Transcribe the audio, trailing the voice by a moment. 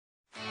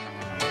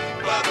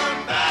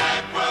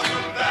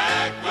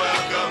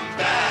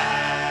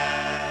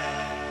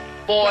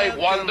boy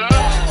wonder.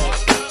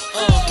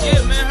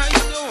 Yeah, man, how you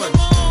doing?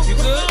 You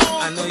good?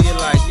 I know you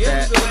like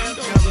that.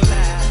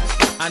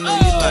 I know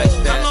you like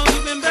that. How long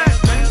you been back,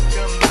 man?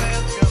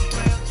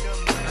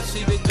 I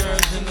see the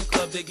girls in the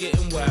club, they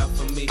getting wild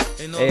for me.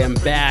 Hey, I'm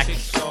back. We're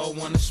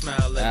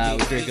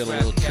drinking a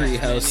little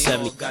Treehouse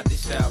 70.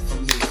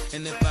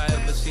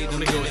 I'm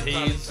gonna go with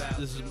Haze.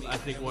 This is, I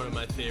think, one of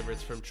my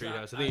favorites from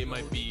Treehouse. I think it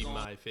might be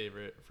my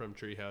favorite from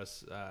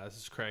Treehouse. This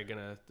is Craig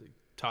gonna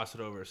toss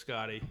it over to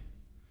Scotty.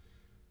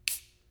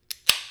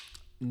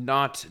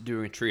 Not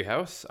doing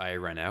Treehouse. I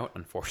ran out,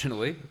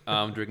 unfortunately.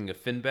 Drinking a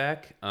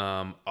Finback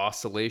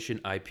Oscillation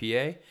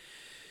IPA.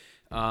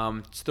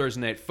 It's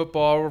Thursday night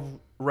football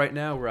right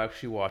now. We're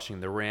actually watching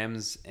the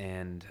Rams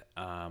and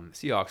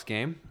Seahawks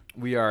game.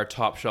 We are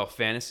Top Shelf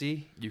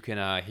Fantasy. You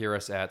can hear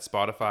us at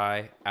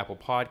Spotify, Apple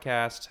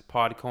Podcast,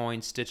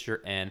 Podcoin,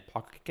 Stitcher, and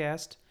Pocket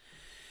Cast.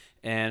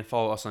 And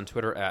follow us on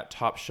Twitter at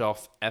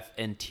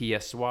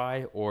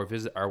TopShelfFNTSY or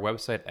visit our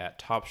website at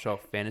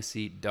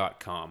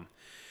TopShelfFantasy.com.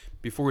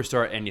 Before we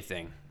start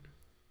anything,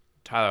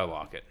 Tyler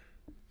Lockett.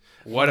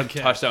 What a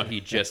touchdown he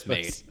just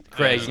made.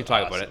 Craig, you can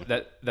talk about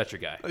it. That's your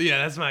guy. Yeah,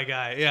 that's my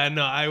guy. Yeah,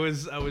 no, I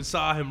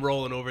saw him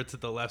rolling over to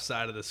the left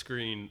side of the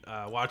screen.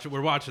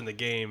 We're watching the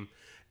game,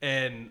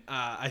 and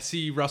I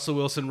see Russell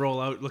Wilson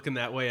roll out looking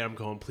that way. And I'm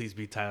going, please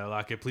be Tyler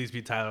Lockett. Please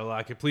be Tyler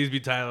Lockett. Please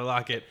be Tyler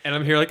Lockett. And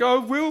I'm here like,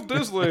 oh, Will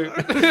Disley.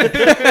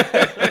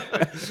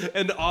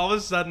 And all of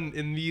a sudden,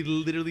 in the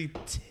literally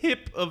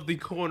tip of the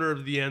corner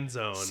of the end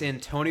zone,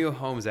 Santonio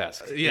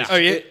Holmes-esque. Yeah. Oh,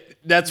 yeah.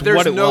 That's There's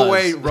what it was. no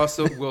way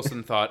Russell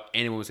Wilson thought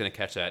anyone was going to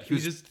catch that. He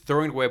was just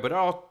throwing it away, but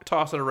I'll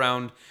toss it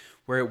around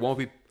where it won't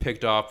be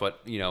picked off,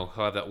 but he'll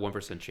have that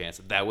 1% chance.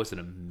 That was an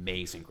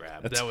amazing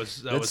grab. that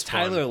was That's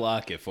fun. Tyler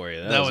Lockett for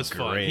you. That was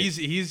great.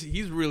 fun.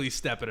 He's really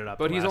stepping it up.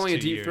 But the he's last only a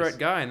 2 deep years. threat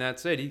guy, and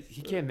that's it.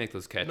 He can't make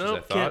those catches, I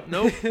thought.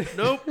 Nope.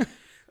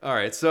 All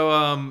right, so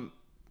I'm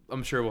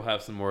sure we'll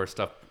have some more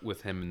stuff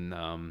with him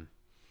and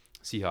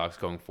Seahawks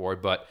going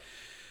forward. But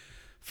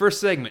first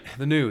segment,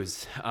 the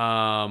news.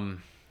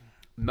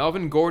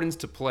 Melvin Gordon's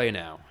to play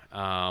now,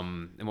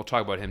 and we'll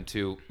talk about him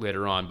too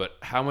later on. But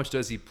how much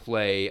does he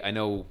play? I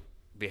know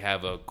they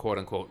have a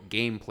quote-unquote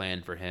game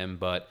plan for him,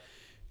 but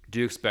do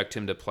you expect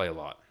him to play a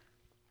lot?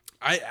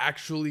 I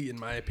actually, in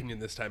my opinion,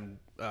 this time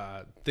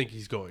think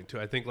he's going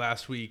to. I think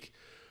last week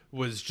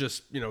was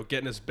just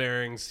getting his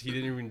bearings. He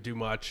didn't even do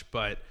much,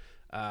 but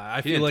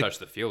I feel like touch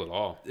the field at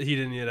all. he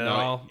didn't need it at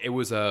all. It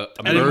was a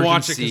emergency. I didn't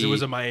watch it because it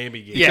was a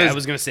Miami game. Yeah, I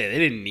was going to say, they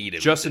didn't need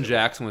him. Justin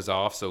Jackson was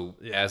off, so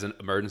as an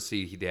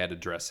emergency, they had to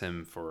dress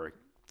him for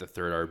the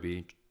third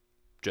RB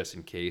just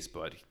in case,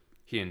 but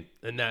he didn't.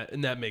 and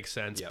that makes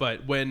sense. Yep.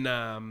 But when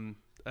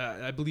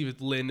I believe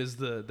Lynn is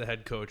the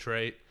head coach,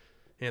 right?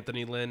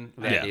 Anthony Lynn.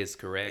 That is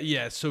correct.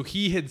 Yeah, so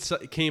he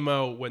came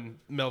out when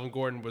Melvin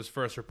Gordon was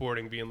first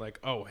reporting, being like,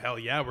 "Oh hell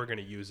yeah, we're going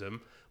to use him.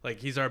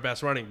 Like he's our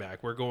best running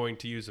back. We're going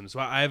to use him." So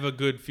I have a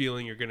good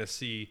feeling you're going to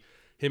see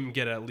him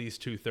get at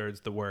least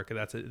 2/3 the work. And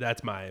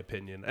that's my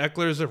opinion.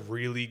 Eckler's a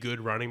really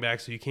good running back,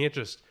 so you can't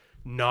just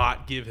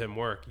not give him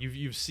work.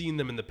 You've seen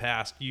them in the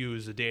past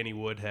use a Danny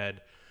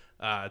Woodhead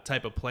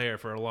type of player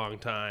for a long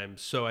time.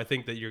 So I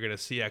think that you're going to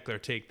see Eckler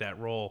take that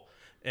role.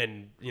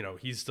 And,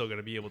 he's still going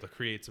to be able to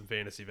create some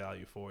fantasy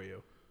value for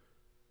you.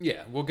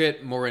 Yeah, we'll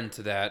get more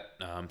into that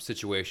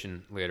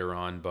situation later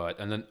on. But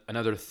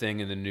another thing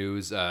in the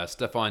news,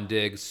 Stephon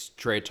Diggs,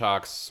 trade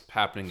talks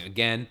happening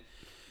again.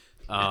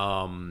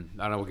 I don't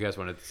know what you guys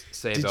want to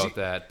say about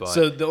that. But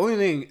So the only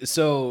thing,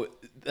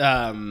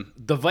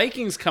 the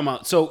Vikings come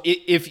out. So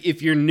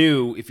if you're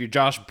new, if you're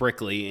Josh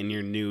Brickley and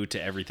you're new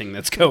to everything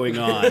that's going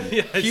on,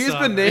 he's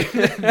been named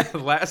in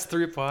the last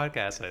 3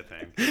 podcasts, I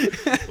think.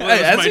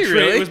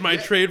 It was my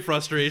trade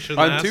frustration.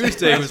 On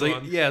Tuesday, it was last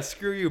like, one. yeah,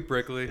 screw you,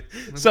 Brickley.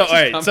 So, all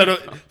right. So to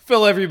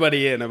fill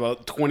everybody in,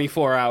 about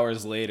 24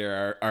 hours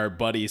later, our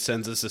buddy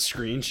sends us a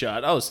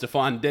screenshot. Oh,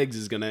 Stephon Diggs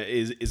is gonna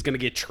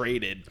get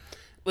traded.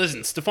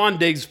 Listen, Stephon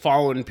Diggs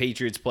following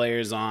Patriots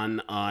players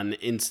on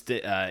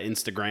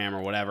Instagram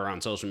or whatever on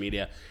social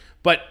media,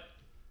 but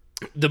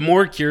the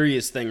more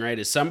curious thing, right,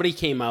 is somebody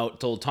came out,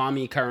 told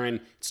Tommy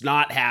Curran it's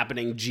not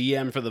happening.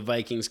 GM for the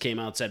Vikings came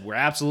out, said we're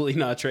absolutely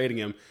not trading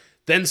him.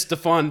 Then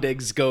Stephon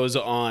Diggs goes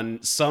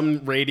on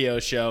some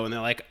radio show, and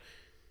they're like,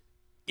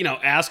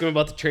 ask him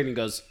about the trade, and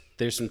goes,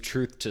 there's some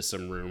truth to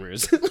some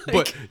rumors.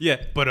 But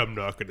I'm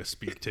not going to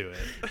speak to it.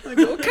 Like,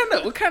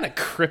 what kind of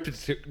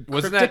cryptic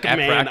Wasn't that at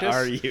man practice?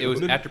 are you? It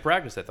was after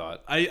practice, I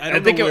thought.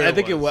 I think it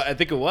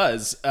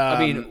was.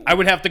 I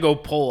would have to go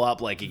pull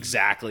up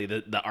exactly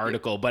the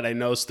article, but I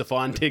know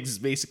Stephon Diggs is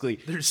basically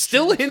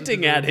still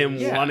hinting at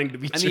him wanting to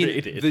be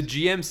traded. The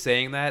GM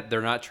saying that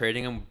they're not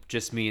trading him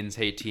just means,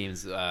 hey,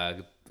 teams,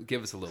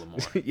 give us a little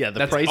more. Yeah, the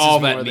that's price all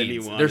is that more than he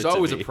means. wanted There's to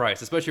always be. a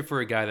price, especially for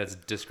a guy that's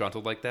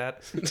disgruntled like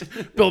that.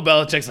 Bill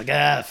Belichick's like,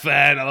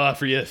 fine, I'll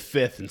offer you a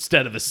 5th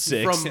instead of a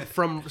 6th.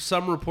 From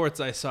some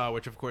reports I saw,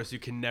 which of course you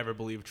can never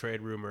believe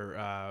trade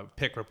rumor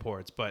pick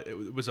reports, but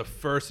it was a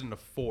 1st and a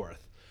 4th.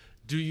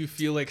 Do you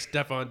feel like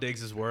Stephon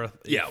Diggs is worth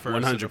a 1st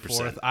and a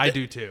 4th? I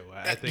do too.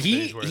 I think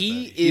he's worth it.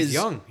 He's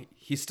young.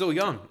 He's still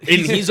young. And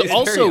he's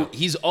very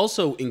young.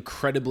 also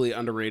incredibly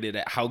underrated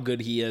at how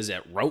good he is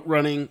at route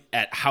running,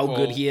 at how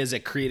good he is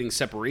at creating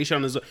separation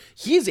on his own.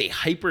 He is a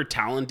hyper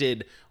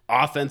talented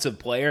offensive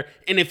player,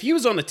 and if he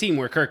was on a team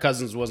where Kirk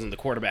Cousins wasn't the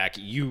quarterback,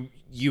 you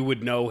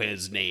would know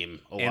his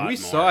name a lot more. And we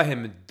saw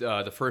him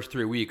the first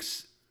 3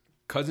 weeks.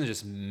 Cousins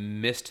just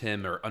missed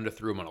him or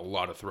underthrew him on a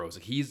lot of throws.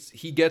 Like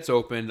he gets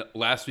open.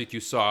 Last week you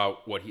saw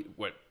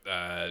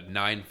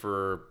 9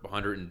 for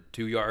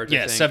 102 yards.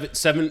 Yeah, I think.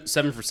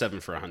 seven for 7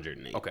 for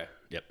 108. Okay.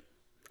 Yep.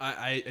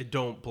 I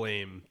don't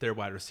blame their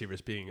wide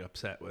receivers being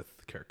upset with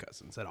Kirk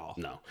Cousins at all.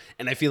 No,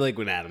 and I feel like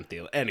when Adam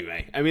Thielen.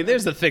 Anyway, I mean,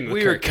 there's the thing with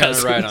We were Kirk kind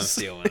of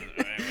Cousins. right on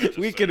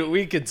Thielen.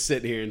 we could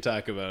sit here and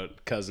talk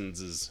about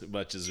Cousins as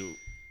much as.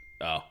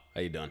 Oh, how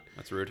you doing?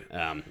 That's rude.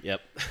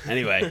 Yep.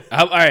 Anyway,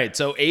 all right.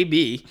 So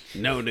AB,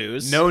 no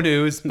news. No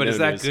news, but No is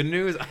that news. good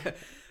news?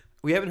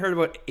 We haven't heard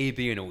about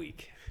AB in a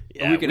week.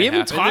 Yeah, we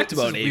haven't talked This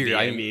about is AB. weird.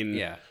 I mean,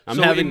 yeah. I'm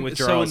So having in-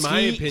 withdrawals. so in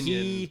my he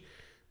opinion-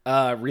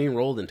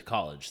 re-enrolled into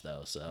college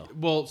though. So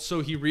Well,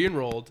 so he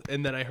re-enrolled,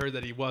 and then I heard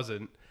that he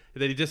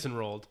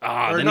disenrolled. then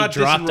Or he not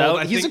dropped disenrolled, out.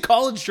 I He's think- a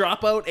college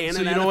dropout and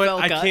So an you NFL know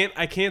what? guy.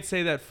 I can't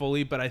say that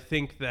fully, but I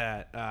think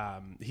that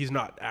he's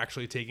not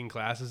actually taking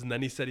classes. And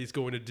then he said he's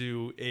going to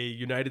do a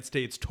United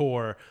States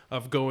tour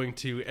of going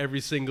to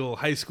every single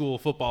high school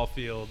football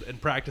field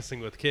and practicing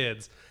with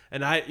kids.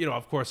 And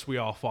of course, we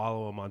all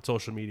follow him on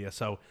social media,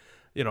 so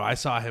I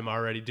saw him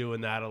already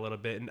doing that a little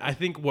bit. And I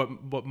think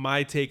what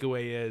my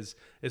takeaway is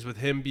with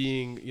him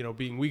being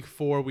week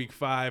 4, week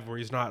 5, where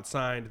he's not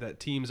signed, that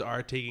teams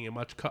are taking a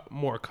much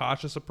more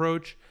cautious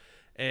approach.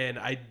 And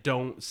I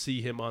don't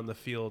see him on the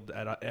field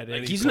at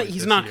any He's point not.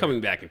 He's this not year. coming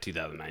back in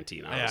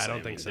 2019. Honestly. I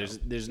don't think so.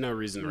 There's no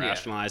reason to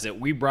rationalize it.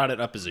 We brought it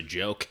up as a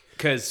joke.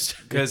 Because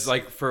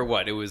like for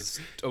what it was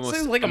almost It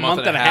was like a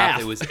month and a half.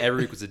 half. It was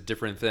every week was a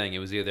different thing. It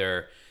was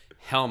either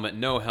helmet,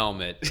 no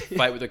helmet,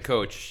 fight with the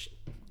coach,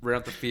 right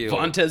off the field.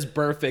 Vontez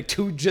Burfict,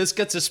 who just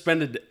got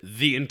suspended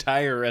the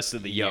entire rest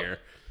of the Yep. year,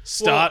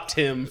 stopped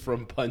him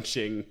from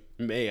punching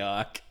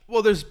Mayock.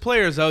 Well, there's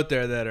players out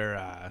there that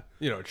are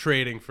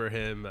trading for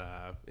him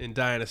in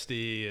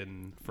Dynasty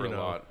and For a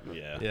lot.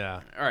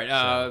 Yeah. All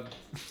right,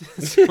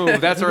 so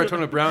that's our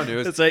Antonio Brown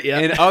news. That's it, yeah.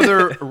 And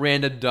other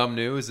random dumb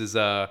news is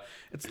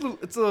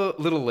it's a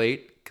little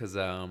late because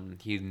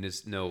he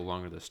is no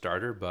longer the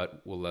starter,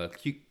 but we'll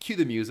cue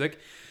the music.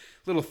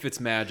 Little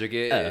Fitzmagic.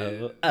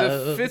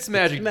 The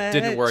Fitzmagic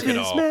didn't work at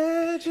all.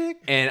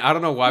 And I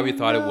don't know why we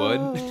thought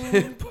it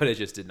would, but it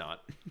just did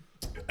not.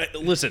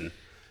 Listen,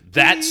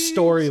 that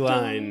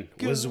storyline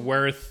was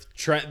worth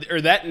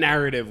that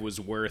narrative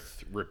was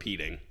worth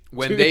repeating.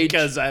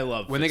 Because I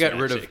love when they got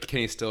rid of Fitzmagic.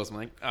 Kenny Stills, I'm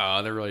like,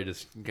 oh, they're really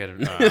just getting.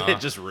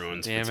 It just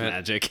ruins Damn it.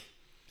 Fitzmagic.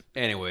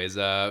 Anyways,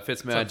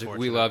 Fitzmagic,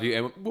 we love you,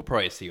 and we'll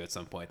probably see you at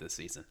some point this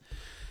season.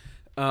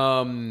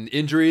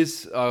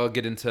 Injuries, I'll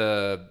get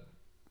into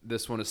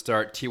this one to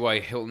start. T.Y.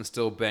 Hilton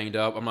still banged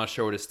up. I'm not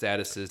sure what his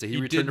status is. Did he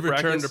return to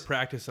practice? to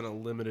practice on a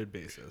limited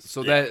basis.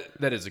 So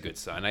that is a good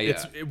sign.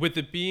 With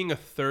it being a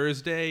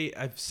Thursday,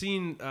 I've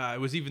seen it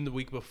was even the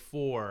week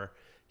before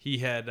he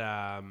had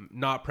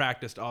not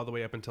practiced all the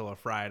way up until a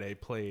Friday,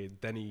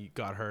 played, then he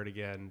got hurt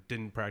again,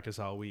 didn't practice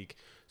all week.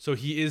 So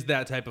he is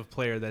that type of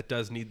player that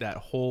does need that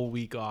whole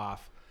week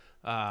off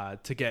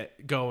to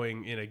get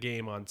going in a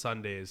game on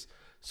Sundays.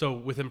 So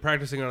with him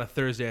practicing on a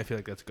Thursday, I feel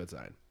like that's a good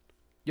sign.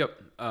 Yep.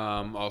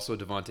 Also,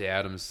 Devontae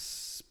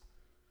Adams,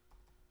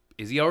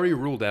 is he already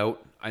ruled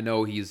out? I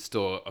know he's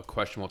still a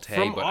questionable tag,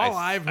 From but all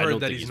I've I don't heard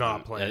that think he's he's not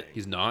been- playing.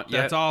 he's not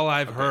yet. That's all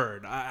I've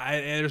heard.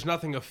 There's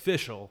nothing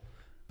official,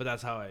 but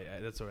that's how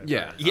that's what I've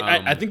Yeah. heard.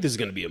 Yeah, I think this is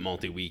going to be a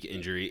multi-week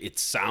injury. It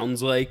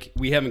sounds like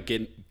we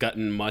haven't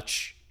gotten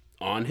much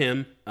on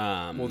him.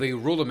 Well, they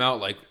ruled him out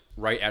like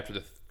right after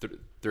the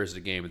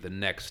Thursday game, the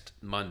next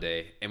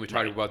Monday, and we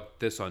talked about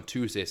this on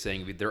Tuesday,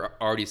 saying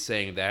they're already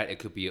saying that it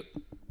could be a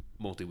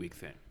multi-week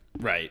thing.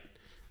 Right.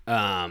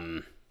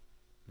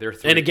 They're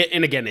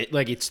And again,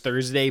 it's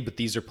Thursday, but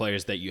these are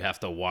players that you have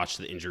to watch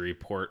the injury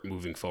report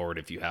moving forward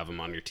if you have them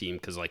on your team.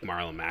 Because like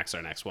Marlon Mack's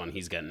our next one,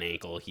 he's got an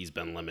ankle, he's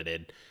been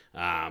limited.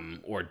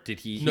 Or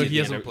did he? No, he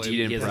hasn't played. He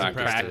didn't hasn't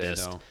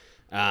practice practiced.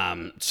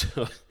 today,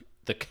 So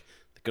the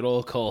good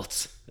old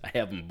Colts, I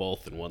have them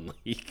both in one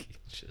league.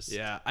 Just,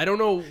 Yeah, I don't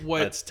know what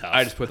that's tough.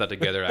 I just put that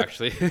together,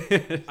 actually.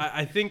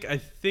 I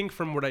think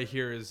from what I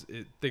hear is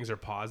things are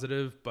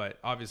positive, but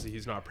obviously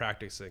he's not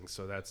practicing,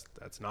 so that's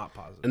not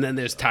positive. And then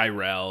there's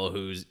Tyrell,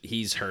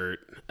 he's hurt.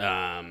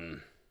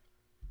 And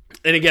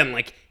again,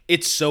 like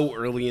it's so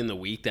early in the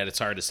week that it's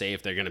hard to say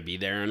if they're going to be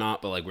there or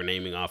not. But like we're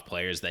naming off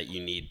players that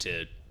you need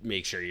to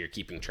make sure you're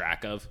keeping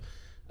track of.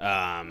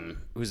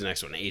 Who's the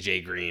next one?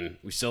 AJ Green.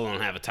 We still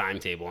don't have a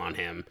timetable on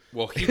him.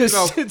 Well, he because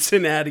came out-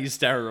 Cincinnati's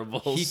terrible.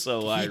 he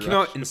I came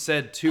out and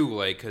said too,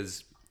 like,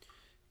 because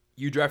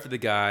you drafted the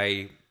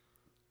guy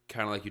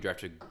kind of like you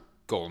drafted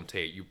Golden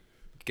Tate. You're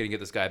gonna get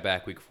this guy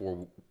back week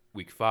 4,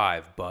 week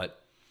 5,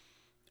 but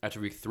after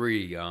week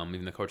 3,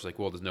 even the coach was like,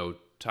 well, there's no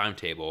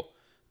timetable.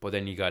 But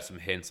then you got some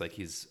hints like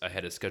he's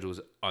ahead of schedules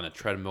on a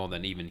treadmill.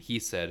 Then even he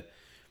said,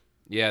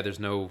 yeah, there's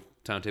no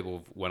timetable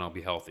of when I'll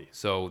be healthy.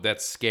 So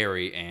that's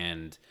scary.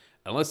 And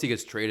unless he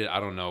gets traded, I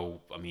don't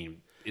know. I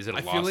mean, is it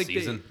a lost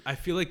season? I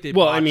feel like they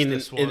Well, botched I mean,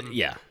 this one.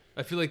 yeah.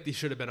 I feel like they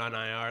should have been on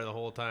IR the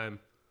whole time.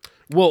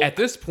 Well, At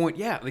this point,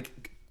 yeah. Like,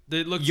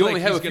 It looks You like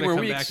only have he's a few going to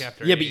more come weeks. back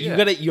after. yeah,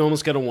 but 8. you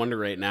almost gotta wonder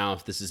right now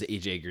if this is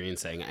AJ Green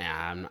saying,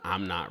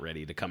 I'm not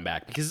ready to come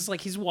back, because it's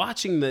like he's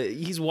watching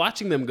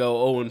them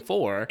go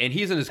 0-4, and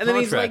he's in his And then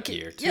he's contract like-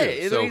 year, too. yeah,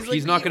 and so then he's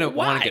he's like, not going to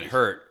want why? to get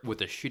hurt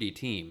with a shitty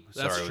team.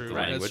 That's Sorry true. with the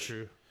That's language.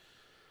 true.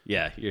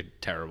 yeah, you're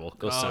terrible.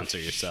 Go censor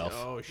sh- yourself.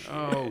 Oh, shit.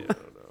 Oh,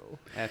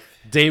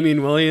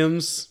 Damian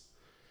Williams.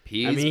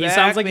 he's I mean, he back,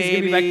 sounds like he's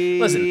going to be back. baby.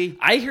 Listen,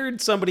 I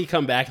heard somebody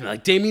come back and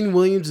like, Damian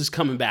Williams is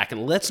coming back,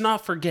 and let's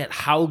not forget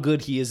how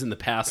good he is in the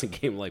passing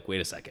game. Like,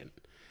 wait a second.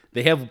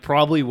 They have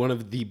probably one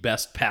of the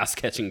best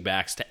pass-catching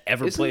backs to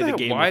ever Isn't play the that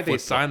game why of they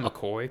football. signed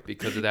McCoy?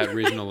 Because of that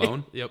reason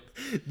alone? Yep.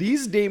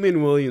 These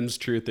Damian Williams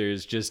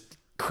truthers just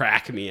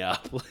crack me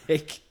up.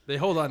 Like, They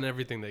hold on to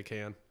everything they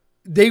can.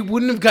 they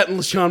wouldn't have gotten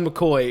LaShawn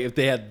McCoy if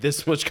they had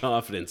this much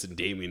confidence in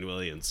Damian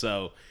Williams.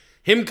 So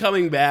him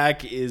coming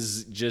back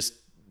is just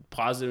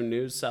positive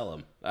news. Sell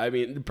him. I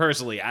mean,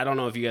 personally, I don't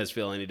know if you guys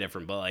feel any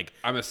different, but like,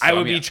 I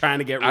would be trying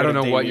to get rid I don't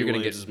of know what Damian you're gonna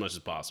Williams get as much as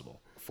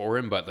possible. for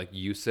him, but like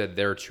you said,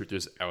 there are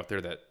truthers out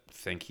there that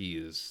think he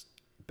is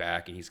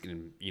back and he's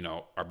going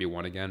to,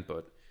 RB1 again.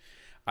 But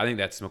I think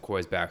that's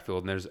McCoy's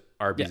backfield, and there's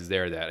RBs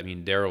there that, I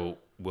mean, Darrell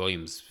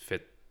Williams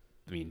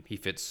he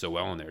fits so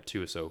well in there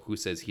too. So who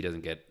says he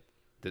doesn't get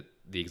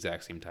the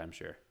exact same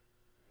timeshare?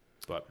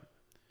 But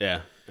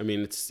Yeah, I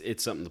mean,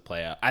 it's something to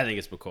play out. I think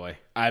it's McCoy.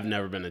 I've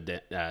never been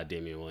a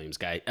Damian Williams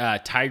guy.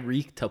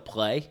 Tyreek to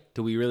play.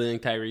 Do we really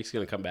think Tyreek's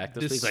going to come back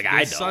this week? Like, I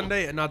don't.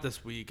 Sunday, not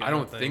this week. I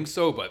don't think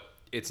so, but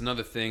it's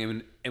another thing. I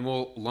mean, and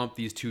we'll lump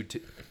these two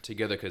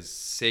together because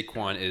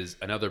Saquon is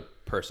another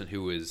person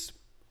who is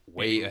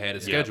way ahead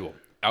of schedule.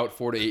 Out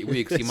 4 to 8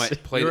 weeks. He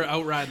might play. You were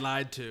outright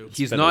lied to.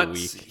 He's been a not.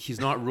 week. He's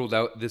not ruled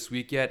out this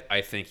week yet. I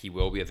think he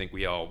will be. I think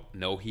we all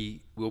know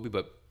he will be.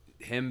 But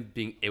him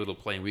being able to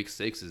play in week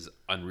 6 is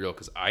unreal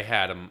because I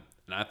had him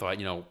and I thought,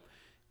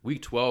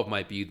 week 12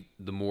 might be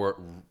the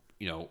more,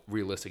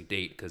 realistic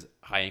date because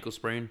high ankle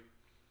sprain.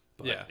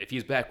 But Yeah. if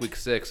he's back week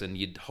 6 and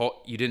you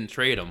didn't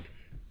trade him,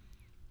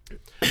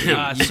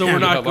 So we're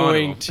not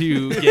going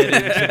to get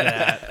into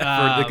that.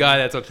 for the guy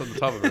that's on the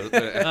top of it.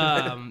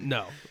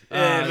 No.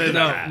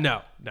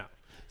 No.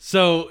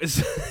 So,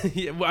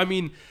 I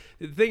mean,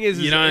 the thing is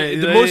the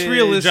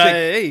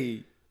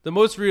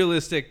most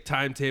realistic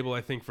timetable,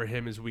 I think, for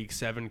him is week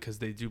 7 because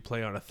they do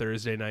play on a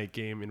Thursday night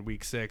game in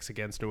week 6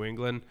 against New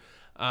England.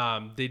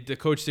 The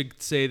coach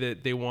did say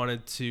that they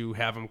wanted to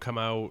have him come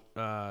out,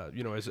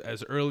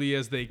 as early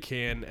as they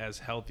can, as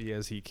healthy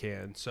as he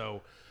can.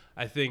 So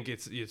I think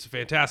it's a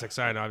fantastic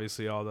sign,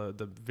 obviously, all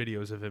the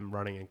videos of him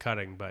running and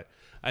cutting. But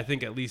I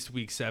think at least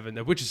week 7,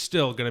 which is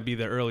still going to be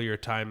the earlier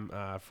time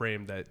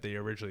frame that they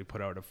originally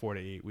put out of 4 to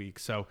 8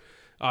 weeks. So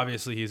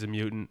obviously he's a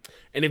mutant.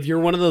 And if you're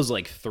one of those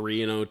like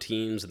 3-0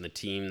 teams and the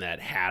team that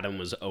had him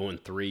was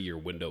 0-3, your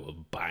window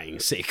of buying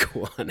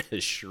Saquon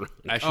has shrunk.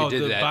 I actually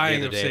did the that the buying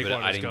other of day, but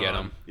Saquon I is didn't get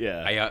gone. him.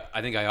 Yeah.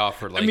 I think I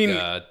offered like 2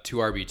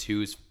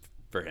 RB2s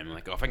for him.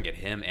 Like, if I can get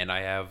him and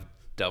I have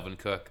Delvin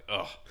Cook.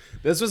 Oh,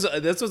 That's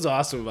what's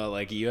awesome about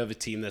like you have a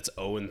team that's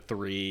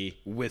 0-3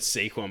 with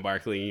Saquon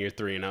Barkley and you're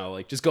 3-0.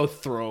 Like just go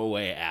throw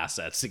away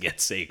assets to get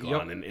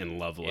Saquon in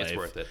love life. it's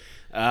worth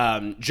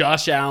it.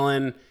 Josh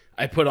Allen,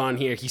 I put on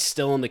here. He's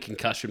still in the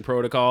concussion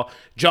protocol.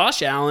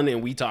 Josh Allen,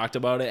 and we talked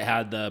about it,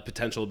 had the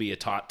potential to be a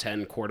top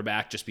 10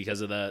 quarterback just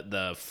because of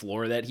the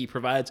floor that he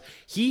provides.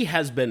 He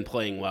has been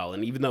playing well,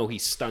 and even though he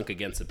stunk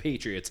against the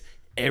Patriots,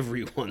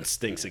 everyone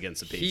stinks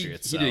against the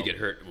Patriots. He so. did get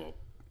hurt. Well,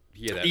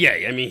 he had that.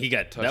 Yeah, I mean, he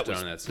got touchdown, that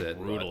was that's it,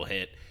 brutal but-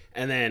 hit.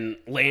 And then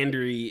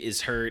Landry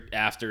is hurt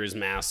after his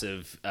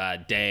massive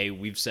day.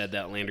 We've said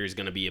that Landry's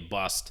going to be a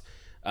bust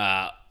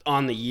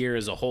on the year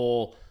as a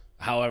whole.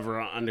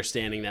 However,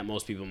 understanding that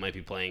most people might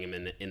be playing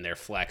him in their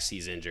flex,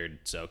 he's injured,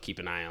 so keep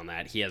an eye on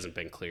that. He hasn't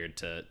been cleared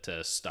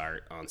to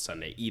start on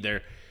Sunday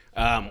either.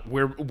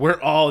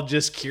 We're all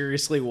just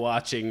curiously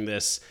watching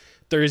this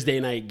Thursday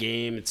night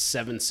game. It's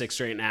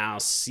 7-6 right now.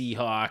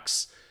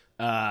 Seahawks.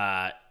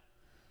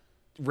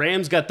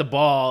 Rams got the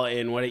ball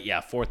in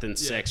 4th and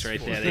 6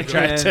 right there. They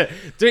tried to.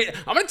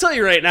 I'm going to tell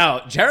you right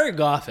now, Jared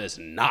Goff has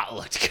not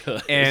looked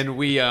good. And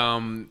we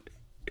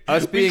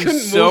us being couldn't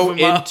so move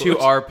him out. into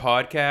our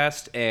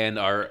podcast and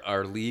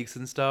our leagues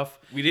and stuff,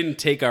 We didn't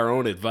take our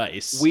own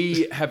advice.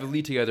 we have a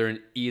league together in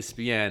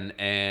ESPN,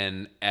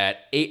 and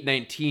at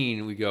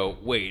 8:19 we go,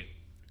 wait,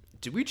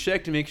 did we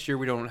check to make sure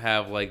we don't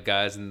have like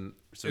guys in?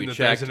 So In we the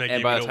checked, Thursday night and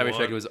game by we the time we don't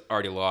checked, it want. was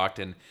already locked.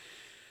 And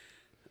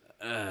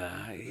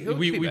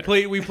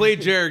We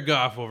played Jared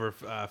Goff over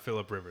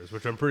Phillip Rivers,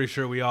 which I'm pretty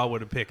sure we all would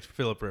have picked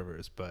Phillip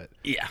Rivers, but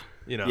yeah.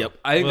 Yep.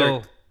 I think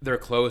well, they're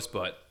close,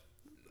 but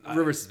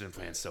Rivers has been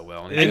playing so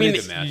well. And I mean,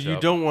 it's a good matchup. you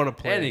don't want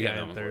to play And he a got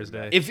guy on home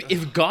Thursday.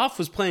 If Goff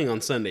was playing on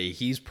Sunday,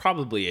 he's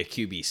probably a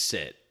QB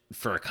sit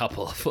for a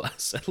couple of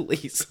us at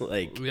least.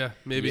 Like, Yeah,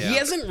 maybe. he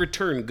hasn't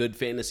returned good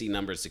fantasy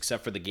numbers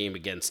except for the game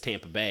against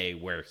Tampa Bay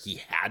where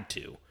he had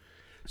to.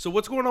 So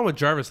what's going on with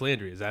Jarvis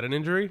Landry? Is that an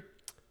injury?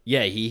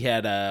 Yeah, he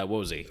had what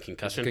was it?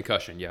 Concussion.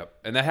 Concussion, yep.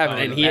 And that happened.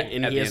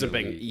 And he hasn't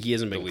been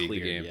league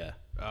cleared. game. Yeah.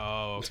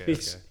 Oh, okay.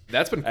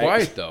 That's been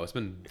quiet though. It's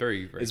been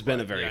very, very. It's quiet.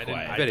 been a very Yeah,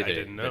 quiet. very, I very,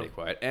 didn't know. very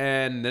quiet.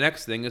 And the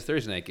next thing is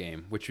Thursday night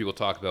game, which we will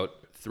talk about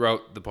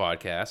throughout the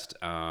podcast.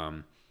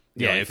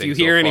 The Yeah, only if thing you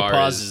so hear any far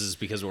pauses, is- it's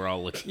because we're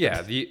all looking.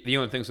 yeah, the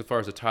only thing so far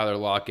is the Tyler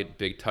Lockett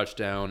big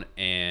touchdown,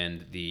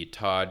 and the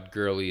Todd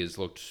Gurley has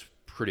looked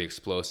pretty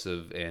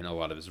explosive in a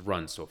lot of his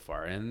runs so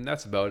far, and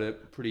that's about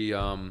it. Pretty.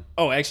 Oh,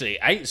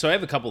 actually, I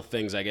have a couple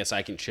things I guess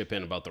I can chip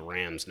in about the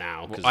Rams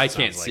now. 'Cause I it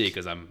can't sounds see like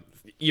because I'm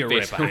you're right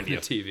facing behind the you.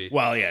 TV.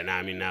 Well, yeah, no,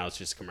 I mean now it's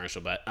just a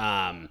commercial, but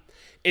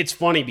it's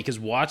funny because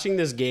watching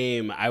this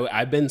game,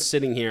 I've been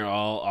sitting here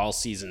all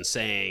season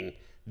saying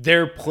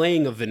they're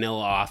playing a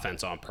vanilla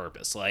offense on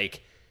purpose.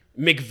 Like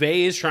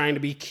McVay is trying to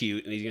be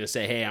cute, and he's going to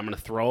say, "Hey, I'm going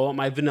to throw out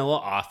my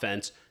vanilla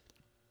offense,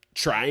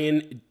 try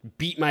and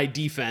beat my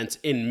defense,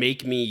 and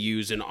make me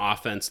use an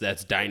offense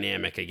that's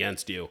dynamic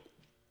against you."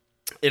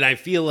 And I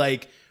feel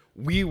like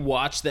we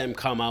watched them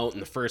come out in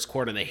the first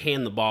quarter. They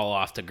hand the ball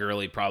off to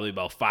Gurley probably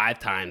about 5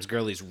 times.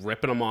 Gurley's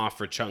ripping them off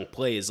for chunk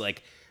plays.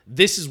 Like,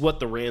 this is what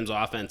the Rams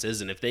offense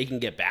is, and if they can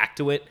get back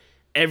to it,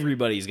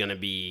 everybody's going to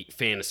be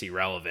fantasy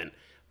relevant.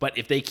 But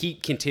if they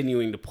keep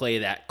continuing to play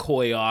that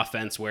coy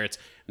offense where it's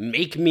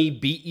make me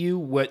beat you,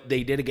 what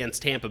they did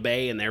against Tampa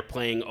Bay, and they're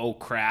playing, oh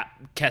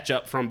crap, catch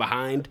up from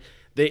behind,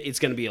 it's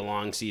going to be a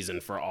long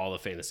season for all the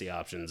fantasy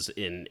options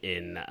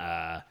in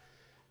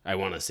I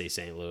want to say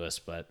St. Louis,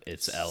 but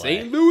it's LA.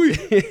 St. Louis.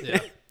 Yeah.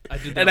 I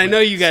did that And I with know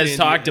you guys San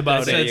talked Diego.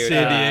 about I said it.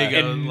 San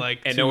Diego and like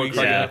and 2 no one weeks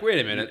called ago. you like, wait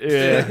a minute.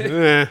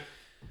 Yeah.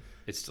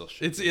 It's still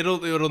shit.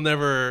 It'll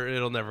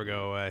never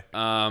go away.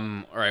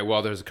 All right.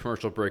 Well, there's a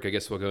commercial break. I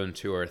guess we'll go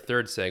into our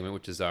third segment,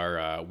 which is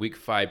our Week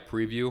 5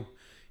 preview.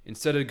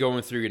 Instead of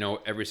going through,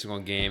 every single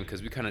game,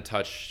 because we kind of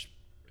touch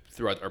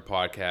throughout our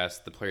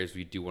podcast the players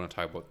we do want to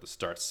talk about: the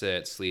start,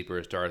 sit,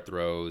 sleepers, dart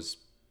throws,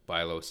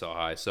 buy low, sell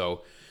high.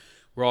 So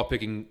we're all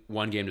picking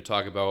one game to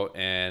talk about,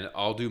 and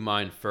I'll do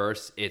mine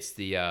first. It's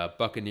the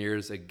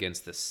Buccaneers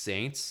against the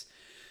Saints,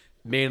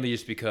 mainly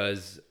just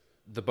because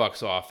the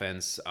Bucs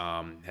offense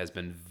has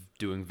been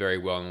doing very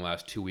well in the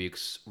last 2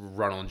 weeks.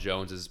 Ronald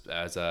Jones has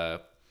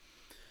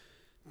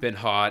been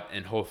hot,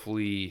 and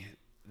hopefully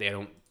they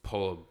don't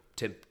pull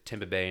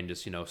Tampa Bay and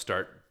just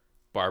start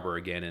Barber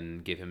again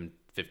and give him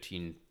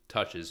 15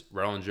 touches.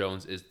 Ronald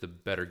Jones is the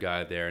better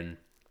guy there, and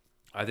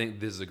I think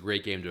this is a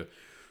great game to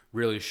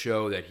really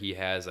show that he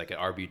has like an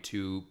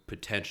RB2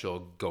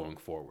 potential going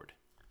forward.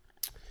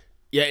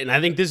 Yeah, and I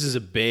think this is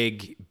a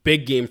big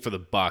game for the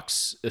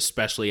Bucs,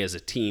 especially as a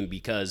team,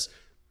 because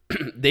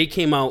they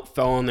came out,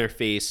 fell on their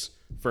face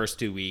first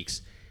 2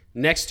 weeks.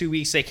 Next 2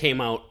 weeks, they came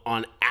out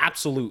on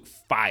absolute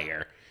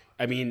fire.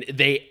 I mean,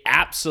 they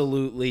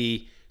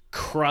absolutely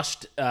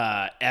crushed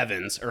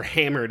Evans, or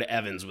hammered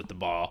Evans with the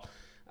ball.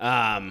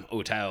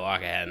 Tyler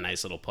Lockett had a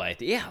nice little play.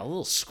 Yeah, a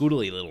little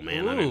scootly little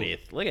man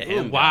underneath. Look at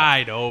him.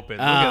 Wide open.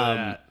 Look at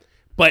that.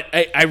 But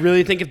I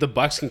really think if the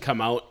Bucs can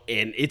come out,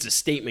 and it's a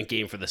statement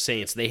game for the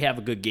Saints, they have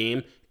a good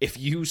game. If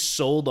you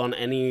sold on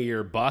any of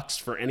your Bucs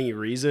for any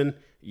reason,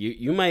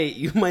 you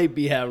might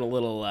be having a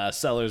little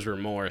seller's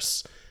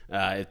remorse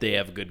if they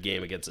have a good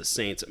game against the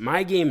Saints.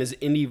 My game is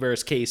Indy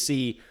versus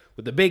KC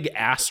with a big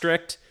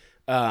asterisk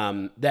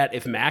that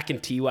if Mac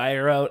and T.Y.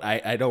 are out,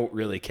 I don't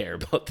really care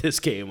about this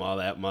game all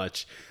that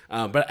much.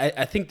 But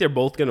I think they're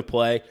both going to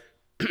play.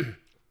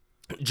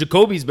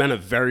 Jacoby's been a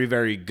very,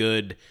 very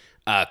good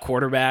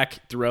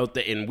quarterback throughout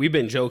and we've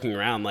been joking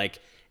around, like,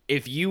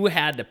 if you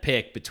had to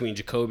pick between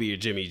Jacoby or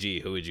Jimmy G,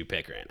 who would you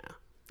pick right now?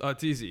 Oh,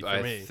 it's easy for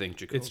I me. think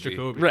Jacoby. It's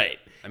Jacoby. Right.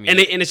 I mean,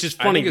 and it's just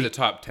I funny. think he's a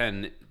top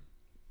 10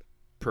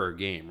 per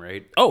game,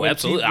 right? Oh, when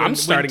absolutely. when I'm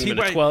starting him in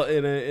a T.Y.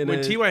 12.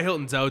 When T.Y.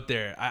 Hilton's out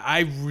there,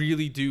 I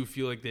really do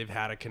feel like they've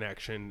had a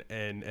connection,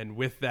 and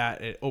with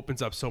that, it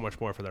opens up so much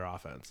more for their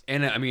offense.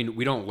 And I mean,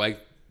 we don't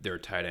like their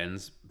tight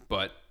ends,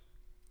 but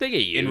they get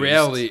used. in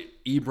reality,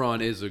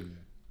 Ebron is a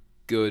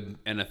good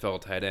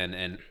NFL tight end,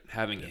 and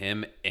having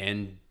him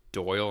and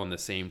Doyle on the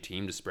same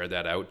team to spread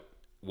that out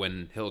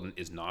when Hilton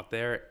is not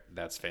there,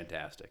 that's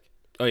fantastic.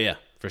 Oh, yeah,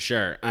 for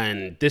sure.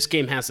 And this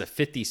game has a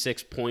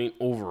 56-point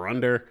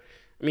over-under.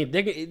 I mean,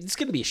 it's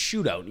going to be a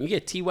shootout. You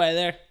get T.Y.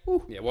 there,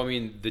 woo. Yeah, well, I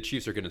mean, the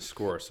Chiefs are going to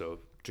score, so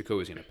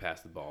Jacoby's going to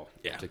pass the ball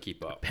to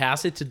keep up.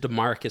 Pass it to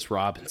DeMarcus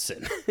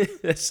Robinson.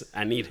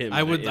 I need him.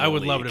 I would love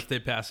it league. if they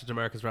passed it to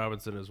Marcus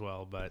Robinson as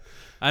well, but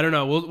I don't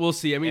know. We'll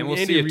see. I mean, And we'll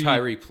Andy see if Reid-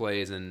 Tyreek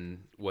plays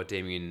and what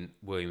Damian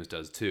Williams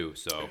does too.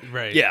 So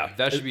Right. Yeah.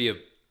 that should be a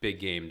big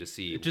game to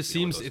see. It just you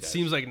know, seems those it guys.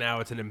 seems like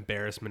now it's an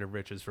embarrassment of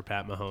riches for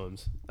Pat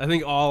Mahomes. I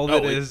think all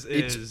of it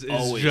it's is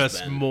always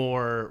just been.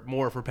 more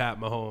for Pat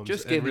Mahomes.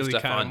 just and give really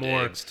Stephon kind of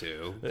more. Diggs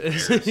too.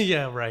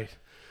 Yeah, right.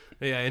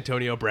 Yeah,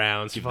 Antonio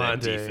Brown, Give Stephon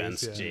that Diggs,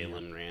 defense, yeah.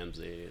 Jalen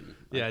Ramsey. And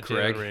Yeah,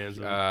 Craig, Jalen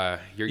Ramsey.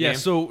 your Yeah,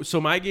 game.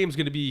 so my game's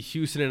going to be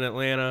Houston and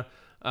Atlanta.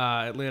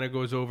 Atlanta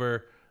goes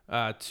over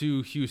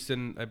to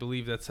Houston. I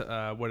believe that's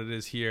what it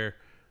is here.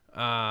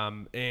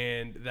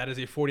 And that is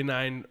a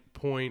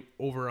 49-point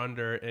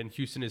over-under, and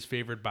Houston is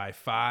favored by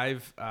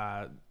 5.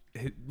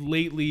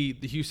 lately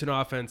the Houston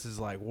offense is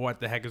like, what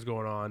the heck is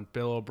going on?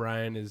 Bill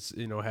O'Brien is,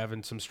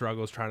 having some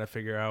struggles trying to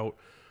figure out,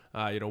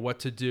 what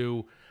to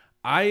do.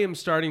 I am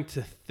starting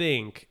to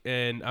think,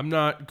 and I'm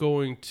not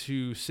going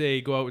to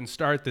say go out and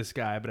start this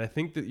guy, but I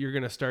think that you're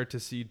going to start to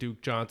see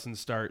Duke Johnson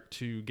start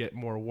to get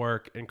more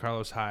work, and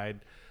Carlos Hyde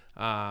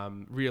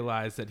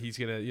realize that he's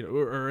going to,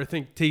 or I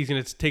think he's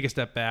going to take a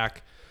step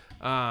back.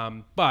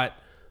 But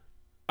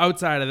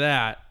outside of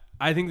that,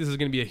 I think this is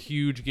going to be a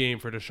huge game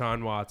for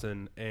Deshaun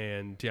Watson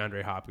and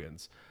DeAndre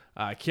Hopkins.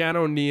 Keanu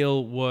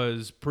O'Neal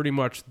was pretty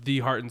much the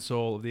heart and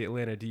soul of the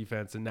Atlanta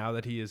defense, and now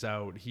that he is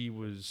out,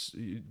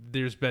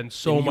 there's been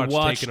so much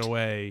taken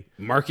away.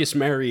 Marcus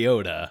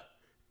Mariota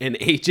and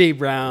A.J.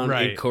 Brown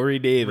and Corey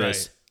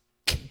Davis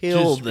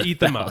killed the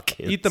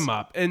Falcons. Eat them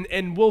up.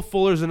 And Will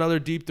Fuller's another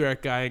deep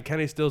threat guy, and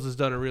Kenny Stills has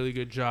done a really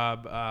good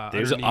job.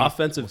 There's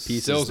offensive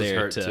pieces Stills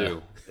there is hurt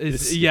too.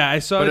 I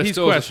saw But that if he's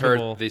Stills is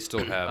questionable. hurt, they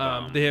still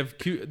have. They have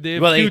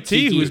Well, QT,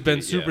 Kiki, who's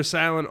been super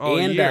silent all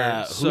and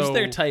year. who's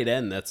their tight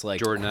end that's like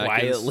Jordan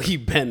quietly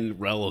been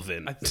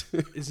relevant?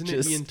 Isn't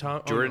it Ian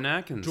Thomas? Jordan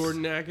Atkins.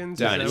 Jordan Atkins. Is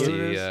that what it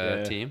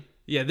Dynasty is? team.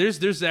 Yeah,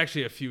 there's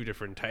actually a few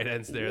different tight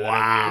ends there.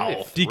 Wow.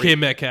 That DK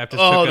Metcalf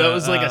just took that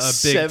was like a big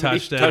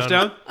 70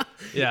 touchdown.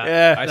 Yeah,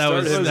 Yeah, that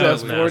was started that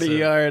was massive.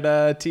 40-yard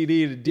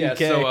TD to DK.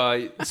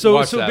 Yeah, So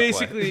watch that play.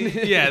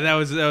 basically, yeah, that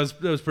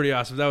was pretty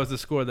awesome. That was the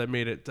score that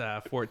made it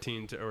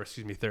 13.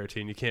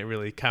 You can't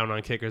really count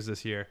on kickers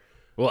this year.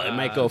 Well, it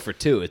might go for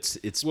 2. It's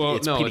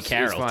Petey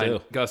Carroll fine. too.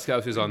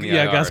 Guskowski's on the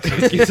Yeah, IR. Gus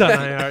Koski's on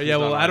IR. Yeah,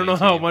 well, on I don't know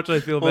the how team. much I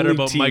feel better Only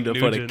about team Mike to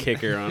Nugent. put a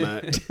kicker on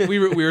it. we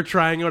were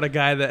trying out a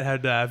guy that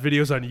had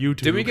videos on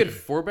YouTube. Did we get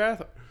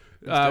Forbath?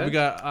 we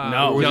got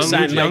No, we young,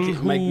 signed young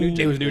Mike Nugent.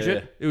 It was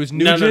Nugent? It was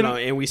No, Nugent. no,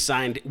 and we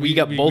signed. We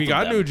got both. We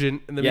got of them.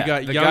 Nugent, and then Yeah. we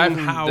got The young guy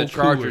from Hao the Koo or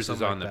Chargers is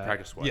something on like the that.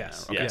 practice squad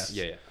Yes, now. Okay. yes.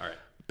 Yeah. All right.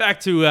 Back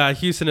to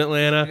Houston,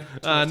 Atlanta.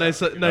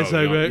 Nice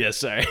segue. Yes,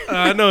 sorry.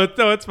 No,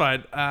 it's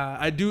fine.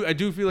 I do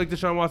feel like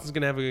Deshaun Watson's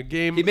gonna have a good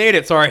game. He made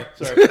it. Sorry.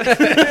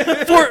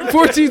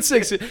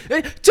 14-6.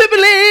 To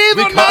believe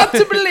or not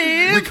to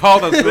believe. We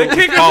called us. The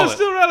kickers are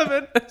still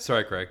relevant.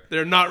 Sorry, Craig.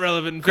 They're not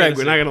relevant. In Craig,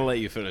 we're fantasy. not gonna let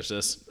you finish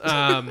this.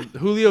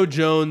 Julio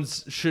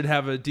Jones should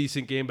have a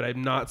decent game, but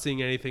I'm not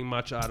seeing anything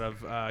much out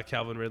of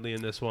Calvin Ridley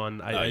in this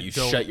one. You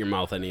shut your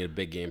mouth. I need a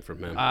big game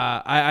from him.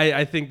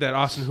 I think that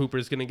Austin Hooper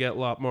is going to get a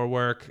lot more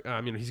work.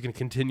 He's going to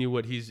continue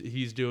what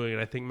he's doing,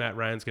 and I think Matt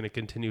Ryan's going to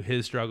continue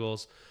his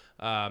struggles.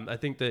 I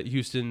think that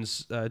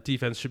Houston's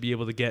defense should be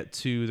able to get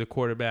to the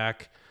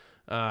quarterback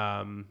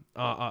on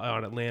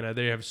Atlanta.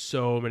 They have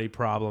so many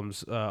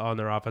problems on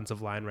their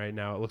offensive line right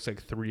now. It looks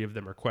like 3 of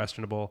them are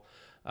questionable.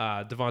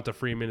 Devonta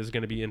Freeman is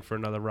going to be in for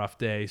another rough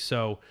day.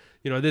 So,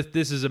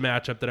 this is a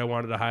matchup that I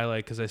wanted to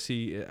highlight because I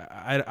see.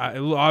 I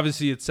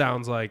obviously it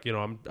sounds like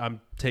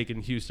I'm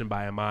taking Houston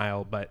by a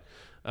mile, but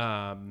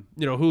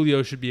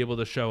Julio should be able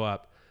to show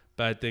up.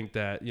 But I think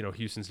that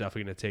Houston's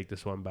definitely going to take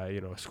this one by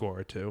a score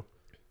or 2.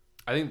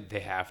 I think they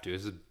have to.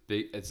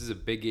 This is a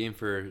big game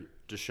for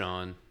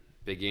Deshaun.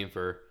 Big game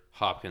for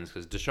Hopkins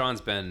because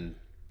Deshaun's been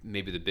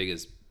maybe the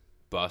biggest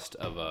bust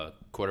of a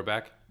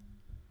quarterback.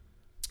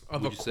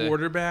 Of Would a you say?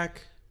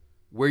 quarterback.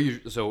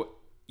 So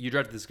you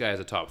drafted this guy as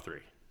a top 3.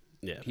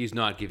 Yeah. He's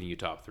not giving you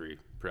top 3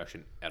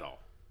 production at all.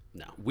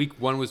 No. Week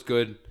 1 was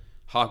good.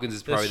 Hopkins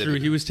is probably That's true.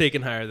 He was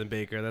taken higher than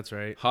Baker. That's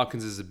right.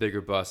 Hopkins is a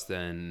bigger bust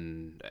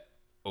than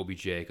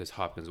OBJ because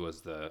Hopkins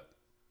was the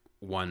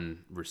one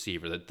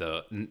receiver,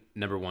 the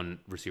number 1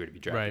 receiver to be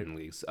drafted in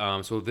leagues.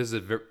 So this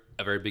is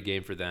a very big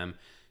game for them.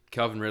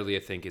 Calvin Ridley, I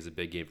think, is a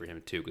big game for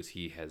him too because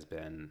he has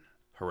been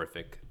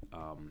horrific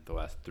the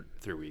last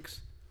 3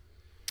 weeks.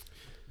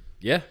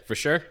 Yeah, for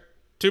sure.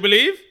 To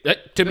believe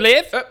To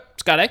believe,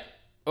 Scotty.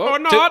 or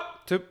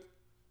not To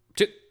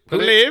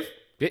believe.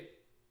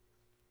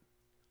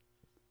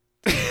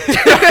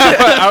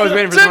 I was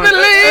waiting for To someone.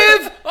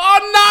 believe or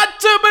not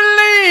to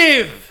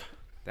believe.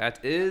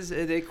 That is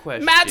a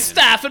question. Matt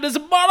Stafford is a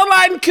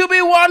borderline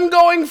QB1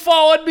 going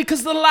forward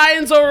because the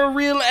Lions are a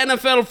real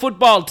NFL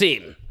football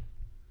team.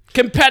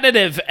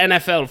 Competitive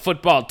NFL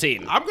football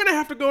team. I'm gonna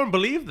have to go and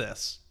believe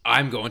this.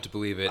 I'm going to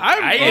believe it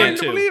I'm I going am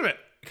to too. believe it.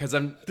 because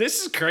I'm.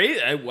 This is crazy.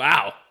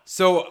 Wow.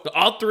 So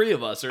All 3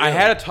 of us are. I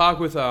had a talk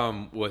with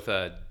our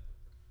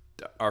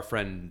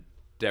friend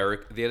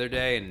Derek the other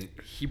day, and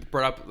he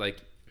brought up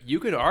you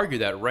could argue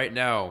that right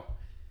now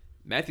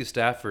Matthew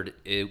Stafford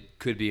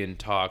could be in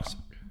talks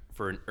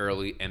for an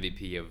early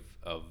MVP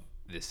of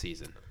this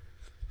season.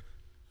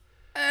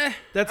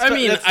 That's I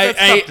mean, that's I tough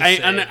to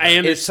say, I but-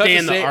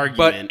 understand the say,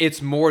 argument. but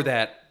it's more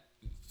that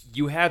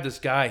you have this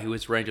guy who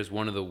is ranked as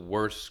one of the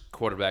worst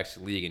quarterbacks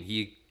in the league, and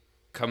he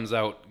comes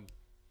out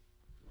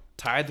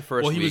tied the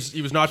first Well, week.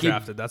 he was not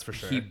drafted, that's for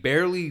sure. He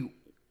barely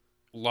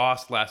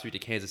lost last week to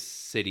Kansas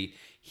City.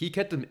 He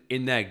kept them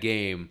in that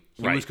game.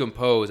 He was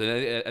composed,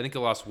 and I think he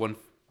lost 1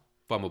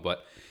 fumble,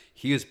 but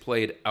he has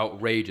played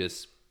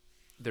outrageous.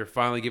 They're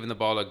finally giving the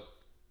ball to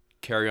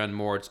Kerryon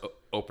Moore. It's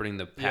opening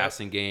the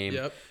passing game.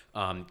 Yep.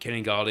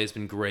 Kenny Galladay's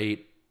been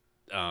great.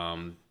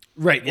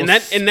 Right, and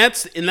that's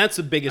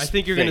the biggest. I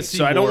think you're thing. gonna see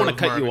So I don't more want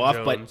to of cut you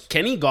Marvin off, Jones. but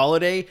Kenny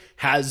Galladay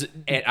has.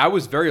 And I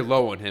was very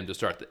low on him to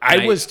start.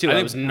 I was too. I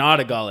think was not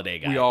a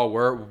Galladay guy. we all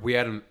were. We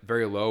had him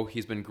very low.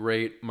 He's been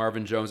great.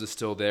 Marvin Jones is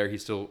still there.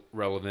 He's still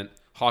relevant.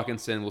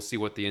 Hawkinson, we'll see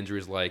what the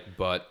injury's like,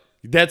 but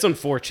That's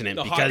unfortunate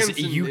The because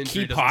Hawkinson you injury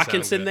keep doesn't sound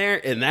Hawkinson good.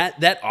 there, and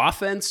that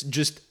offense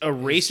just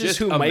erases just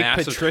who a Mike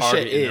massive Patricia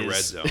target is. in the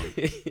red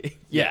zone.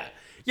 Yeah,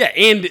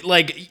 and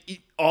like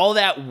all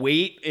that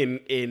weight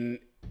in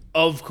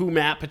of who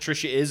Matt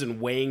Patricia is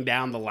and weighing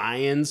down the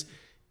Lions.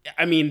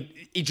 I mean,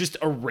 it just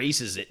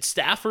erases it.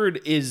 Stafford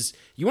is.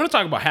 You want to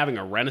talk about having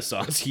a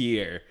renaissance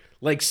year?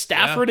 Like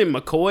Stafford and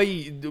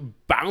McCoy,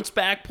 bounce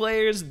back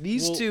players.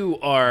 These two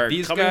are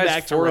these coming guys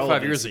back to 4 or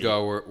 5 years relevancy.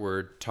 ago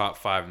were top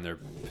 5 in their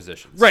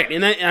positions. Right,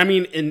 and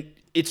and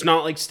it's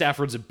not like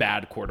Stafford's a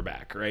bad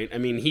quarterback, right? I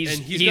mean, he's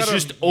And he's got a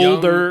just young-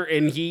 older,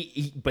 and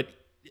but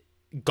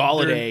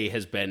Galladay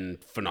has been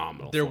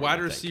phenomenal. Their for him, wide I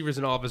think. receivers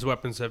and all of his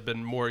weapons have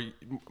been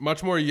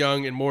much more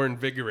young and more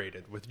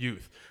invigorated with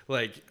youth.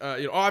 Like,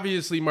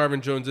 obviously Marvin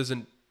Jones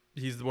isn't.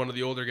 He's one of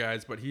the older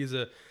guys, but he's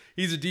a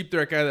deep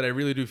threat guy that I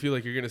really do feel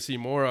like you're going to see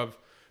more of.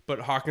 But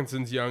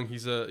Hawkinson's young.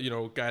 He's a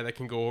guy that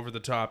can go over the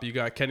top. You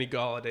got Kenny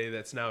Galladay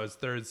that's now his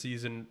 3rd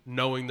season,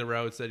 knowing the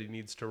routes that he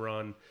needs to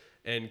run,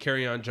 and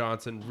Kerryon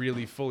Johnson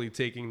really fully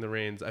taking the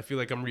reins. I feel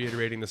like I'm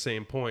reiterating the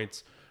same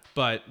points,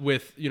 but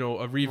with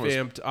a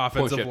revamped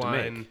offensive you have to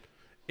line,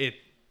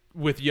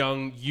 with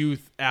young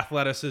youth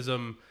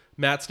athleticism,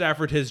 Matt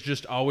Stafford has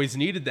just always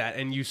needed that.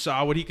 And you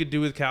saw what he could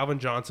do with Calvin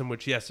Johnson,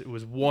 which, yes, it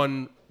was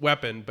one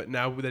weapon, but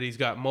now that he's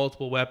got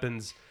multiple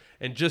weapons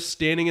and just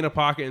standing in a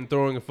pocket and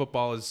throwing a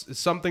football is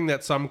something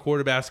that some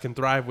quarterbacks can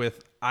thrive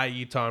with,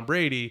 i.e. Tom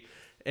Brady.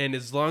 And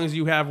as long as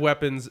you have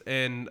weapons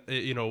and,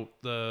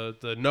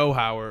 the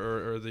know-how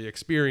or the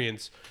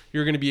experience,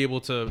 you're going to be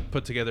able to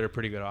put together a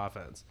pretty good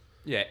offense.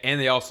 Yeah, and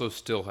they also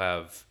still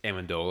have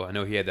Amendola. I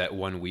know he had that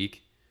 1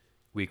 week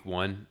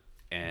 1,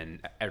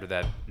 and after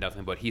that,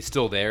 nothing. But he's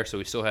still there, so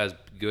he still has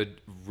good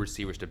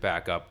receivers to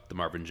back up the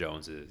Marvin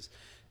Joneses.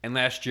 And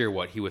last year,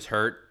 he was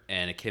hurt,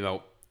 and it came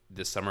out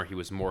this summer he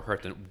was more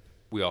hurt than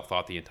we all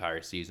thought the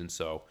entire season.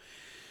 So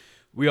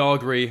we all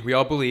agree, we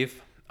all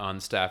believe on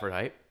the Stafford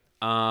hype.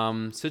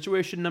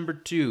 Situation number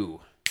 2.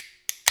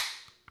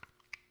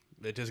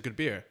 It is good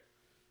beer.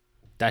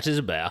 That is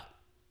a bear.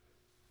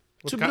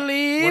 To ki-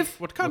 believe.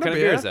 What kind What of kind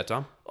of beer is that,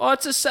 Tom? Oh,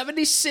 it's a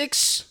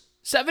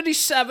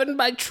 77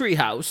 by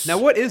Treehouse. Now,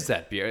 what is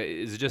that beer?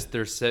 Is it just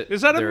their set?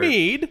 Is that a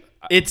mead?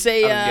 It's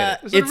a. I don't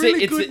get it. Is it a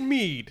really good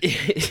mead?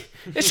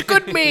 It's a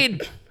good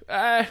mead.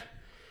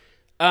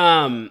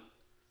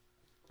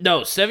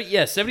 No,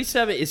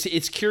 77.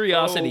 It's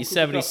Curiosity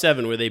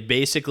 77, where they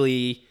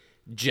basically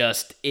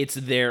just it's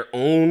their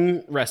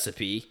own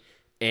recipe,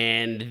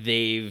 and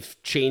they've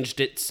changed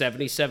it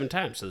 77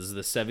 times. So this is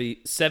the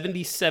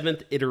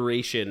 77th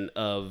iteration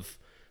of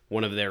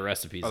one of their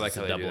recipes. I like It's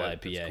how a they do double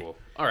that. IPA. That's cool.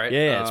 All right.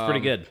 Yeah, it's pretty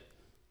good.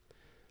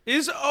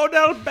 Is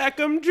Odell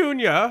Beckham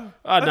Jr.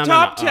 no, a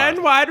top no.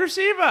 10 wide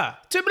receiver?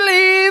 To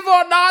believe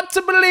or not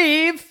to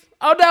believe,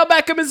 Odell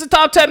Beckham is the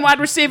top 10 wide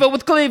receiver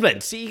with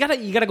Cleveland. See, you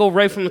gotta go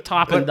right from the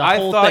top and the I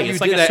whole thought thing. you It's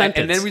like did a that,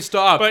 sentence. and then we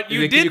stopped. But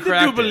you and did the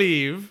cracked do it.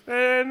 believe,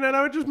 and then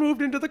I just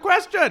moved into the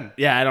question.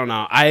 Yeah, I don't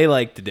know. I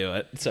like to do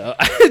it, so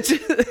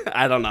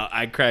I don't know.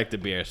 I cracked a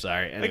beer.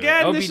 Sorry. Anyway,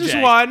 Again, this is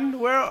OBJ. one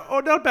where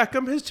Odell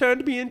Beckham has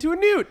turned me into a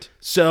newt.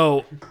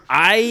 So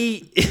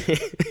I'm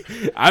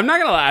not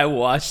gonna lie. I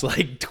watched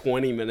like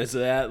 20 minutes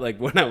of that, like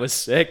when I was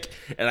sick,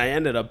 and I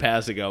ended up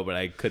passing out, but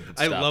I couldn't.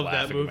 I Stop love that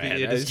laughing in my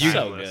movie. head. It is It's so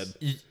timeless.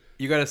 good.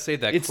 You got to say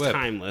that It's clip.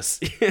 timeless.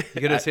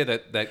 You got to say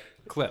that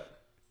clip.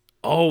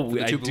 Oh,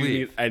 the I to do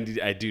believe. need.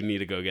 I do need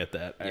to go get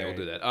that. Yeah, we'll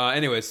do that.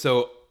 Anyway,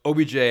 so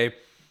OBJ,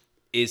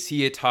 is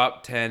he a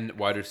top 10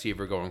 wide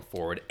receiver going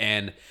forward?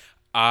 And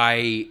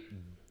I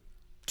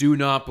do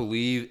not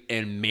believe,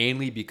 and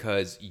mainly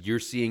because you're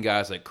seeing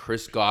guys like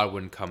Chris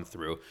Godwin come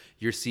through.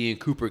 You're seeing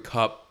Cooper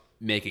Kupp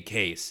make a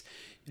case.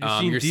 You're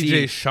seeing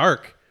DJ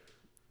Shark.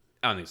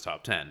 I don't think it's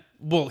top 10.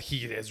 Well,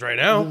 he is right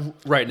now.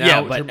 Right now,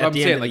 Yeah, but at I'm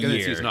the saying end of like the this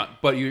year- season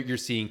not. But you're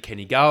seeing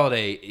Kenny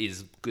Galladay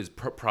is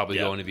probably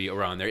Yeah. going to be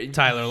around there.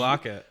 Tyler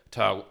Lockett.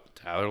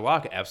 Tyler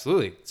Lockett,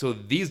 absolutely. So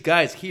these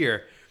guys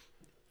here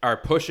are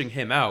pushing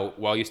him out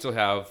while you still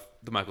have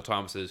the Michael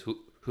Thomases,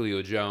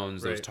 Julio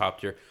Jones, those Right.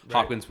 top tier.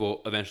 Hopkins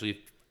will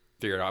eventually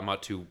figure it out. I'm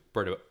not too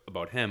worried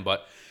about him,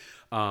 but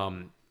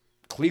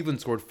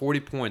Cleveland scored 40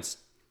 points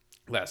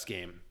last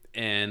game,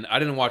 and I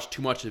didn't watch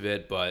too much of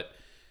it, but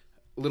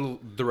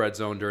the red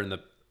zone during the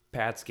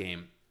Pats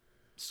game.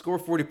 Score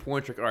 40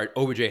 points. Like, all right,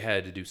 OBJ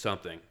had to do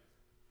something.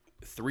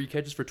 3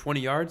 catches for 20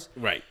 yards.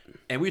 Right.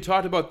 And we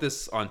talked about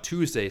this on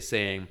Tuesday,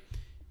 saying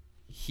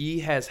he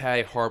has had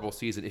a horrible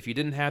season. If he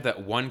didn't have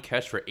that one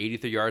catch for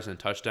 83 yards and a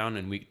touchdown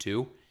in week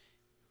 2,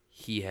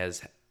 he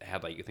has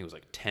had I think it was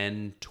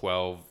 10,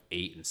 12,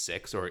 8, and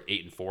 6, or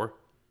 8 and 4.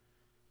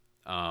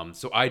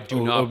 So I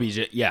do not.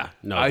 OBJ. Yeah.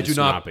 No, I it's do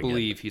not been good.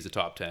 believe he's a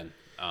top 10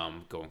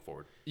 going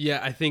forward.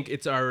 Yeah, I think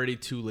it's already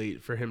too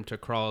late for him to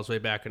crawl his way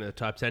back into the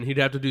top 10. He'd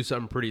have to do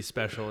something pretty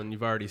special, and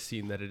you've already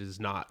seen that it is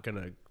not going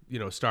to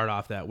start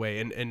off that way.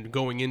 And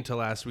going into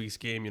last week's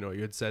game,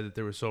 you had said that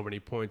there were so many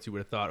points you would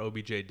have thought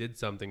OBJ did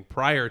something.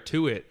 Prior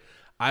to it,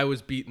 I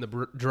was beating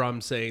the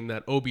drum saying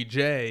that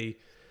OBJ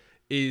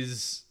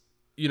is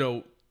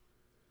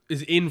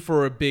in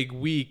for a big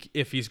week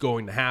if he's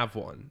going to have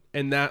one.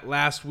 And that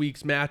last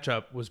week's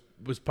matchup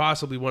was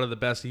possibly one of the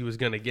best he was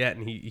going to get,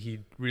 and he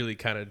really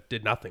kind of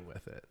did nothing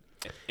with it.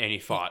 And he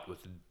fought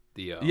with the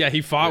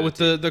he fought with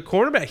the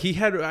cornerback. He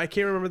had, I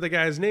can't remember the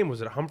guy's name.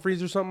 Was it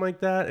Humphreys or something like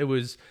that? It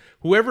was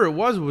whoever it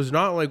was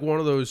not like one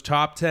of those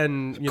top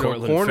 10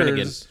 Cortland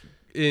corners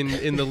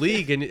in the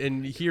league.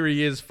 And here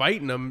he is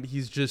fighting him.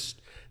 He's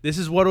just, this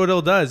is what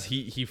Odell does.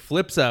 He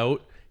flips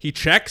out. He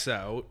checks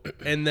out,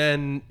 and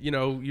then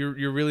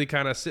you're really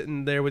kind of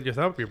sitting there with your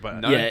thumb up your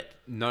butt.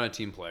 Not a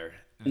team player.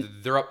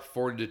 They're up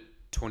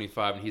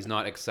 40-25, and he's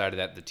not excited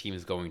that the team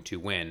is going to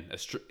win.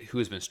 Who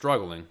has been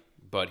struggling,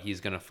 but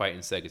he's going to fight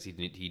and say because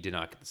he did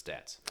not get the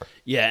stats.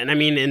 Yeah, and I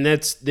mean, and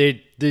that's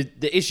the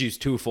issue's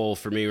twofold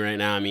for me right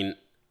now. I mean,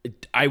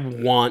 I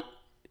want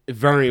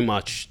very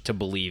much to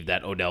believe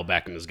that Odell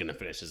Beckham is going to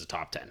finish as a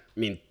top 10. I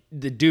mean,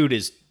 the dude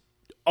is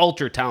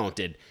ultra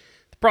talented.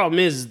 Problem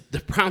is the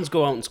Browns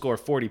go out and score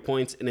 40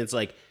 points, and it's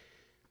like,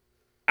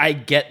 I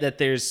get that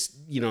there's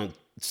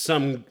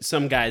some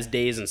guys'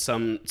 days and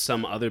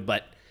some other,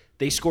 but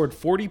they scored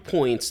 40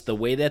 points the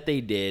way that they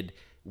did.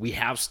 We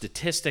have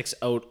statistics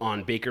out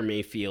on Baker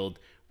Mayfield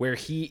where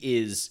he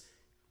is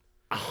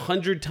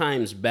 100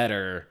 times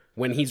better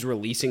when he's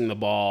releasing the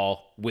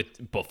ball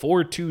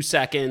before 2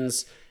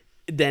 seconds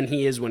than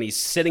he is when he's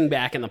sitting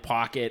back in the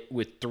pocket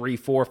with 3,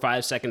 4,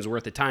 5 seconds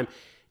worth of time.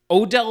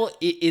 Odell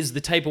is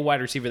the type of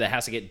wide receiver that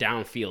has to get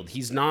downfield.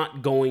 He's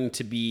not going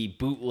to be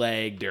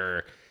bootlegged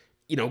or,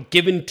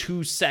 given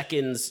 2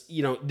 seconds.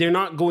 They're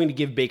not going to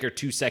give Baker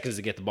 2 seconds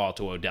to get the ball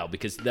to Odell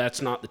because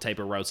that's not the type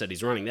of routes that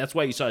he's running. That's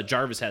why you saw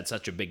Jarvis had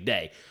such a big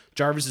day.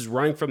 Jarvis is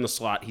running from the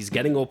slot. He's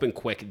getting open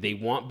quick. They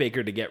want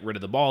Baker to get rid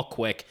of the ball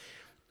quick.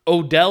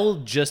 Odell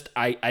just,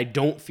 I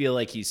don't feel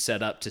like he's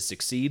set up to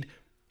succeed.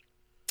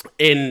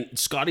 And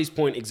Scotty's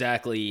point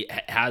exactly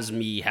has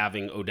me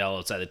having Odell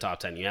outside the top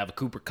 10. You have a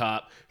Cooper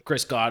Kupp,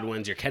 Chris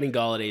Godwin's, your Kenny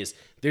Galladay's.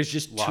 There's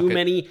just too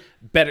many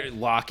better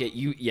Lockett.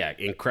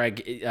 And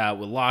Craig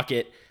with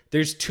Lockett.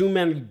 There's too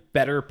many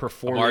better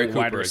performing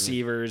wide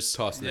receivers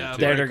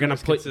that are going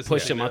to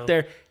push him up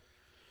there.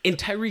 And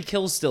Tyreek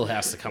Hill still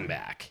has to come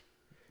back.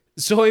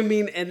 So, I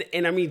mean,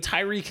 and I mean,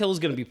 Tyreek Hill is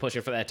going to be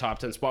pushing for that top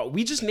 10 spot.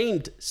 We just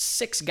named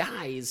 6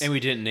 guys. And we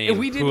didn't name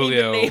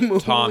Julio,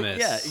 Thomas.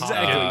 Yeah,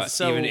 exactly.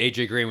 So, even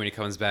AJ Green when he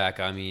comes back.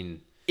 I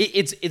mean,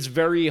 it's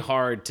very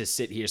hard to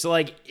sit here. So,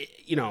 like,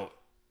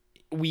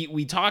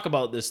 we talk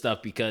about this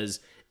stuff because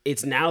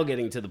it's now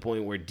getting to the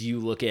point where do you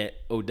look at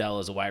Odell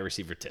as a wide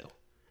receiver too?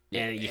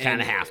 And you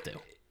kind of have to.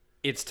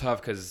 It's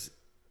tough because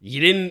you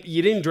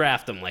didn't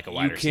draft him like a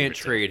wide receiver. You can't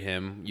trade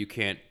him. You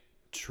can't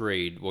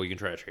trade. Well, you can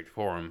try to trade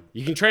for him.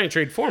 You can try and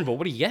trade for him, but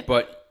what do you get?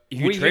 But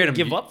if you trade him,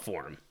 give up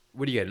for him.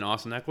 What do you get? An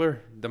Austin Eckler?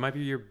 That might be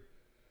your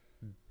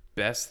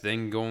best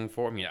thing going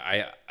forward. I mean,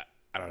 I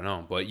don't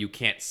know, but you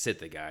can't sit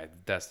the guy.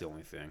 That's the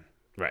only thing.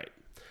 Right.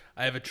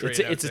 I have a trade.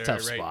 It's a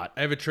tough spot.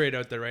 I have a trade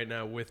out there right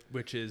now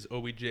which is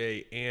OBJ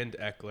and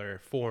Eckler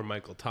for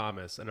Michael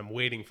Thomas, and I'm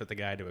waiting for the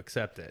guy to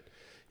accept it.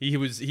 He's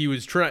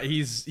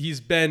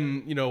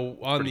been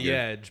on the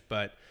edge,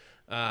 but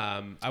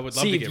I would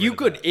love to get rid of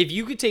that. If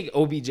you could take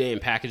OBJ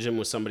and package him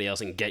with somebody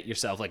else and get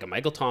yourself like a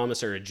Michael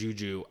Thomas or a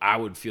Juju, I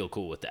would feel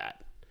cool with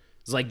that.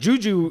 It's like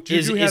Juju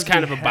is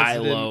kind of a buy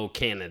low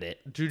candidate.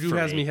 Juju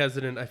has me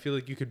hesitant. I feel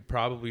like you could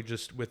probably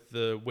just, with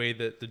the way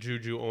that the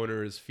Juju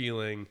owner is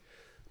feeling,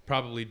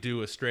 probably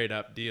do a straight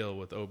up deal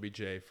with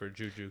OBJ for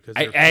Juju because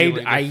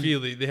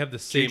they have the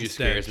same Juju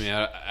stench. scares me.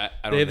 I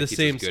don't they have think the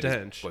same he's as good as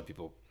stench. what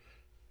people,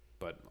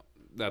 but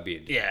that'd be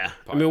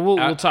I mean,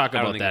 we'll talk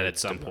about that think at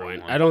some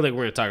point. one. I don't think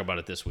we're going to talk about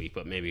it this week,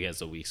 but maybe as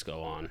the weeks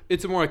go on.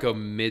 It's more like a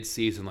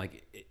mid-season,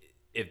 like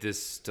if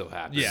this still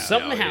happens. Yeah.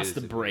 Something has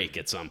to break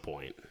at some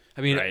point.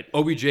 I mean, right?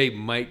 OBJ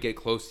might get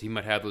close. He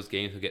might have those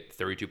games. He'll get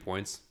 32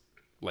 points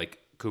like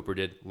Cooper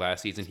did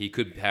last season. He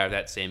could have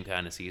that same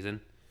kind of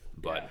season.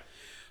 But,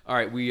 all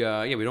right, we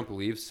don't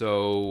believe.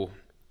 So,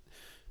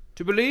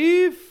 to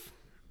believe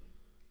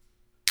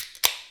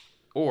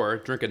or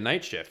drink a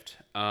night shift.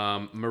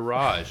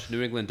 Mirage,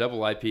 New England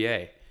Double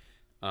IPA.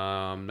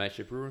 Night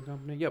Shift Brewing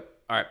Company. Yep.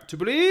 All right. To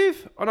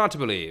believe or not to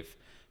believe?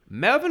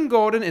 Melvin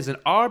Gordon is an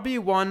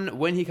RB1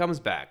 when he comes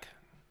back.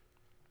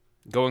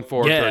 Going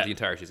forward throughout the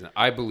entire season.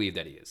 I believe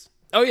that he is.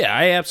 Oh, yeah,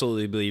 I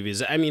absolutely believe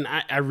he's. I mean,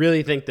 I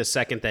really think the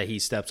second that he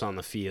steps on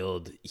the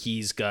field,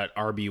 he's got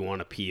RB1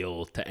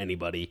 appeal to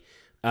anybody.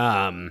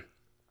 Listen,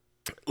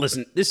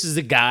 this is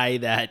a guy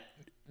that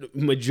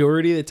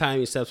majority of the time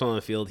he steps on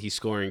the field, he's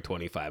scoring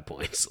 25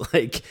 points.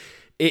 Like,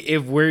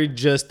 if we're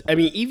just, I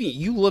mean, even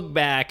you look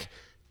back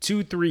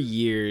 2-3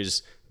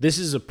 years, this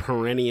is a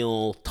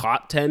perennial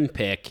top 10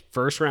 pick,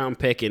 first round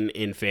pick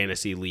in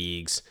fantasy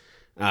leagues.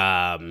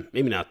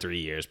 Maybe not 3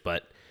 years,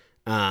 but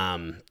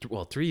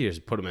 3 years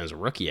put him as a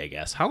rookie, I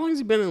guess. How long has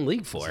he been in the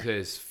league for? This is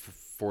his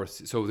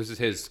fourth. So this is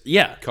his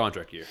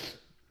contract year.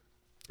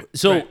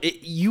 So Right.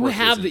 you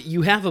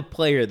have a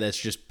player that's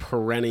just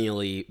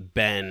perennially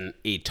been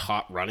a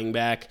top running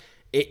back.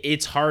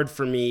 It's hard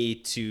for me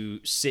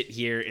to sit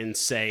here and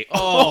say,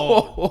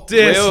 "Oh,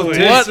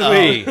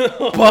 Disley.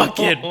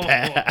 bucket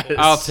pass."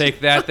 I'll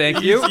take that.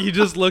 Thank you. You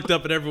just looked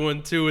up at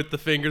everyone too with the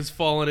fingers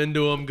falling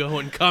into him,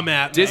 going, "Come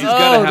at me!" Disney's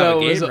gonna have that a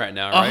was game right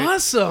now, right?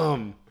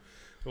 Awesome.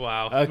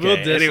 Wow. Okay. Will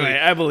Disley. Anyway,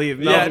 I believe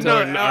Yeah, Melvin no,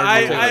 Gordon.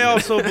 I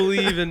also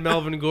believe in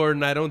Melvin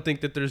Gordon. I don't think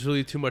that there's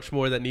really too much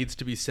more that needs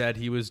to be said.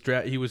 He was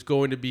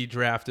going to be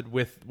drafted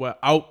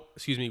without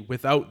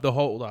the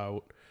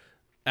holdout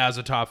as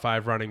a top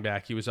 5 running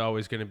back. He was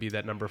always going to be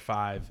that number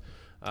 5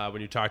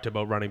 when you talked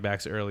about running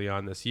backs early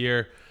on this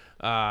year.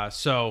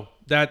 So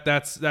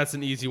that's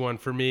an easy one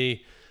for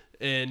me.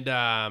 And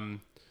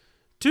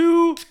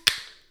to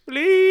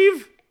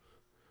believe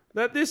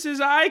that this is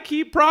I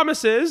keep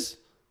promises.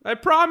 I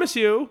promise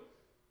you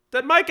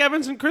that Mike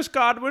Evans and Chris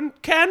Godwin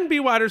can be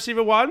wide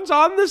receiver 1s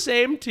on the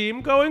same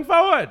team going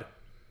forward.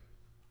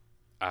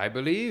 I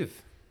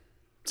believe.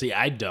 See,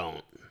 I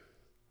don't.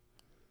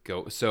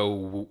 Go.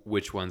 So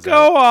which one's out?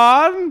 Go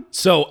on.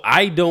 So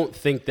I don't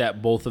think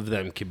that both of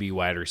them could be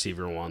wide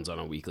receiver 1s on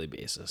a weekly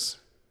basis.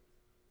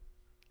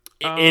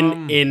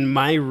 And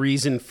my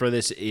reason for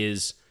this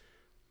is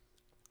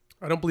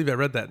I don't believe I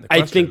read that in the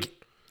question.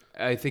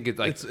 I think it's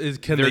like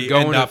can they're they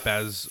going end to up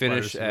as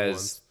finish wide receiver as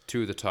ones?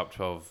 2 of the top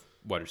 12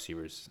 wide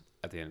receivers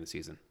at the end of the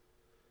season.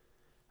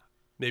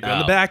 Maybe on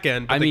the back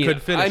end, but they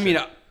could finish. I mean,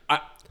 it.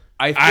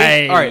 I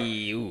think. All right.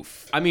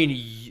 Oof. I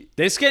mean,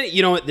 This get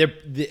you know what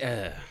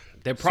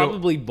they're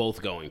probably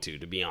both going to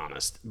be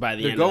honest by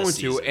the they're end of going the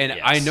to, season, and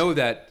yes. I know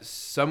that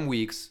some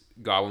weeks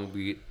Godwin will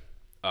be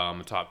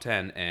a top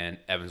 10, and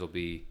Evans will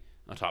be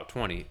a top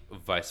 20,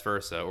 vice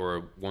versa,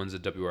 or one's a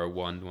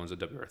WR1, one's a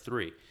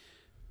WR3.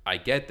 I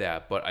get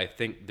that, but I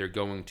think they're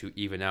going to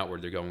even out where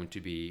they're going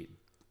to be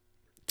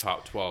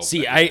top 12.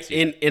 See,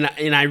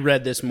 and I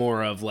read this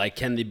more of like,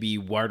 can they be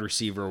wide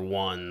receiver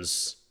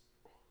 1s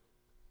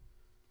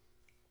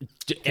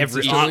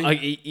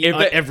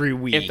every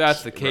week? If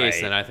that's the case,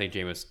 right. then I think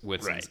Jameis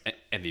Winston's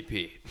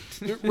MVP.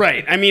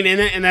 Right. I mean,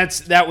 and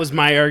that was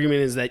my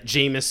argument, is that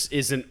Jameis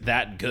isn't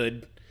that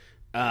good.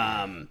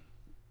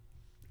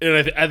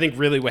 And I think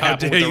really what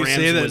happened with the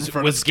Rams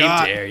was Scott?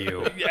 How dare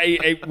you?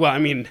 Well, I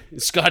mean,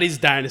 Scotty's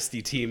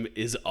dynasty team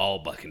is all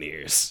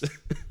Buccaneers.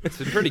 It's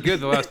been pretty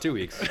good the last 2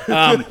 weeks.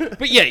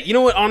 But yeah, you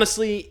know what?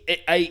 Honestly,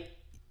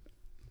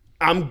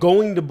 I'm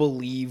going to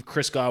believe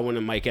Chris Godwin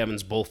and Mike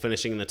Evans both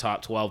finishing in the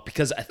top 12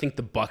 because I think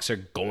the Bucs are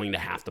going to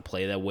have to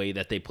play that way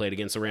that they played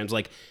against the Rams.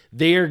 Like,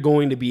 they are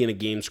going to be in a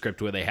game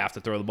script where they have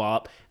to throw the ball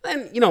up.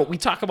 And, you know, we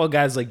talk about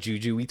guys like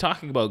Juju. We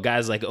talk about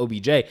guys like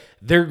OBJ.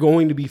 They're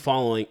going to be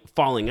falling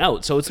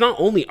out. So it's not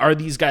only are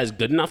these guys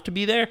good enough to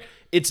be there,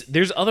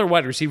 there's other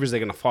wide receivers that are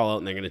going to fall out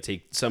and they're going to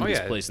take somebody's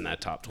place in that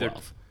top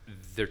 12.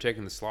 They're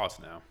taking the slots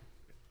now.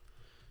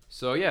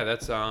 So, yeah,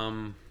 that's...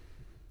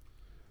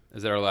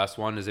 Is that our last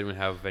one? Does anyone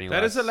have any?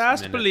 That is the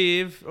last minute?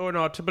 believe or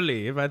not to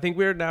believe. I think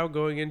we're now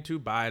going into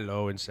buy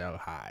low and sell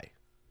high.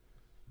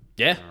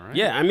 Yeah, right.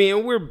 yeah. I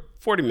mean, we're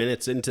 40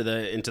 minutes into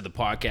the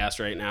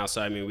podcast right now,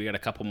 so I mean, we got a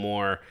couple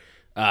more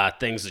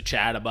things to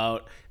chat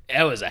about.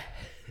 It was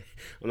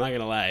I'm not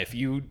gonna lie. If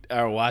you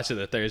are watching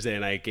the Thursday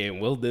night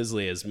game, Will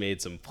Disley has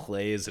made some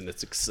plays, and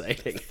it's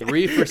exciting.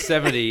 3 for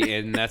 70,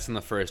 and that's in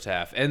the first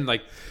half, and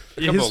like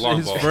a couple of long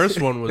His balls.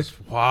 first one was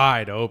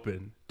wide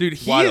open. Dude,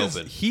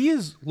 he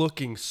is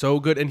looking so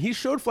good, and he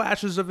showed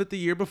flashes of it the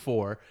year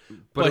before,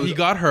 but he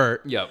got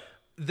hurt. Yep.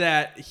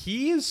 That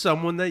he is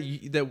someone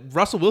that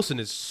Russell Wilson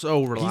is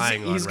so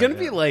relying on. He's right gonna now.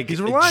 be like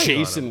he's relying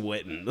Jason on him.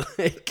 Witten,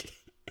 like,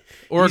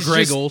 or he's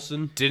Greg just-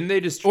 Olsen. Didn't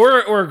they just?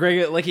 or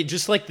Greg, like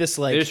just like this,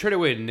 They like just traded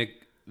away Nick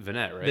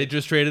Vanette, right? They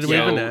just traded away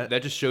So Vanette.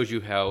 that just shows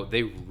you how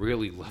they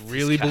really love. this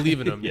Really guy.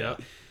 believe in him. Yeah.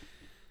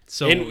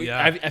 So and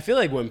yeah, I feel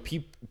like when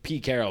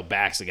Pete Carroll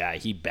backs a guy,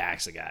 he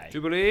backs a guy. Do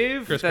you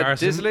believe Chris that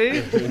Carson.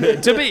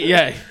 Disley? To be,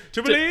 yeah.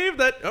 to believe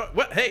that.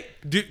 Hey,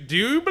 do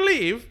you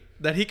believe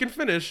that he can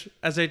finish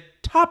as a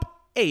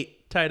top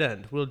 8 tight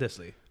end? Will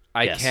Disley.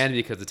 I Yes. can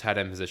because the tight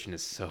end position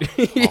is so.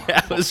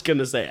 Yeah, I was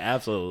gonna say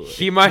absolutely.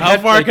 He might. How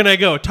have, far like, can I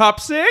go? Top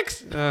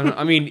 6?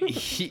 I mean,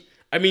 he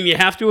I mean, you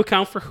have to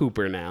account for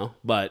Hooper now,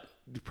 but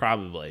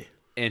probably.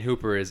 and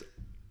Hooper is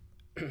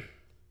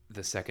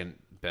the second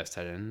best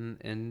tight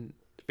end in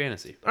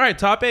fantasy. All right,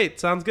 top 8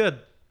 sounds good.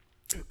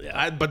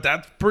 Yeah. But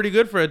that's pretty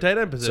good for a tight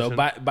end position.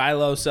 So buy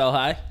low, sell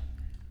high.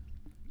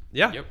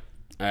 yeah. Yep.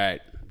 All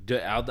right.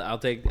 I'll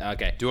take.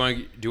 Okay. Do you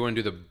want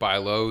to do the buy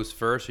lows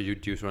first, or do you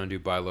just want to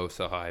do buy low,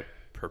 sell high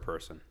per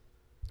person?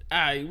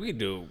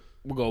 We'll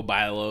go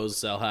buy lows,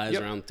 sell highs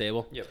Yep. around the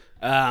table. Yep.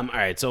 All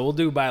right. So we'll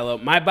do buy low.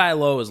 My buy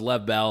low is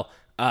Lev Bell.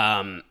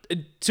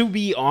 To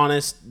be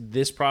honest,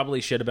 this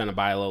probably should have been a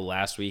buy low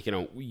last week. You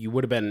know, you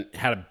would have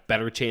had a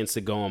better chance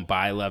to go and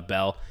buy Lev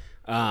Bell.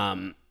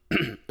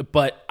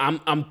 But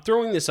I'm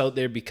throwing this out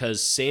there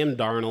because Sam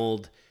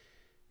Darnold,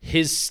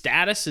 his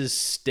status is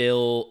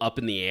still up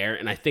in the air,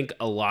 and I think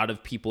a lot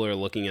of people are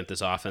looking at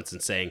this offense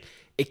and saying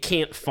it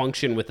can't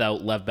function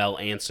without Lev Bell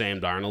and Sam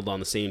Darnold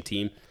on the same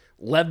team.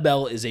 Lev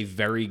Bell is a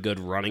very good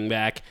running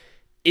back.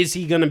 Is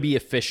he going to be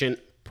efficient?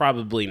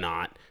 Probably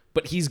not.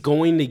 But he's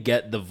going to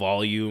get the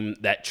volume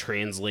that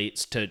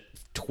translates to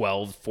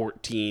 12,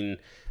 14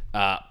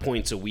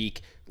 points a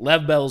week.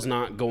 Lev Bell's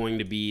not going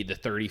to be the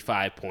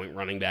 35-point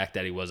running back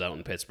that he was out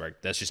in Pittsburgh.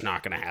 That's just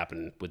not going to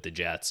happen with the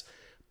Jets.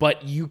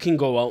 But you can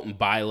go out and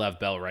buy Lev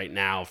Bell right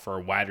now for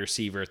a wide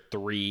receiver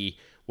 3,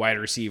 wide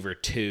receiver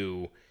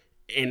 2,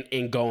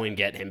 and go and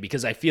get him.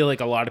 Because I feel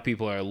like a lot of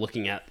people are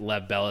looking at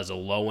Lev Bell as a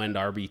low-end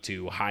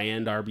RB2,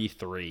 high-end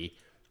RB3.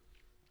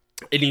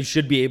 And you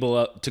should be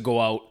able to go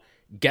out,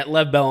 get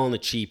Lev Bell on the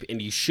cheap,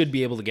 and you should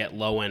be able to get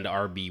low-end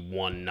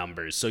RB1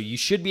 numbers. So you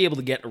should be able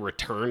to get a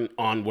return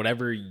on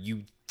whatever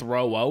you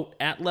throw out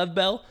at Lev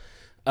Bell.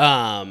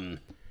 And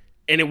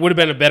it would have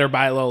been a better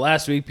buy low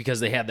last week because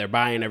they had their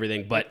buy and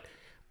everything. But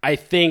I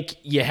think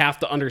you have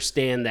to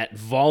understand that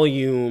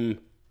volume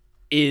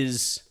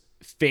is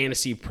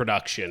fantasy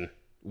production,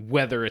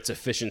 whether it's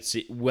efficient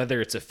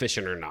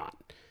or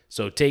not.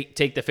 So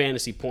take the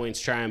fantasy points,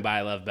 try and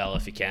buy Lev Bell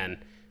if you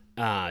can.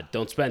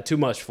 Don't spend too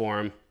much for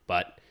him,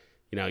 but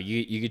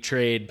you could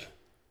trade,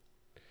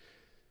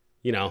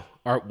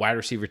 our wide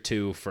receiver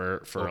 2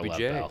 for a Lev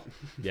Bell.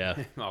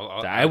 Yeah,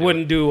 I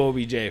wouldn't do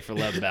OBJ for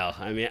Lev Bell.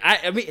 I mean,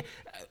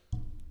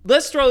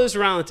 let's throw this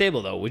around the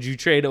table though. Would you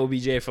trade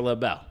OBJ for Lev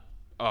Bell?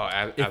 Oh,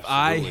 absolutely. If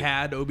I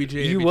had OBJ,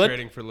 You I'd be would?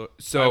 trading for.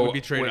 So I would be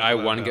trading. would I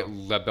want to get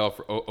Lev Bell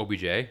for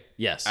OBJ?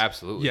 Yes.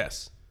 Absolutely.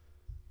 Yes.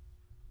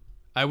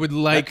 I would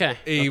like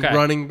Okay.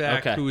 running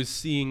back Okay. who is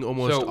seeing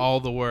almost all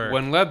the work.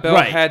 When Lev Bell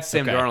Right. had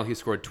Sam Okay. Darnold, he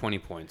scored 20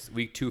 points.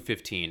 Week 2,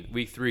 15.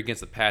 Week 3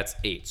 against the Pats,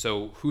 8.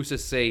 So who's to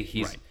say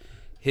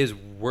his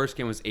worst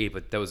game was 8,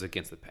 but that was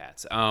against the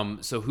Pats.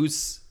 So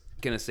who's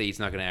going to say he's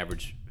not going to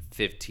average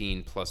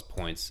 15 plus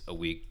points a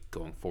week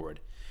going forward?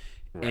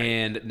 Right.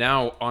 And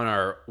now on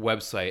our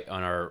website,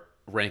 on our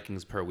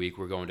rankings per week,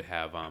 we're going to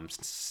have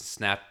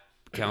snap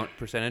count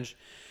percentage.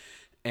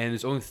 And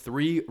there's only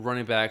 3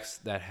 running backs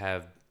that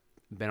have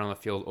been on the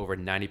field over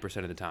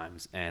 90% of the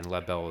times, and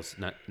Lev Bell is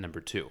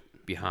number 2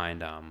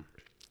 behind,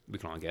 we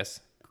can all guess,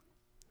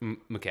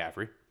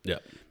 McCaffrey. Yeah.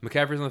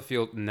 McCaffrey's on the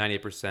field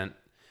 98%,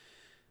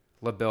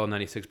 Lev Bell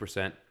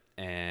 96%,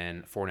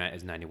 and Fournette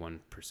is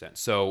 91%.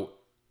 So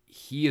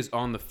he is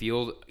on the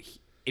field.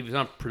 If he's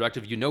not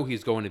productive,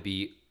 he's going to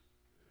be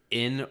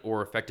in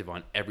or effective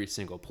on every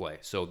single play.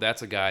 So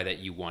that's a guy that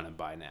you want to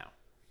buy now.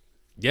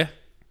 Yeah.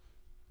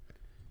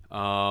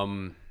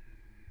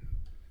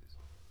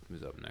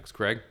 Who's up next?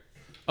 Craig?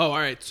 Oh, all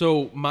right.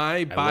 So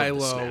my buy I love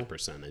the low. snap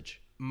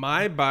percentage.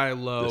 My buy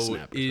low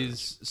snap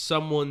is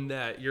someone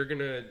that you're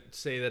gonna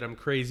say that I'm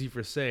crazy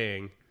for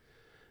saying,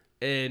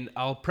 and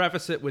I'll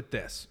preface it with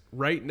this.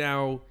 Right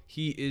now,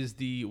 he is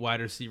the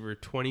wide receiver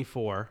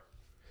 24.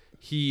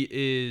 He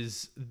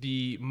is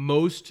the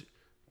most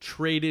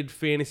traded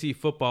fantasy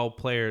football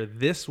player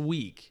this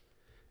week,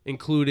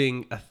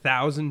 including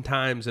 1,000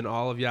 times in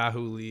all of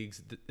Yahoo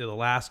leagues the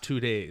last 2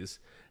 days,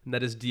 and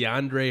that is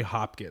DeAndre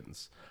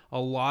Hopkins. A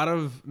lot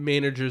of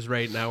managers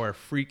right now are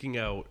freaking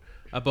out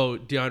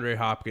about DeAndre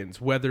Hopkins,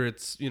 whether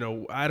it's,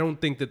 I don't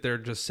think that they're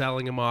just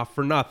selling him off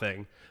for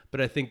nothing,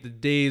 but I think the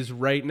days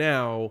right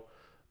now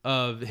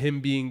of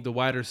him being the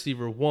wide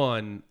receiver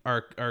 1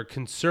 are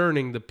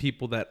concerning the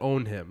people that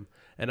own him.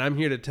 And I'm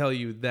here to tell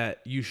you that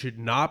you should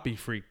not be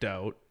freaked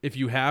out. If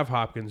you have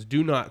Hopkins,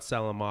 do not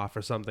sell him off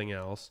for something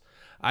else.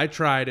 I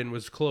tried and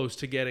was close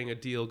to getting a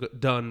deal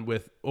done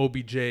with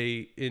OBJ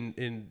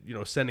in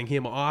sending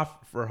him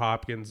off for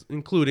Hopkins,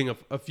 including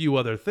a few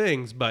other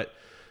things, but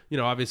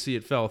obviously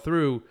it fell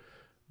through.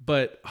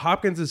 But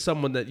Hopkins is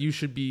someone that you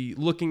should be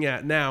looking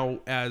at now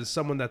as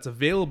someone that's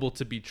available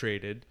to be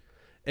traded,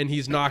 and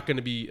he's not going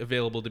to be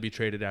available to be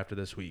traded after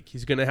this week.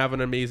 He's going to have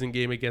an amazing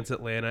game against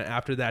Atlanta.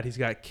 After that, he's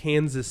got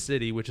Kansas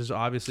City, which is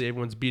obviously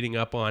everyone's beating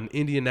up on.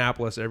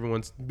 Indianapolis,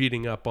 everyone's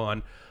beating up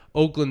on.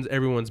 Oakland,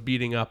 everyone's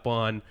beating up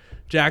on.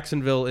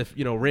 Jacksonville, if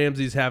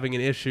Ramsey's having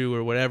an issue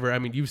or whatever. I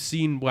mean, you've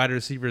seen wide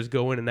receivers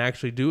go in and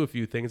actually do a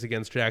few things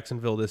against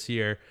Jacksonville this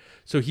year.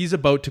 So he's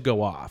about to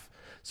go off.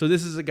 So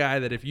this is a guy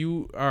that if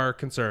you are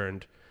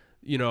concerned,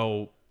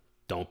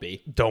 Don't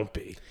be.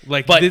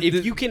 Like, But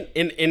if you can,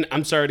 and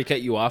I'm sorry to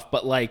cut you off,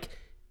 but like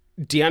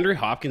DeAndre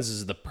Hopkins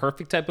is the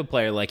perfect type of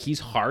player. Like, he's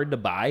hard to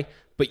buy,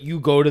 but you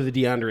go to the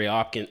DeAndre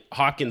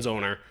Hopkins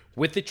owner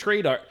with the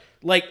trade.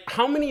 Like,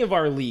 how many of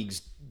our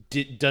leagues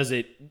do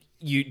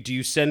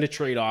you send a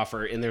trade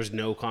offer and there's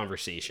no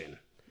conversation?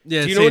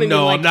 Yeah, do you know what I mean?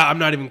 no, Like, I'm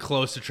not even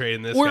close to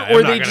trading this or, guy. or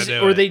I'm not they gonna just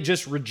do or it. they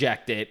just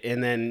reject it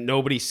and then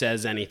nobody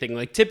says anything.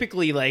 Like,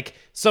 typically, like,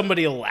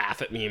 somebody will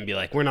laugh at me and be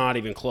like, "We're not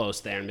even close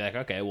there," and be like,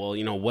 "Okay, well,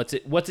 what's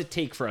it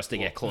take for us to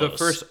get close?" The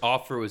first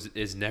offer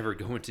is never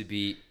going to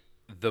be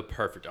the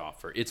perfect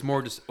offer. It's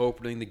more just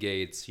opening the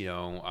gates.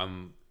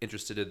 I'm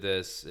interested in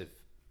this,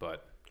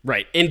 but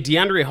right. And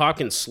DeAndre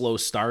Hopkins' slow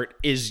start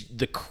is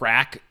the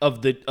crack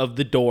of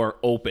the door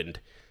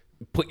opened.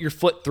 Put your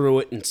foot through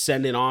it and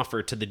send an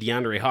offer to the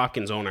DeAndre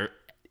Hopkins owner.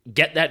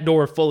 Get that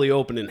door fully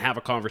open and have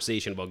a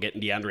conversation about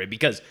getting DeAndre,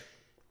 because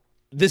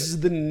this is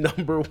the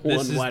number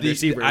one wide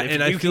receiver.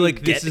 And I feel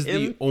like this is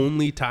the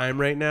only time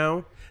right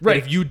now That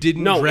if you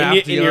didn't No,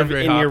 draft and you're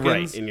DeAndre Hopkins,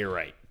 right, and you're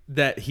right.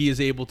 that he is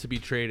able to be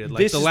traded. Like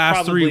This the is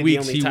last probably 3 the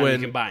weeks, only he time you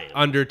went can buy him.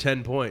 under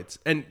 10 points.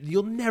 And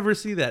you'll never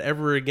see that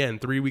ever again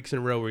 3 weeks in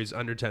a row where he's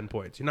under 10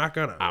 points. You're not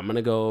gonna. I'm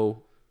gonna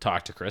go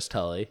talk to Chris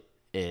Tully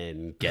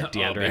and get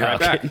DeAndre right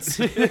back. Hopkins.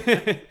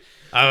 Hey,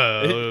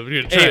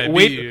 Hey,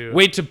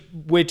 wait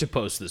to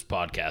post this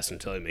podcast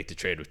until I make the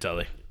trade with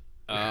Tully.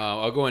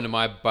 I'll go into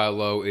my buy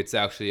low. It's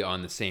actually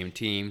on the same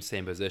team,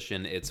 same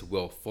position. It's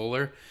Will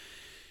Fuller.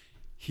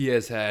 He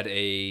has had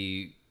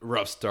a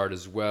rough start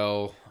as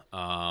well.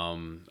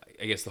 I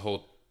guess the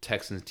whole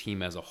Texans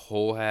team as a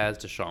whole has.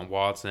 Deshaun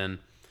Watson.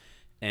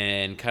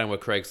 And kind of what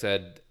Craig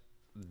said,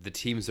 the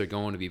teams they're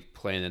going to be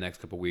playing the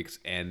next couple weeks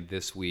and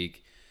this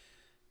week,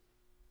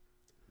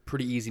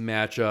 pretty easy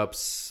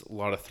matchups, a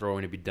lot of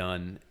throwing to be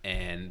done,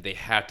 and they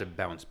have to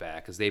bounce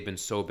back because they've been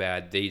so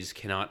bad. They just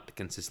cannot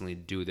consistently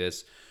do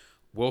this.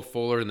 Will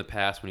Fuller in the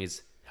past, when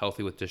he's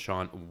healthy with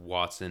Deshaun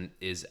Watson,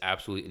 is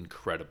absolutely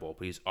incredible,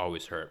 but he's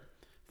always hurt.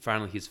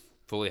 Finally, he's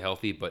fully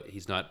healthy, but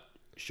he's not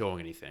showing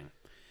anything.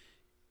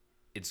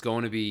 It's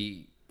going to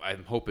be,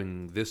 I'm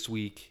hoping this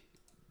week,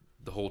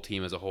 the whole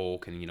team as a whole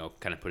can,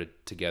 kind of put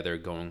it together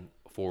going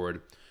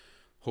forward.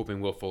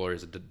 Hoping Will Fuller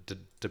is a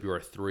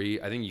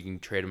WR3. I think you can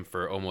trade him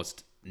for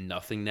almost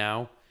nothing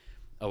now.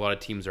 A lot of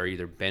teams are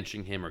either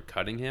benching him or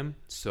cutting him.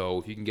 So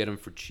if you can get him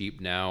for cheap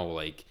now,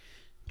 like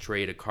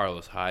trade a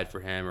Carlos Hyde for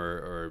him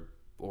or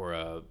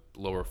a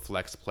lower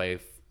flex play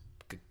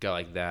guy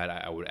like that,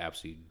 I would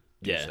absolutely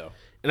do so.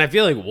 And I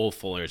feel like Will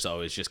Fuller is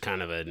always just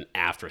kind of an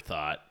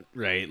afterthought,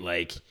 right?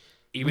 Like,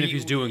 Even if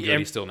he's doing good,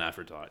 he's still an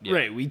afterthought. Yeah.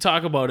 Right. We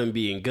talk about him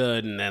being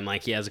good, and then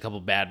like he has a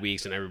couple bad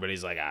weeks, and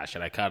everybody's like,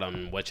 should I cut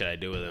him? What should I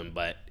do with him?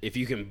 But if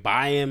you can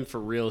buy him for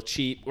real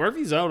cheap, or if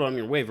he's out on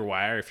your waiver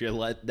wire, if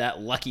you're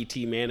that lucky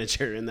team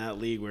manager in that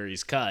league where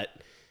he's cut,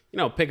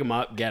 pick him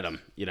up, get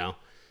him.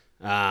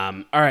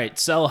 All right,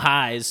 sell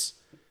highs.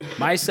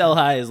 My sell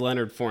high is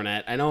Leonard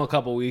Fournette. I know a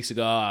couple weeks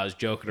ago I was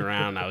joking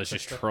around. I was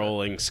just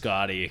trolling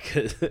Scotty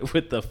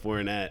with the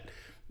Fournette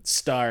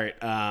start.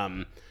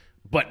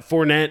 But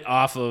Fournette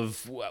off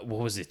of, what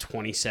was it,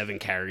 27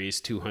 carries,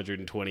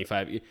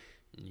 225.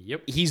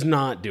 Yep. He's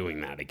not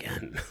doing that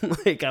again.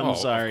 I'm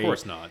sorry. Of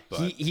course not.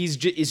 But It's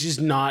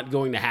just not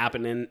going to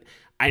happen. And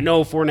I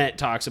know Fournette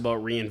talks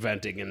about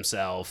reinventing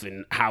himself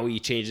and how he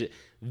changed it.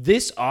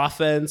 This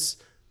offense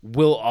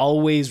will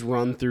always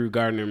run through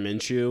Gardner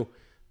Minshew,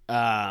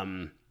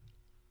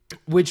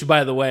 which,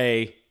 by the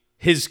way,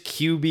 his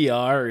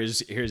QBR is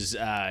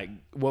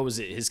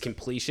his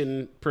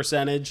completion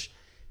percentage?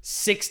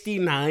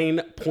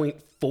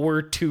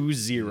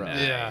 69.420.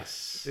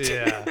 Yes.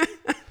 Yeah.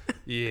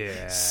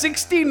 Yeah.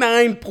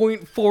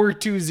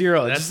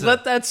 69.420. Just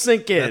let that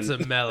sink in. That's a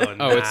mellow.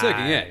 Oh, it's like,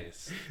 yeah.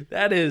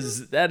 That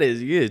is.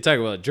 You talk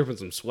about dripping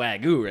some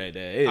swagoo right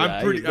there. Hey,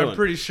 I'm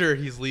pretty sure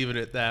he's leaving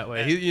it that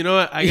way. You know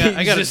what?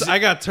 I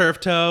got turf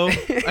toe.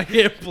 I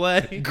can't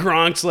play.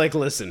 Gronk's like,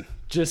 listen,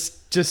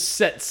 just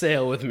set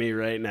sail with me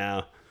right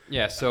now.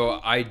 Yeah, so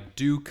I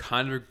do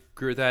kind of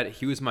agree with that.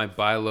 He was my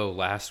buy low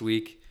last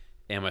week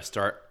and my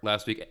start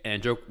last week. And I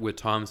joke with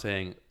Tom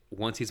saying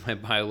once he's my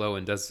buy low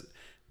and does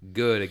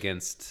good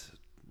against,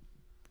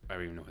 I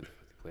don't even know what they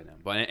play now.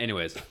 But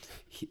anyways,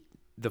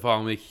 the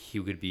following week he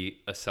would be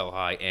a sell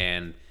high,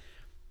 and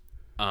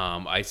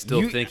I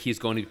still think he's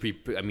going to be.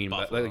 I mean,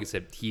 like I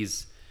said,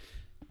 he's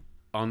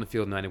on the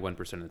field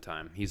 91% of the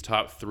time. He's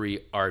top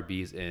 3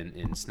 RBs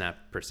in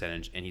snap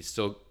percentage, and he's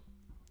still.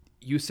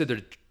 You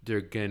said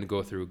they're going to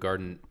go through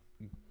Gardner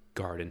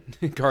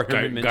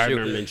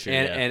Minshew,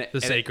 and the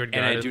sacred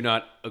and garden. I do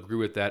not agree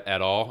with that at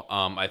all.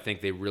 I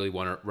think they really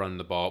want to run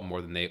the ball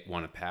more than they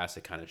want to pass.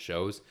 It kind of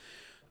shows.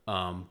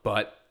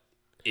 But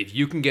if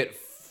you can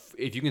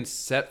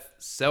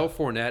sell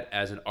Fournette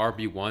as an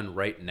RB1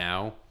 right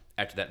now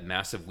after that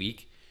massive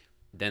week,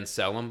 then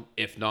sell him.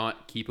 If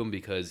not, keep him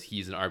because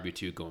he's an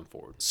RB2 going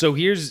forward. So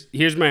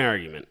here's my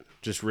argument,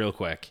 just real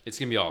quick. It's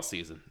gonna be all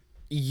season.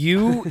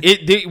 We'll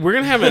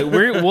have an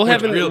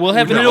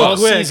all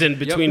season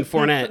between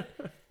Fournette.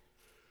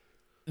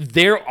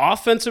 Their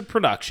offensive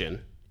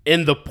production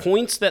and the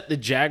points that the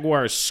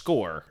Jaguars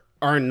score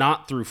are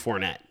not through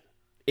Fournette.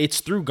 It's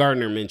through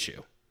Gardner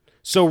Minshew.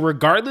 So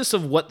regardless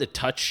of what the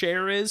touch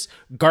share is,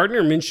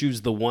 Gardner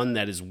Minshew's the one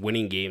that is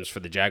winning games for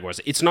the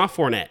Jaguars. It's not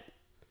Fournette.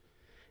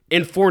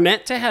 And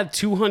Fournette to have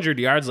 200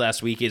 yards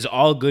last week is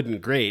all good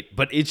and great,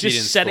 but it's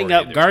just setting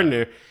up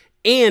Gardner.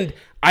 And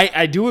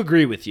I do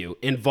agree with you.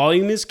 And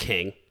volume is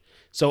king.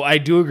 So I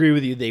do agree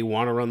with you. They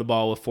want to run the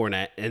ball with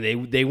Fournette, and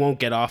they won't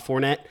get off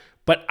Fournette.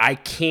 But I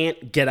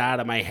can't get out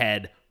of my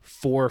head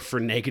 4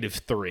 for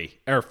 -3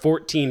 or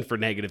 14 for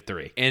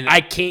 -3. And I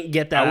can't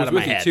get that out of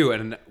my head. I was with you too,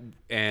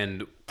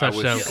 and I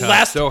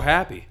was so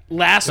happy.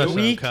 Last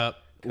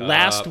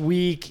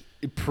week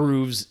it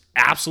proves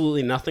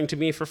absolutely nothing to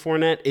me for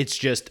Fournette. It's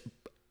just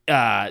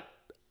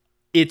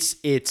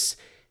it's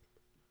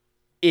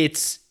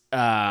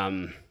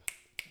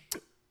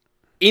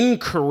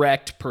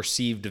incorrect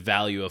perceived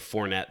value of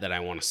Fournette that I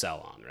want to sell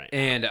on right now.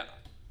 And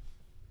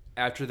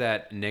after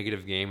that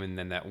negative game and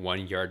then that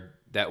 1 yard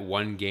that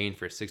one gain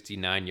for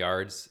 69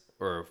 yards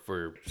or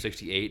for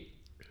 68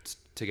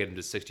 to get him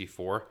to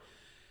 64,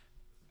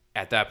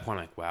 at that point,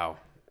 like, wow,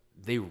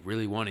 they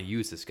really want to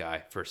use this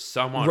guy for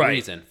some odd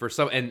reason. For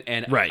some, and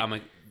I'm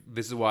like,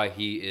 this is why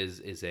he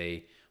is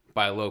a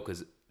buy low,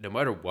 because no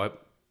matter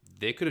what,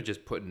 they could have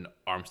just put an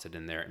Armstead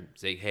in there and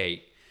say,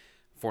 hey,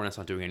 Fournette's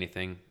not doing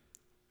anything.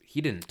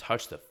 He didn't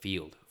touch the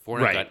field.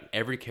 Fournette got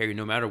every carry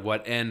no matter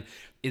what. And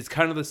it's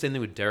kind of the same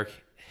thing with Derrick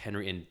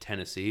Henry in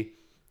Tennessee.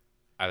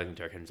 I think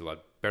Derrick Henry's a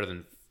lot better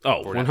than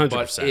Fournette.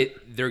 100%.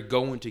 But they're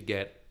going to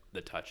get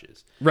the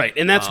touches. Right.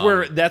 And that's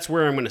where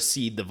I'm going to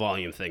cede the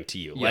volume thing to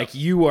you. Yeah. Like,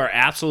 you are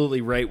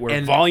absolutely right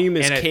where volume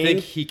is and king. I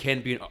think he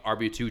can be an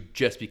RB2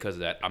 just because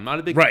of that. I'm not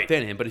a big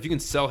fan of him, but if you can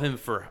sell him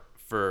for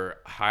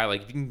high,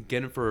 like if you can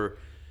get him for,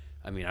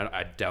 I mean,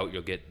 I doubt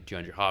you'll get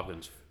DeAndre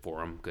Hopkins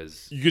for him,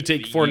 because you could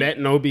take Fournette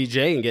and OBJ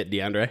and get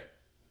DeAndre.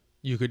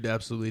 You could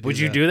absolutely do Would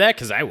that. you do that?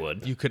 Because I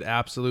would. You could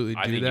absolutely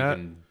I do think that.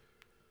 you can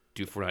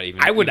do Fournette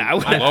even. I would a I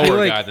lower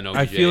feel guy than OBJ.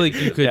 I feel like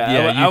you could.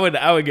 I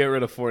would get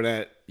rid of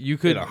Fournette. You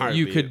could. in a heartbeat,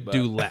 You could but-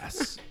 do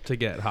less to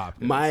get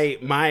Hopkins.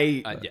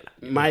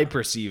 My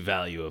perceived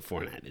value of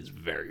Fournette is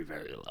very,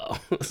 very low.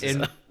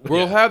 And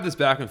we'll have this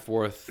back and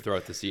forth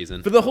throughout the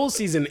season. For the whole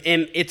season,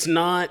 and it's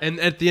not. and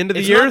at the end of the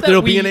it's year, not that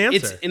there'll we- be an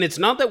answer. It's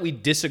not that we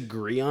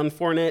disagree on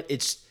Fournette.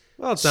 It's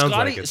Well, it sounds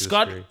like it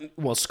disagree.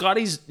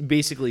 Scotty's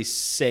basically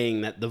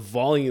saying that the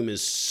volume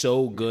is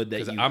so good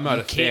that you, I'm not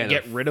you a can't fan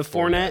get of rid of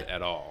Fournette.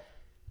 at all.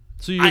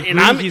 So you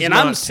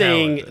I'm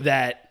saying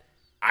that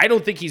I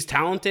don't think he's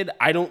talented.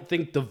 I don't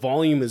think the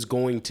volume is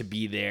going to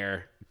be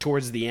there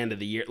towards the end of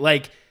the year.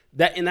 Like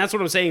that, and that's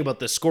what I'm saying about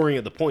the scoring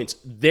of the points.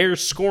 They're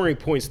scoring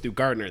points through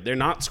Gardner. They're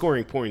not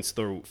scoring points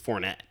through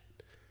Fournette.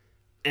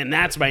 And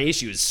that's my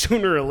issue. Is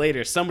sooner or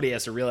later somebody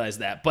has to realize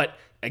that. But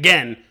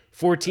again,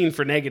 14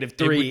 for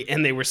 -3,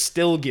 and they were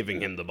still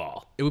giving him the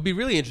ball. It would be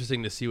really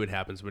interesting to see what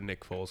happens when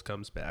Nick Foles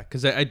comes back,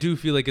 because I do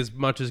feel like as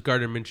much as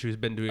Gardner Minshew has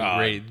been doing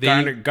great,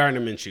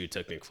 Gardner Minshew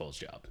took Nick Foles'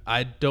 job.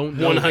 I don't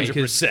know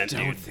 100%,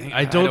 dude.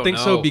 I don't think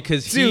so know.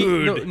 because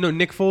Dude.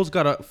 Nick Foles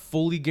got a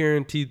fully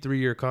guaranteed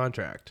 3-year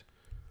contract.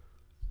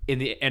 In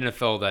the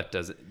NFL, that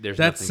doesn't. There's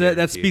That's nothing that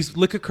guaranteed. speaks.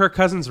 Look at Kirk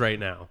Cousins right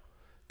now.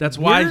 That's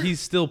why he's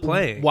still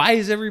playing. Why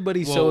is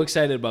everybody so Well-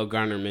 excited about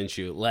Gardner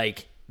Minshew?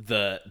 Like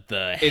the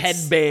It's-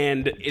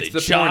 headband, it's the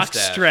the porn jock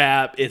stash.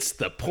 strap, it's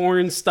the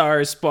porn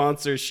star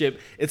sponsorship,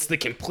 it's the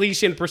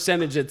completion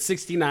percentage at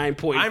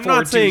 69.420. I'm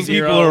not saying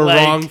people are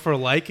wrong for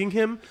liking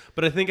him,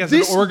 but I think as an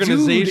This dude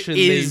organization,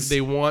 is-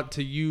 they want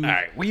to use. All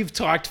right, we've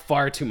talked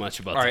far too much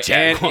about All the right,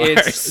 and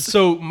Jaguars.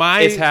 So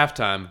It's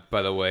halftime,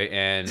 by the way,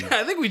 and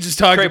I think we just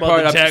talked Craig about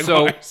the brought it up,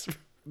 Jaguars.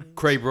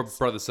 Craig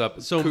brought this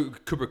up. So-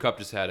 Cooper Kupp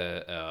just had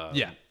a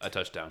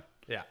touchdown.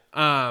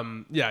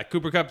 Yeah.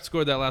 Cooper Kupp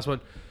scored that last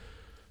one.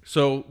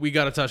 So we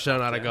got a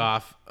touchdown out of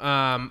Goff.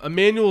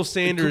 Emmanuel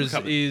Sanders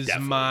Kupp is is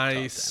definitely top my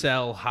 10.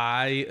 sell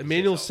high.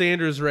 Emmanuel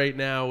Sanders right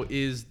now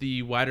is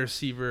the wide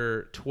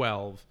receiver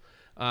 12.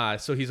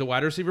 So he's a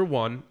wide receiver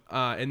 1.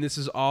 And this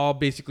is all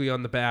basically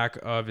on the back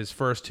of his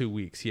first 2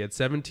 weeks. He had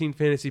 17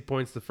 fantasy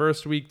points the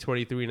first week,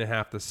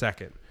 23.5 the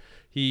second.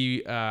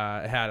 He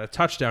had a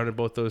touchdown in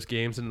both those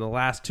games. And in the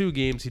last 2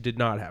 games, he did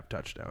not have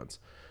touchdowns.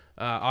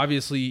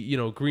 Obviously,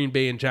 Green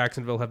Bay and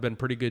Jacksonville have been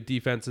pretty good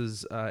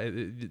defenses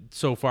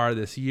so far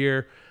this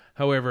year.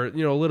 However,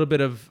 a little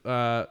bit of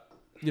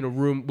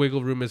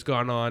wiggle room has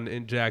gone on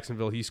in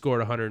Jacksonville. He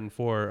scored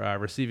 104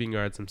 receiving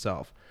yards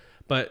himself.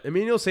 But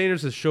Emmanuel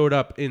Sanders has showed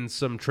up in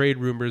some trade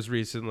rumors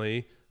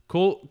recently.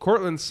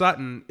 Cortland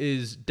Sutton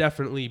is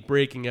definitely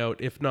breaking out,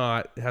 if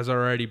not has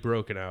already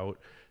broken out.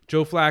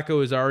 Joe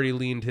Flacco has already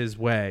leaned his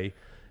way.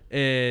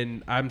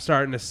 And I'm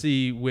starting to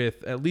see,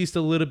 with at least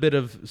a little bit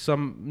of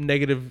some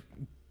negative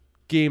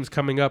games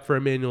coming up for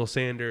Emmanuel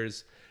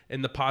Sanders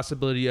and the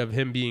possibility of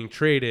him being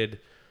traded,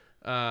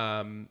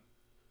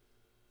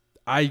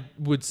 I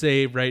would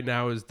say right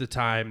now is the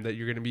time that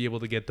you're going to be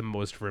able to get the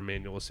most for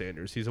Emmanuel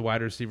Sanders. He's a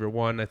wide receiver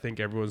 1. I think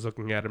everyone's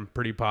looking at him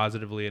pretty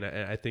positively, and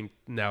I think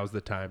now's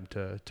the time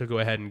to go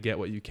ahead and get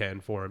what you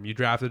can for him. You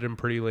drafted him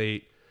pretty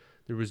late.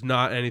 There was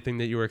not anything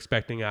that you were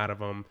expecting out of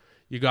him.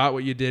 You got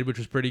what you did, which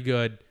was pretty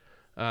good.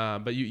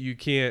 But you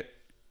can't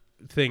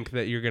think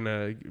that you're going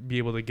to be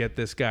able to get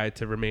this guy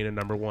to remain a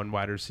number 1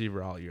 wide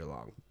receiver all year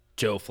long.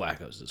 Joe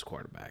Flacco's his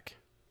quarterback.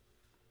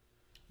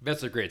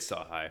 That's a great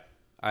sell high.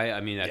 I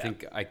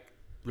think I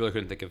really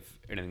couldn't think of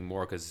anything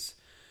more, because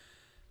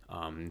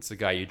it's a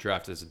guy you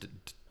draft as a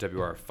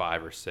WR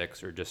 5 or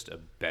 6 or just a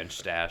bench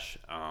stash.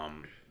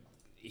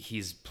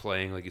 He's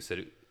playing, like you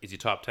said, is he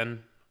top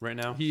 10 right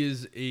now? He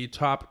is a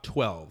top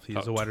 12.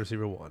 He's a wide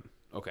receiver 1.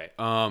 Okay.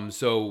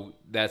 So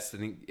that's the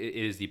thing. It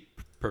is the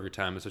perfect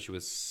time, especially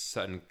with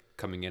Sutton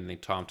coming in. I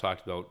think Tom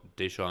talked about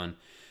Deshaun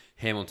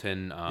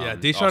Hamilton.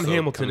 Deshaun also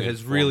Hamilton coming in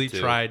has form really too.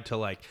 tried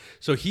to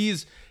so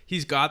he's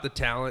got the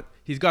talent,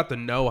 he's got the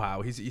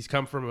know-how. He's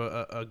come from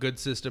a good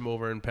system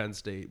over in Penn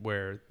State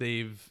where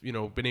they've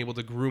been able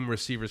to groom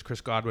receivers,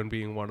 Chris Godwin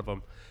being one of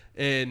them,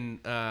 and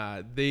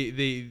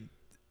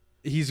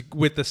he's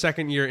with the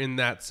second year in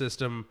that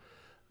system.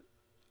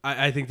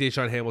 I think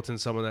Deshaun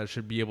Hamilton's someone that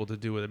should be able to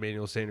do what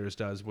Emmanuel Sanders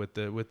does with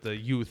the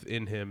youth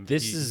in him. He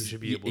should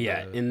be able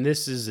to. And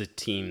this is a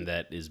team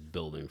that is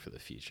building for the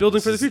future.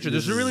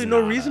 There's really no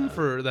reason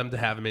for them to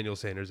have Emmanuel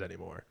Sanders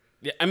anymore.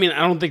 Yeah, I mean,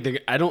 I don't think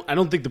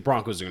the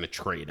Broncos are going to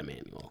trade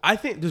Emmanuel. I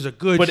think there's a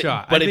good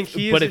shot. But if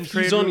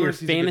he's on your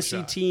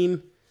fantasy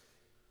team,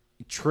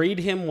 trade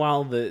him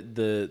while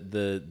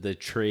the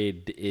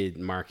trade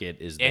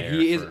market is there. And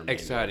he is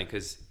exciting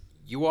because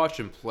you watch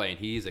him play and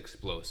he's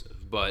explosive.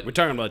 But we're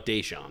talking about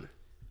Deshaun.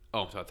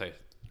 Oh, so I thought.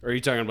 Or are you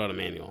talking about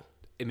Emmanuel?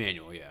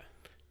 Emmanuel, yeah.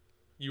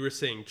 You were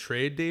saying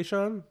trade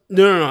Deshaun?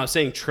 No. I was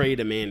saying trade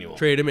Emmanuel.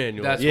 Trade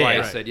Emmanuel. That's why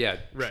I said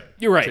Right.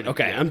 You're right.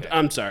 Okay.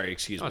 I'm sorry.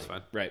 Excuse me. That's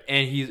fine. Right.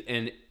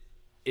 And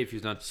if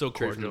he's not so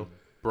cordial,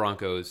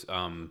 Broncos,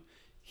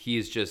 he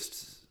is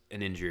just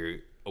an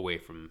injury away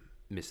from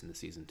missing the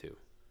season too.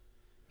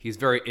 He's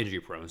very injury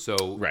prone,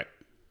 so right.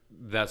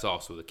 That's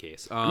also the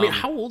case. I mean,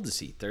 how old is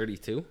he?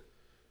 32?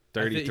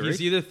 33?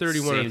 He's either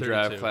 31 or 32. Same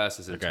draft class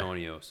as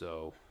Antonio,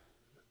 so.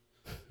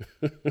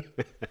 I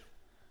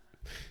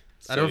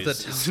don't know if that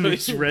tells me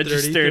he's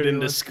registered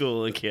into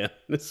school again.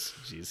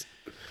 Jeez.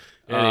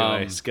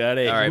 Anyway,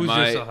 Scotty. All right, who's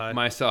your sell high?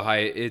 My sell high,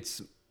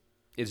 it's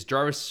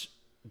Jarvis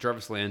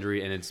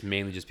Landry, and it's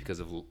mainly just because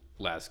of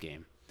last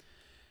game.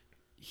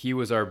 He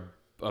was a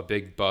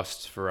big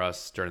bust for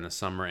us during the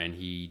summer, and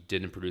he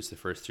didn't produce the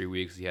first 3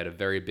 weeks. He had a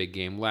very big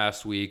game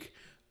last week.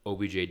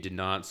 OBJ did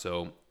not,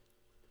 so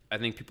I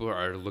think people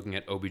are looking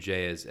at OBJ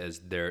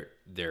as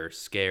they're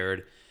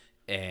scared,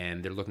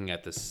 and they're looking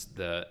at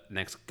the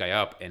next guy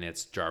up, and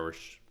it's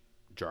Jarvis.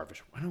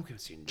 I don't keep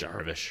seeing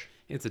Jarvis.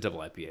 It's a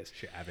double IPS.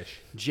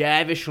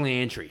 Jarvis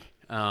Landry.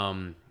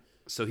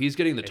 So he's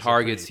getting the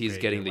targets. He's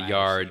getting the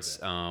yards.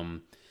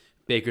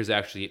 Baker's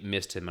actually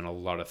missed him on a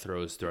lot of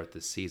throws throughout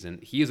this season.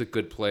 He is a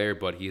good player,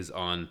 but he's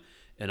on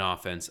an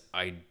offense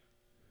I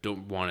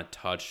don't want to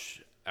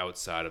touch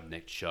outside of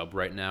Nick Chubb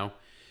right now.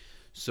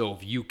 So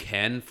if you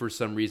can, for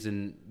some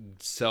reason,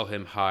 sell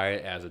him high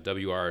as a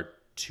WR2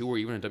 or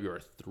even a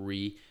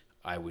WR3,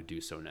 I would do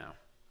so now.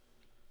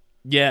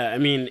 Yeah, I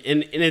mean,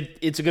 and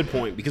it's a good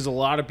point because a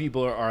lot of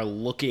people are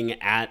looking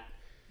at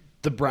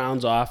the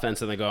Browns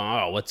offense and they go,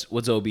 oh,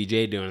 what's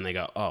OBJ doing? And they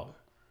go, oh,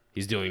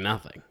 he's doing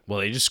nothing. Well,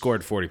 they just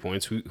scored 40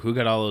 points. Who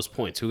got all those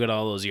points? Who got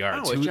all those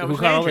yards? Oh, it's who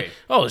got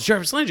all it's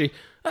Jarvis Landry.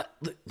 Let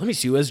me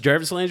see who has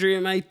Jarvis Landry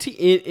in my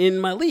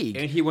league.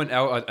 And he went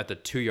out at the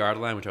 2-yard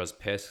line, which I was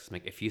pissed.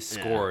 Like if he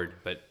scored,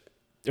 but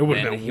it would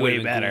have been way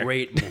better.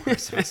 Great more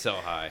so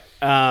high.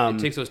 It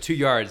takes those 2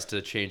 yards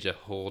to change the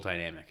whole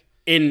dynamic.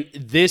 And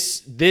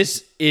this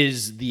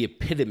is the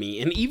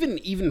epitome, and even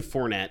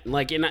Fournette,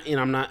 like, and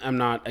I'm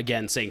not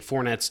again saying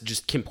Fournette's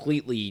just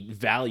completely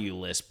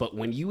valueless, but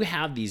when you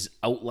have these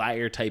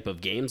outlier type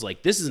of games,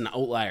 like this is an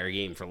outlier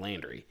game for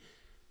Landry,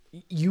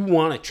 you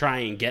want to try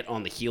and get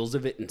on the heels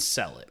of it and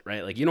sell it,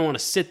 right? Like you don't want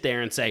to sit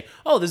there and say,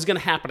 oh, this is going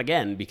to happen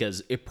again,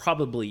 because it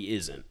probably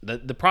isn't.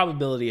 The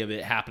probability of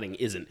it happening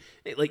isn't.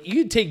 Like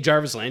you could take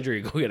Jarvis Landry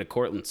and go get a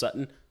Cortland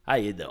Sutton. How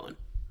you doing?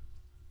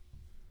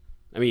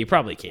 I mean, you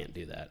probably can't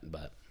do that,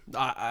 but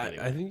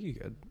I think you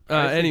could.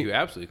 I think you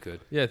absolutely could.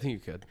 Yeah, I think you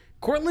could.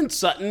 Cortland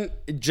Sutton,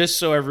 just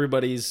so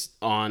everybody's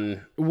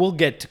on, we'll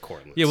get to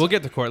Cortland. Yeah, we'll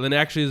get to Cortland.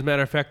 Actually, as a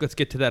matter of fact, let's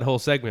get to that whole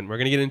segment. We're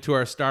going to get into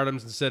our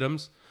stardoms and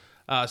situms.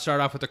 Start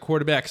off with the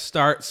quarterback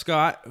start.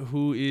 Scott,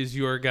 who is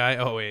your guy?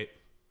 Oh, wait.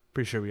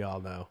 Pretty sure we all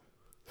know.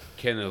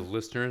 Can the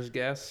listeners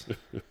guess?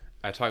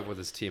 I talk about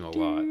this team a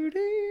lot.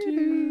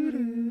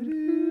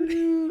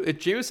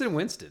 It's Jameis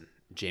Winston.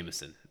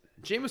 Jameis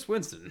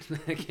Winston.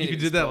 You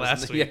did that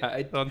last week.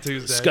 Yeah, on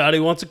Tuesday.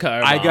 Scotty wants a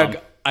car. I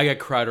got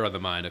Crowder on the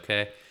mind.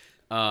 Okay,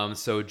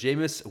 so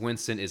Jameis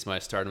Winston is my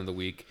start of the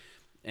week,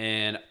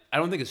 and I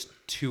don't think it's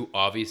too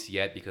obvious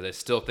yet because I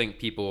still think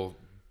people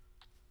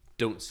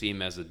don't see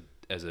him as a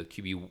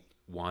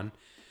QB1,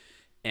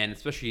 and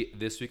especially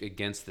this week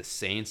against the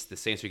Saints. The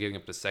Saints are giving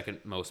up the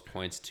second most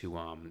points to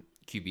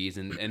QBs,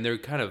 and they're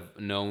kind of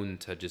known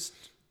to just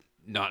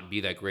not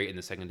be that great in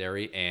the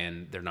secondary,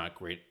 and they're not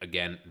great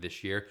again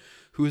this year.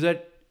 Who's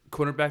that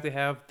cornerback they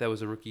have that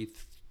was a rookie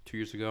 2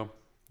 years ago?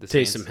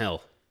 Taysom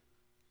Hill,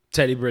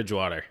 Teddy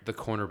Bridgewater, the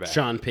cornerback,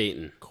 Sean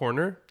Payton,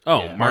 corner.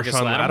 Oh, yeah. Marcus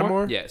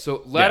Lattimore. Yeah,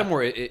 so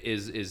Lattimore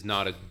is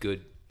not a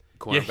good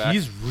cornerback. Yeah,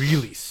 he's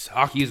really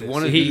sucked. He's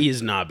one of he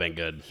has not been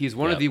good. He's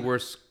one of the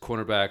worst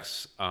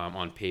cornerbacks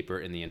on paper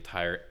in the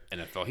entire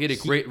NFL. He had a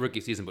great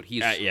rookie season, but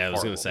he's I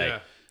was going to say. Yeah.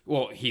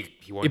 Well, he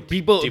won.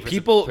 People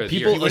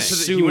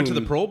assume he went to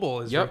the Pro Bowl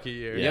his rookie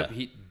year. Yep,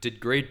 he did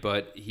great,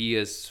 but he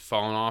has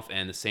fallen off,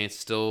 and the Saints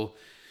still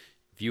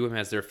view him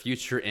as their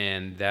future,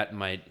 and that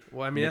might.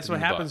 Well, I mean, that's what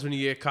happens when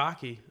you get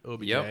cocky.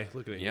 OBJ,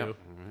 looking at you.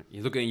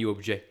 You're looking at you,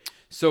 OBJ.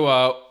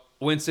 So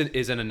Winston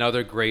is in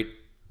another great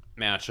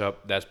matchup.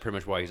 That's pretty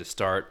much why he's a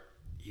start.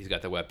 He's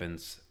got the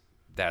weapons.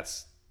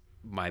 That's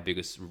my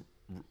biggest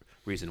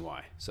reason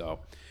why. So,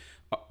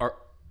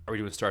 are we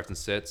doing starts and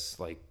sits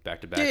like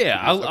back to back? Yeah,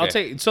 I'll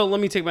take. So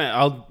let me take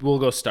we'll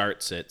go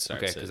start sit.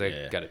 Okay, because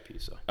I got to pee.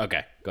 So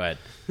okay, go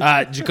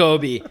ahead.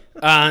 Jacoby.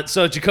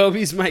 So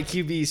Jacoby's my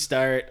QB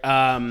start.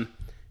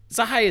 It's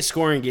the highest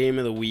scoring game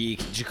of the week.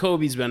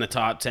 Jacoby's been a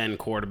top 10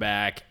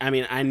 quarterback. I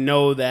mean, I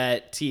know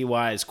that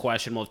T.Y. is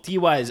questionable. If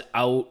T.Y. is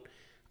out,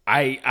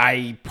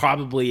 I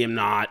probably am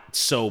not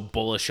so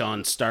bullish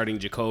on starting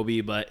Jacoby,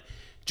 but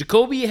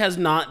Jacoby has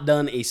not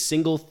done a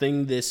single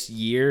thing this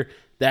year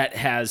that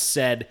has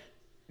said,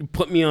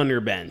 put me on your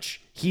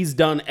bench. He's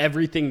done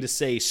everything to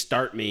say,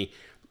 start me.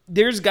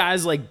 There's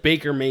guys like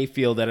Baker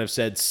Mayfield that have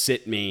said,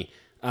 sit me.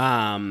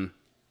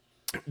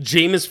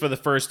 Jameis for the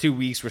first 2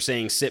 weeks were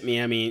saying sit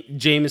me. I mean,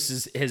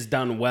 Jameis has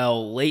done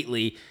well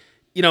lately.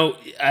 You know,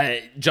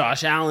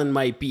 Josh Allen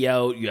might be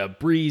out. You have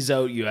Breeze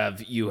out. You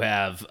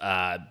have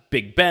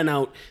Big Ben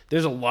out.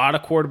 There's a lot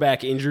of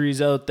quarterback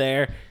injuries out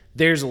there.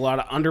 There's a lot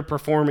of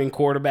underperforming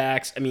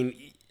quarterbacks. I mean,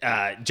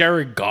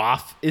 Jared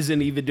Goff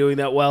isn't even doing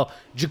that well.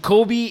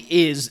 Jacoby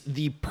is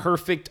the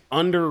perfect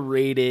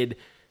underrated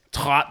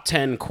top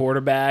 10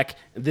 quarterback.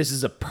 This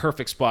is a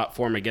perfect spot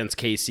for him against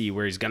KC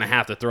where he's going to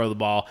have to throw the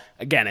ball.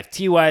 Again, if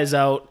T.Y. is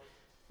out,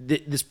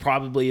 this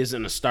probably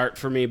isn't a start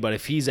for me, but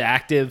if he's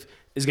active,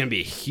 it's going to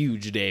be a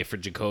huge day for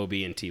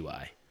Jacoby and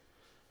T.Y.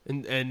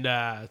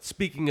 And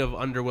speaking of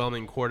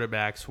underwhelming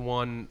quarterbacks,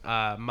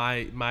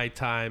 my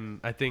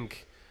time, I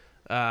think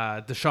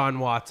Deshaun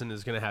Watson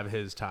is going to have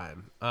his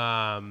time.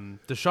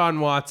 Deshaun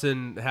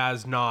Watson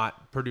has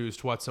not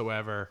produced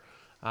whatsoever.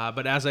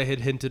 But as I had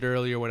hinted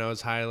earlier when I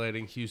was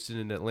highlighting Houston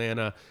and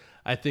Atlanta,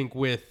 I think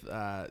with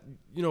a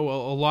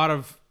lot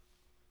of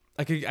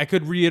I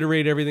could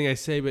reiterate everything I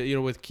say, but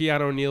with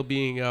Keanu O'Neal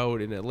being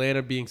out and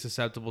Atlanta being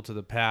susceptible to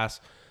the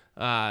pass,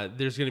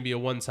 there's going to be a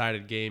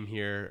one-sided game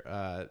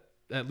here.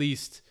 At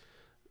least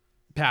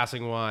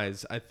passing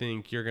wise, I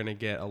think you're going to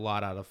get a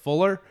lot out of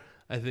Fuller.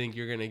 I think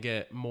you're going to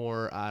get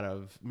more out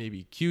of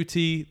maybe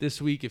QT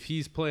this week if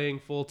he's playing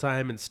full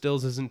time and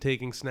Stills isn't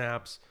taking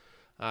snaps.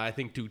 I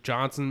think Duke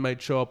Johnson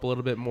might show up a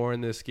little bit more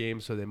in this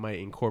game, so they might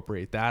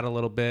incorporate that a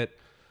little bit.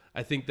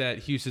 I think that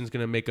Houston's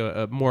going to make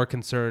a more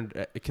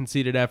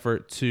conceded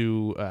effort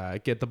to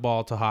get the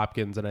ball to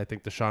Hopkins, and I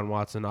think Deshaun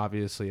Watson,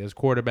 obviously, as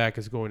quarterback,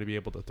 is going to be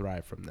able to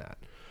thrive from that.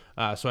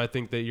 So I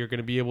think that you're going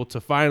to be able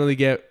to finally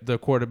get the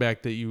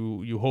quarterback that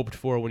you hoped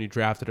for when you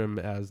drafted him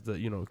as the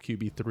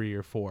QB 3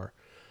 or 4.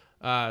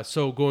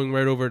 So going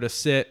right over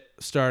to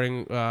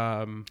starting.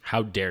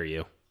 How dare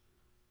you?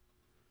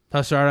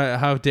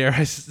 How dare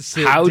I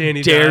sit How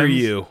Danny dare Dimes?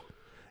 you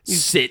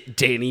sit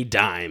Danny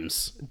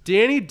Dimes?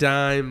 Danny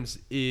Dimes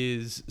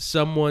is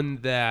someone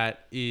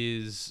that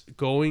is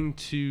going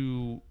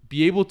to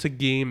be able to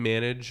game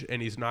manage,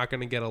 and he's not going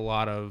to get a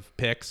lot of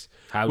picks.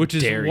 Which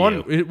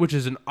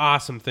is an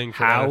awesome thing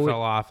for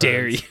NFL offense.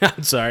 Dare you?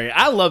 I'm sorry.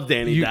 I love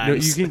Danny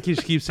Dimes. You can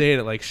keep saying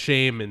it like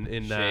shame in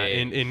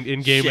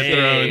Game Shame.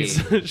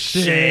 of Thrones.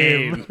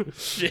 Shame.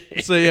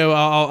 So yeah,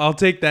 I'll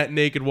take that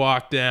naked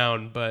walk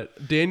down.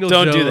 But Daniel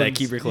Don't Jones, do that.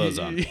 Keep your clothes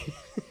on.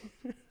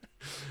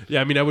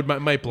 Yeah, I mean,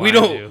 might blind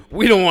you.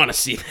 We don't want to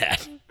see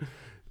that.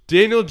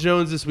 Daniel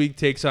Jones this week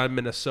takes on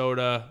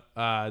Minnesota.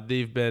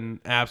 They've been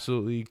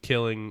absolutely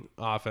killing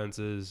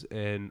offenses,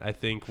 and I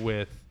think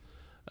with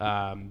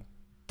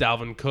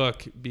Dalvin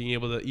Cook being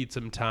able to eat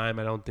some time,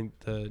 I don't think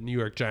the New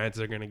York Giants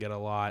are going to get a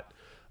lot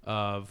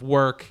of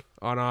work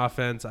on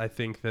offense. I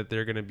think that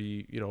they're going to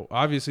be,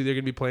 obviously they're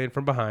going to be playing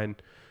from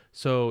behind,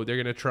 so they're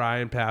going to try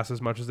and pass as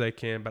much as they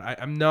can. But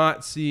I'm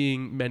not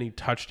seeing many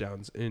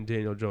touchdowns in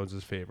Daniel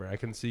Jones's favor. I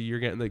can see you're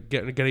going to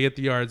get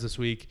the yards this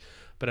week,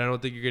 but I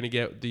don't think you're going to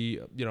get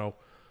the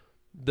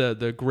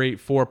great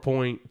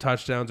 4-point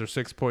touchdowns or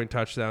 6-point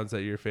touchdowns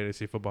that your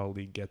fantasy football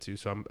league gets you.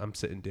 So I'm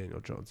sitting Daniel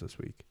Jones this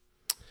week.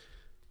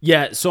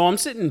 Yeah, so I'm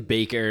sitting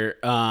Baker.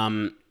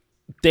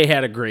 They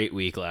had a great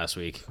week last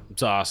week.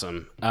 It's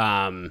awesome.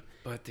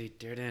 But they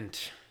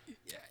didn't.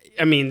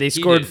 I mean, they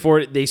scored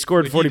 40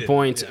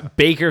 points. Yeah.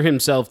 Baker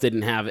himself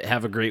didn't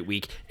have a great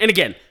week. And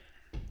again,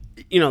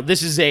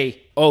 this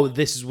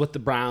is what the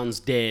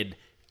Browns did.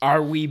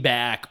 Are we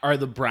back? Are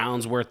the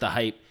Browns worth the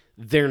hype?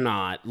 They're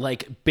not.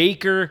 Like,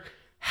 Baker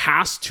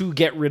has to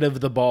get rid of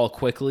the ball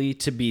quickly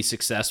to be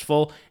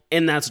successful,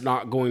 and that's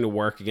not going to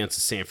work against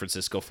the San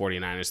Francisco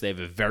 49ers. They have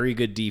a very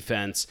good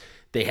defense.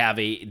 They have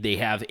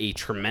a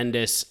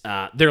tremendous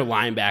their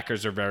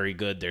linebackers are very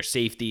good. Their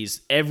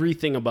safeties,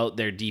 everything about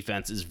their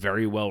defense is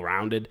very well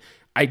rounded.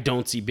 I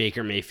don't see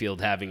Baker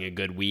Mayfield having a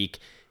good week.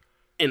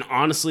 And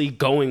honestly,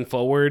 going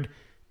forward,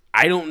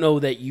 I don't know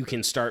that you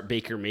can start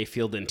Baker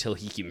Mayfield until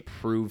he can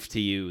prove to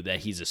you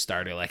that he's a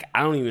starter. Like,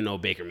 I don't even know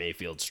Baker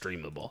Mayfield's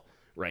streamable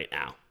right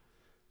now.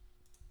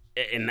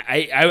 And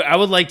I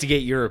would like to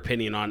get your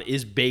opinion on,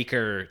 is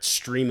Baker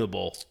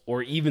streamable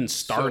or even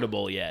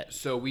startable yet?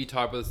 So we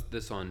talked about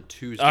this on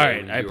Tuesday. All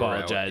right, when I you were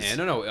out. apologize.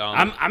 And no.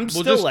 I'm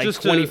still just- like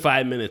just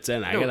 25 minutes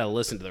in. I got to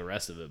listen to the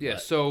rest of it. Yeah.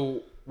 But.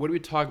 So what do we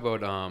talk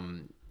about?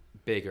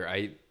 Baker.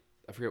 I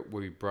forget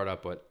what we brought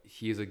up, but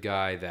he's a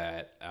guy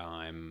that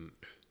I'm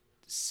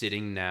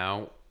sitting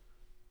now.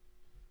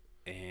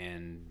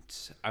 And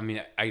I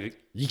mean,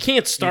 You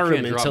can't start you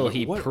him can't drop until him.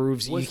 he What-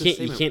 proves what's you the can't.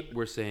 You statement can't.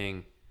 We're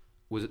saying,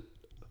 was it?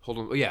 Hold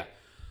on. Oh yeah,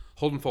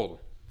 hold and fold.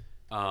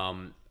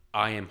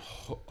 I am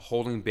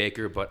holding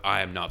Baker, but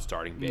I am not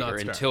starting Baker Not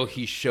starting. until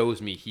he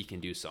shows me he can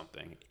do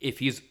something.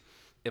 If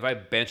I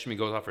bench him and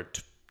goes off for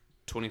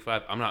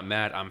 25, I'm not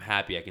mad. I'm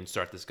happy I can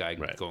start this guy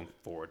going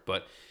forward.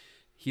 But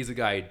he's a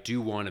guy I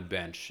do want to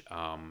bench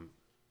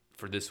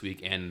for this week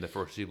and the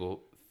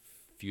foreseeable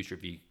future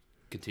if he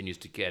continues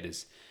to get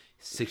his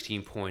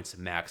 16 points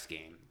max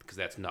game, because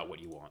that's not what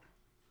you want.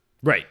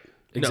 Right.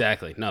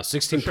 Exactly. No,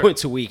 16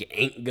 points a week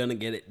ain't going to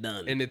get it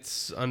done. And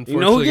it's you know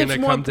who unfortunately gets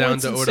going to more come down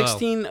points to than Odell.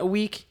 16 a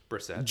week?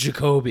 Brissett.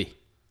 Jacoby.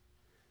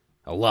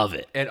 I love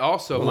it. And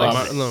also,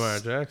 Lamar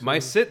Jackson. my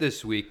sit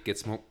this week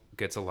gets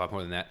a lot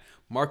more than that.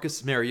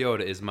 Marcus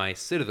Mariota is my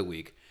sit of the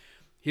week.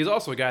 He's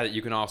also a guy that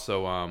you can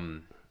also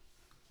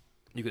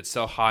you could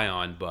sell high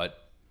on,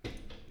 but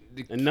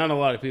And not a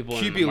lot of people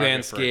in the QB market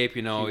landscape, for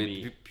you know,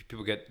 QB.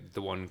 people get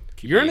the one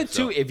QB. You're in a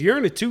so if you're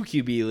in a 2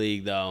 QB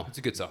league though. it's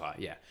a good sell high,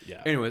 yeah.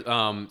 Yeah. Anyways,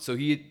 so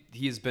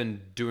he's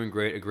been doing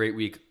great. A great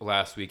week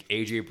last week.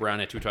 AJ Brown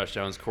had 2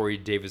 touchdowns. Corey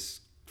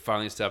Davis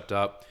finally stepped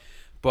up.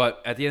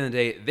 But at the end of the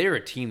day, they're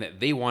a team that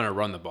they want to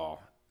run the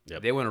ball.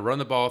 Yep. They want to run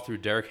the ball through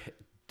Derrick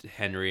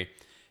Henry,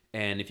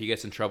 and if he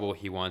gets in trouble,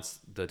 he wants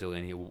the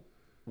Delaney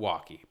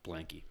Walkie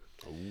Blanky.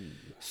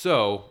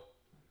 So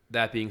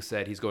that being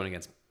said, he's going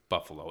against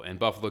Buffalo, and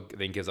Buffalo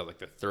then gives out like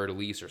the third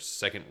least or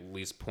second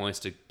least points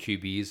to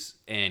QBs,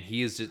 and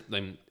he is just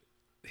like,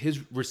 his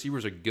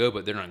receivers are good,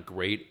 but they're not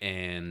great,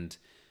 and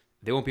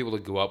they won't be able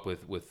to go up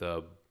with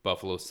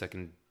Buffalo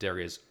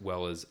secondary as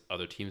well as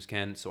other teams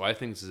can. So I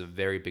think this is a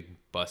very big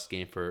bust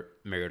game for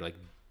Mariota, like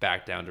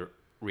back down to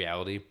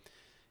reality.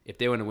 If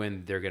they want to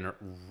win, they're gonna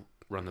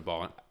run the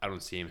ball. I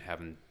don't see him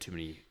having too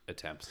many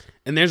attempts.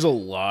 And there's a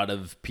lot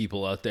of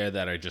people out there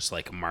that are just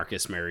like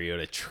Marcus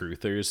Mariota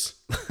truthers,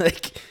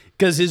 like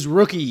because his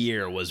rookie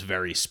year was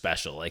very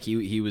special. Like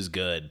he was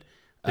good.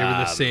 They were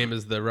the same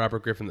as the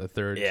Robert Griffin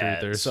III Yeah.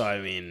 truthers. So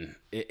I mean,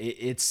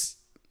 it's.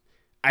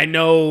 I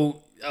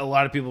know a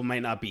lot of people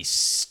might not be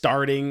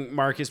starting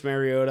Marcus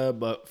Mariota,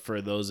 but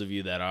for those of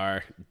you that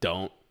are,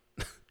 don't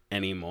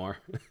anymore.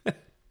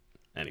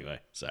 Anyway,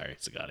 sorry,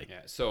 Sagati.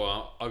 Yeah, so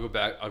I'll go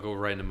back. I'll go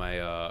right into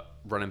my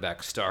running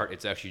back start.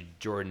 It's actually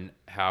Jordan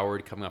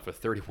Howard coming off a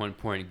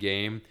 31-point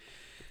game.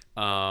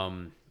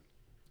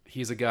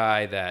 He's a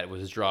guy that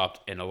was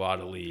dropped in a lot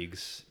of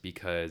leagues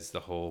because the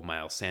whole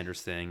Miles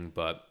Sanders thing,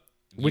 but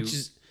Which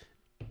is.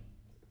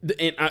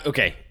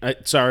 Okay,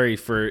 sorry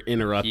for he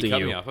interrupting cut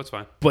you. me off. That's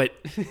fine. But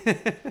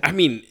I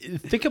mean,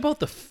 think about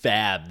the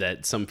fab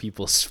that some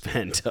people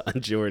spent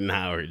on Jordan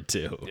Howard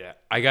too. Yeah,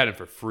 I got him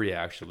for free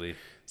actually.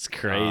 It's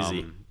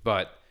crazy.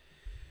 But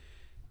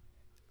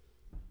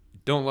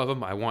don't love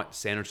him. I want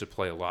Sanders to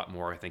play a lot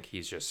more. I think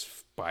he's just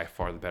by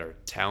far the better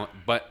talent.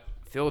 But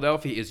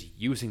Philadelphia is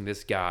using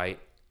this guy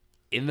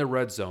in the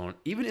red zone,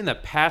 even in the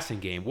passing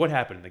game. What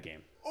happened in the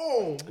game?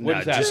 oh, No,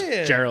 is that? just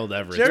Yeah. Gerald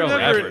Everett. Gerald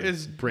Everett Everett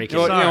is breaking.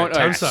 You know what,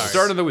 Sorry, I'm all sorry.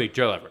 Start of the week,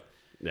 Joe Everett.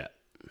 Yeah.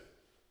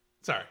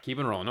 Sorry. Keep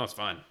it rolling. No, it's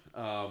fine.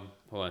 Hold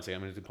on a second.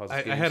 I'm going to pause this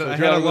I game. had So a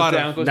Gerald goes lot of-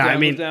 down, goes Nah, down, I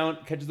mean- goes down,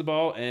 catches the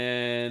ball,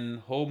 and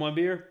hold my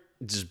beer.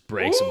 Just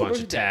breaks Ooh, a bunch look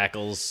of at that.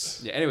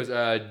 tackles. Yeah. Anyways,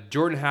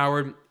 Jordan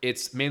Howard.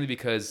 It's mainly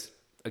because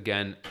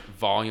again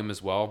volume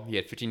as well. He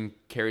had 15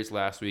 carries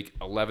last week,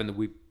 11 the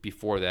week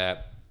before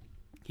that.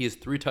 He has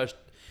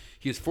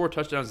 4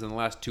 touchdowns in the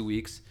last 2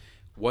 weeks,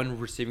 1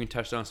 receiving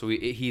touchdown. So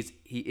he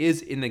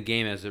is in the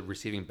game as a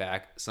receiving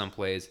back some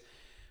plays.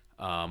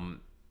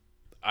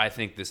 I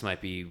think this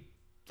might be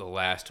the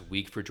last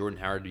week for Jordan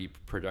Howard to be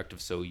productive.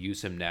 So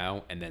use him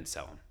now and then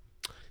sell him.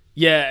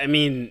 Yeah, I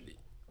mean,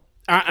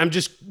 I'm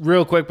just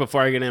real quick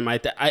before I get in.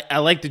 I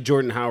like the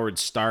Jordan Howard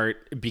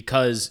start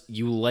because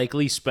you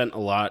likely spent a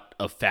lot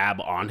of fab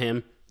on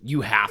him.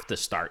 You have to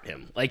start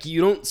him. Like you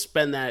don't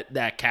spend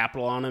that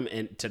capital on him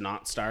and to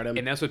not start him.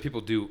 And that's what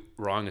people do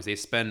wrong is they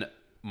spend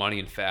money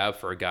in fab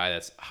for a guy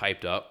that's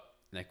hyped up.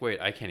 Like,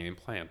 wait, I can't even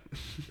play him.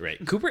 Right.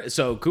 Cooper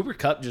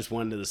Kupp just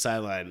went to the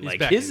sideline. Like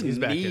back his in. He's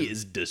back knee in.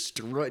 is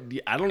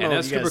destroyed. I don't know And if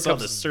that's you guys Cooper saw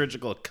the Kupp's-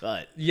 surgical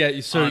cut. Yeah,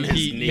 so On his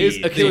knee.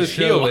 His Achilles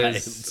They heel showed-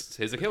 is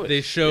his Achilles.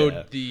 They showed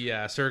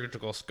Yeah. the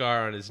surgical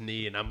scar on his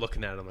knee, and I'm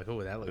looking at him like,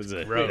 oh, that looks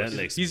That gross.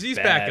 looks He's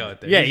bad. back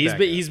out there. Yeah,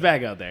 back he's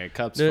back out there.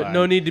 Cup's No- fine.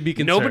 no need to be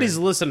concerned. Nobody's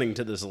listening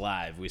to this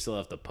live. We still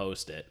have to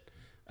post it.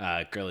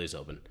 Curly's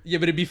open. Yeah,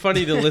 but it'd be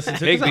funny to listen to.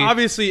 'Cause Higbee.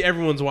 obviously,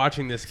 everyone's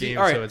watching this game,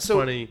 all right, so it's so-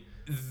 funny.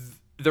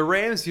 The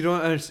Rams, you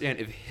don't understand.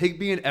 If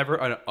Higbee and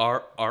Everett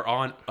are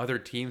on other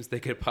teams,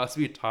 they could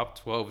possibly be top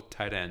 12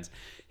 tight ends.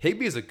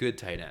 Higbee is a good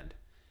tight end.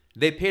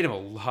 They paid him a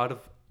lot of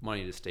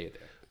money to stay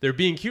there. They're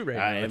being cute right I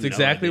now. have That's no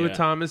exactly what idea.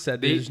 Thomas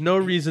said. They- There's no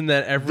reason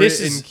that Everett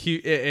This is-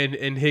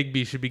 and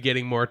Higbee should be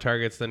getting more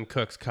targets than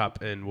Cooks,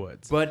 Cup, and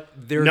Woods. But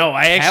they're No,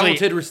 I actually-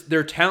 talented.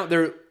 They're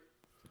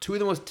 2 of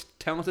the most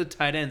talented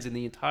tight ends in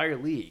the entire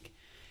league,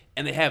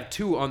 and they have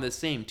 2 on the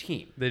same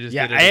team. They just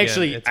Yeah, did it I again.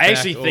 actually- It's I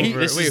actually back think over-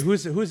 this Wait,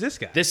 is- who's this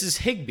guy? This is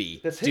Higbee.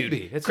 That's Dude,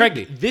 Higbee. That's Craig,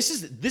 Higbee. this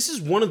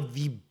is one of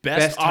the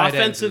best tight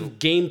ends offensive in-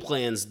 game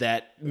plans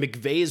that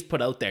McVay has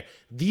put out there.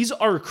 These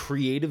are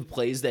creative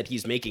plays that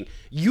he's making.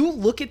 You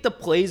look at the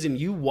plays and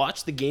you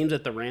watch the games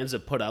that the Rams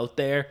have put out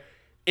there.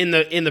 In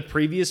the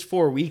previous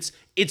 4 weeks,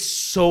 it's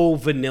so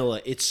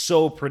vanilla. It's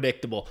so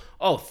predictable.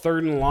 Oh,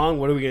 3rd and long,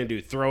 what are we going to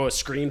do? Throw a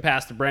screen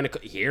pass to Brandon.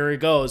 Here it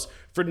goes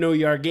for no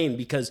yard gain,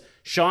 because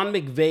Sean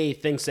McVay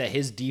thinks that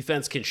his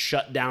defense can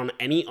shut down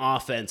any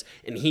offense,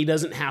 and he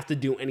doesn't have to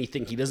do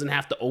anything. He doesn't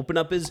have to open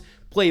up his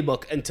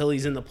playbook until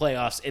he's in the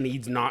playoffs, and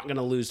he's not going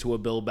to lose to a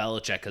Bill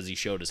Belichick because he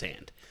showed his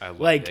hand. I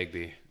love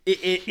Higby.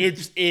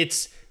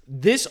 It's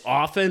this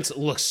offense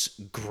looks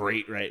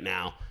great right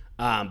now.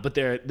 But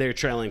they're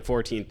trailing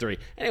 14-3.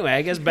 Anyway,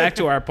 I guess back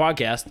to our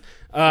podcast.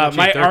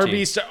 My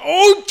RB star.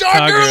 Oh,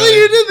 John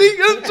Gurley into the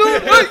end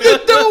zone. What you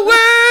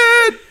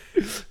doing?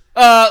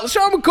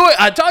 LeSean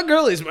McCoy. Todd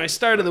Gurley is my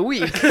start of the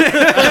week.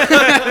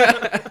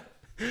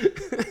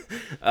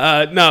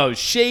 No,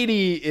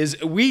 Shady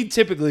is. We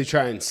typically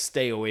try and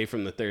stay away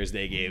from the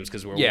Thursday games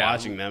because we're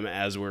watching them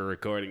as we're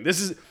recording. This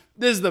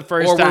is the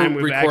first time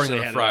we've recording actually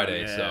on had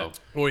Friday. So.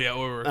 Oh yeah,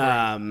 or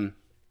recording.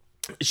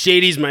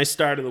 Shady's my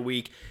start of the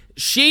week.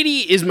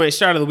 Shady is my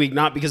start of the week,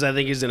 not because I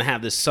think he's going to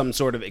have some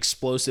sort of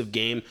explosive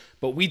game,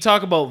 but we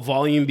talk about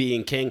volume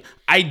being king.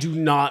 I do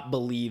not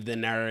believe the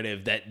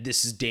narrative that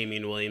this is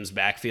Damian Williams'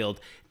 backfield,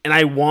 and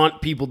I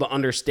want people to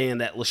understand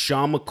that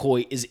LeSean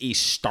McCoy is a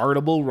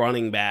startable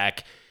running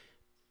back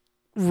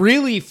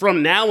really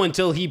from now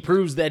until he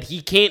proves that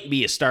he can't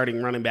be a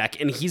starting running back,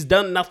 and he's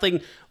done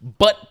nothing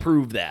but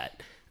prove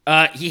that.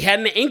 He had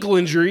an ankle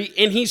injury,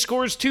 and he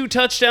scores 2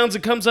 touchdowns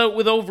and comes out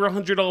with over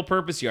 100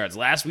 all-purpose yards.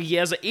 Last week, he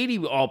has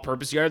 80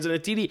 all-purpose yards and a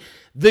TD.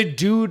 The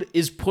dude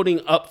is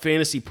putting up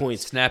fantasy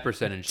points. Snap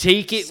percentage.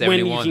 Take it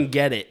 71. when you can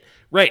get it.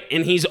 Right,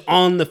 and he's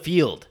on the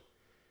field.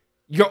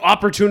 Your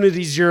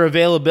opportunities, your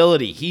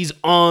availability. He's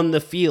on the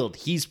field.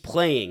 He's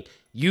playing.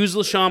 Use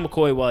LeSean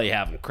McCoy while you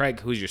have him. Craig,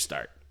 who's your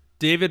start?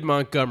 David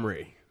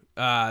Montgomery.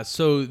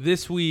 So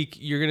this week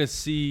you're going to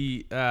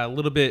see a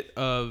little bit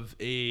of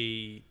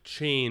a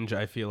change,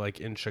 I feel like,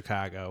 in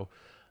Chicago.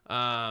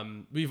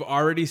 We've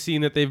already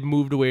seen that they've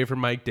moved away from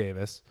Mike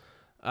Davis.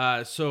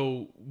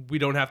 So we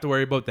don't have to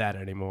worry about that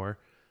anymore.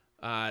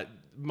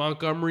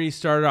 Montgomery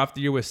started off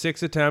the year with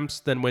 6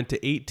 attempts, then went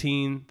to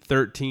 18,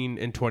 13,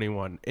 and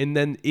 21. And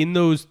then in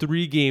those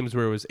 3 games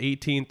where it was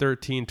 18,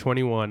 13,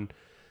 21,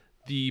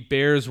 the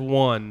Bears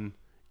won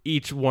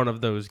each one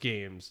of those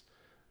games.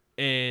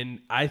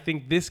 And I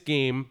think this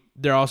game,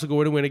 they're also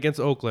going to win against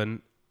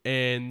Oakland,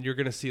 and you're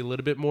going to see a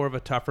little bit more of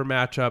a tougher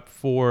matchup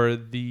for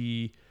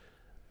the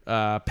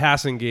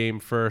passing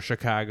game for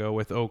Chicago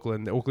with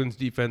Oakland. Oakland's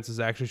defense has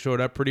actually showed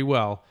up pretty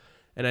well,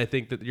 and I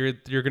think that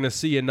you're going to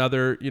see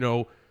another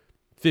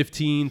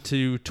 15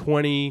 to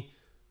 20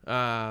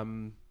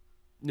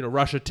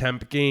 rush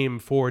attempt game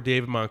for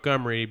David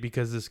Montgomery,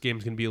 because this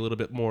game's going to be a little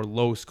bit more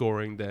low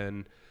scoring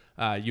than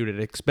you'd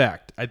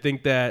expect. I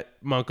think that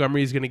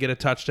Montgomery is going to get a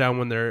touchdown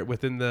when they're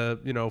within the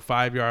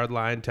 5-yard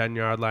line,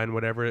 10-yard line,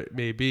 whatever it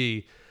may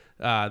be.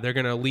 They're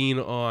going to lean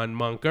on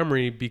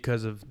Montgomery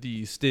because of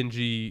the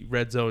stingy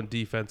red zone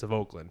defense of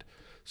Oakland.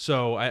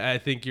 So I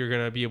think you're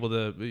going to be able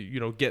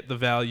to get the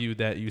value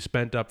that you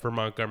spent up for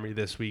Montgomery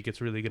this week.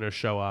 It's really going to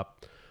show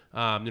up.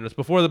 It's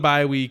before the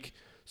bye week,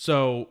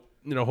 so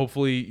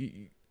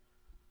hopefully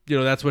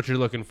that's what you're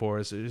looking for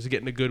is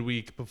getting a good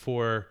week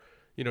before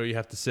you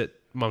have to sit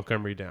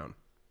Montgomery down.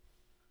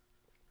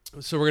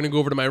 So we're going to go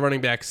over to my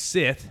running back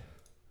sit.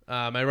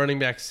 My running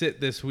back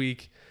sit this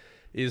week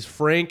is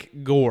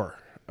Frank Gore.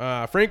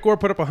 Frank Gore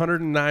put up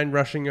 109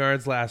 rushing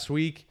yards last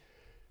week,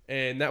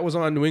 and that was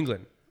on New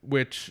England,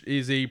 which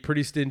is a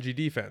pretty stingy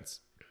defense.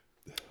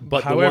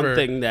 But however, the one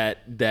thing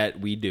that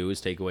we do is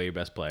take away your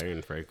best player,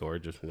 and Frank Gore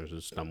just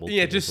stumbled.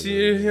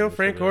 Yeah,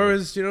 Frank Gore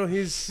is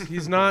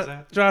he's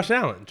not Josh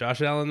Allen.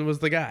 Josh Allen was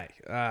the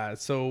guy.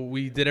 So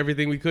we did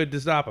everything we could to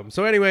stop him.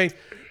 So anyway,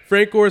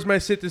 Frank Gore is my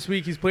sit this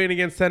week. He's playing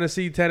against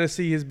Tennessee.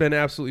 Tennessee has been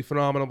absolutely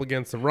phenomenal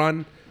against the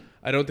run.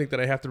 I don't think that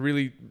I have to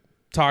really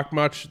talk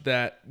much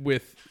that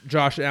with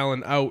Josh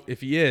Allen out,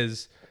 if he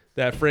is,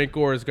 that Frank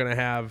Gore is going to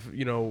have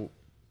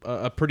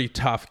a pretty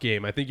tough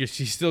game. I think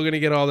he's still going to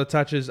get all the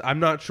touches. I'm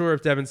not sure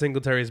if Devin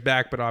Singletary is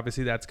back, but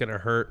obviously that's going to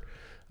hurt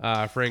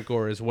Frank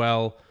Gore as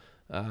well.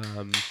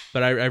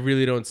 But I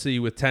really don't see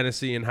with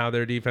Tennessee and how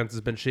their defense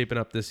has been shaping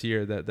up this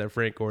year that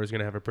Frank Gore is going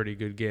to have a pretty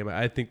good game.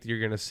 I think you're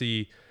going to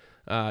see,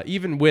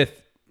 even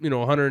with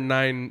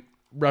 109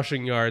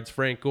 rushing yards,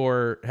 Frank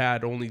Gore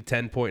had only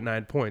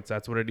 10.9 points.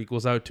 That's what it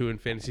equals out to in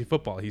fantasy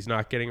football. He's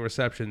not getting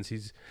receptions.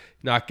 He's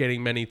not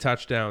getting many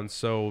touchdowns.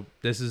 So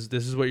this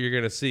is what you're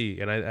going to see.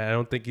 And I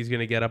don't think he's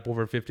going to get up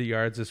over 50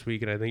 yards this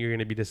week, and I think you're going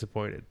to be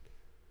disappointed.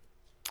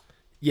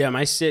 Yeah,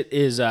 my sit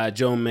is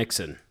Joe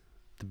Mixon.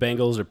 The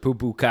Bengals are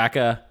poo-poo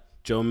caca.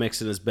 Joe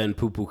Mixon has been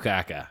poo-poo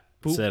caca.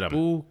 Sit him.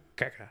 Poo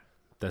caca.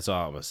 That's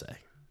all I'm going to say.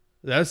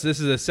 This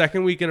is the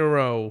second week in a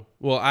row.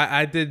 Well,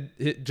 I did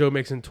hit Joe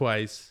Mixon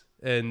twice.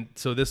 And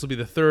so this will be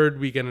the third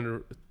week in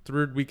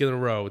a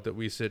row that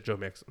we sit Joe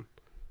Mixon.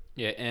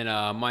 Yeah,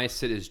 and my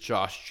sit is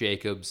Josh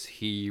Jacobs.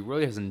 He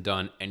really hasn't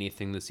done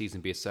anything this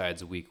season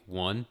besides week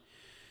 1.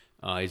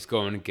 He's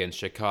going against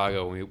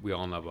Chicago. We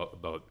all know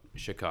about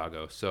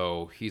Chicago.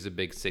 So he's a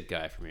big sit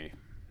guy for me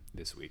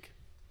this week.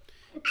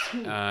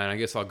 And I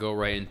guess I'll go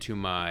right into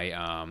my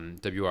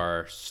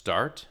WR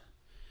start.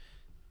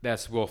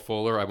 That's Will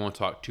Fuller. I won't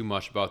talk too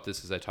much about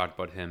this as I talked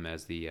about him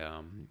as the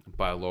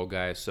buy low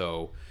guy.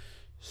 So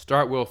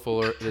start Will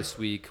Fuller this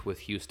week with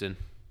Houston.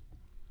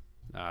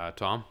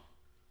 Tom?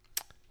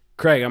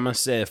 Craig, I'm going to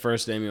say the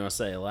first name. You want to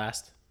say it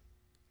last?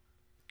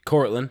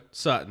 Cortland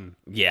Sutton.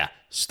 Yeah,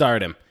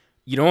 start him.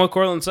 You know what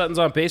Cortland Sutton's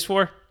on pace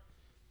for?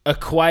 A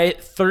quiet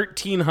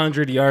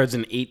 1,300 yards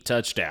and 8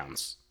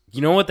 touchdowns.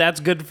 You know what that's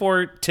good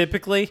for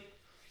typically?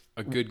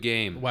 A good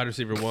game. Wide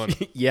receiver 1.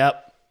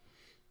 Yep.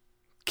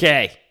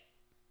 Okay.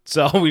 That's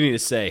all we need to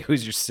say.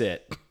 Who's your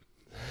sit?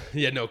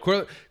 Yeah, no,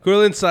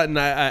 Cortland Sutton,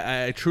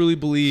 I truly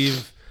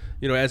believe,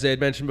 as I had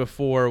mentioned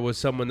before, was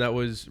someone that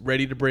was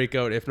ready to break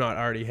out, if not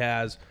already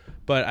has.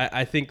 But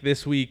I think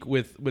this week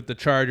with the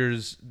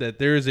Chargers that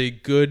there is a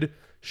good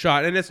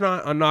shot, and it's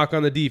not a knock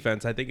on the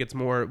defense. I think it's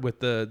more with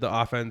the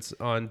offense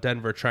on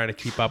Denver trying to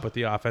keep up with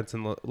the offense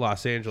in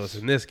Los Angeles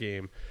in this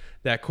game.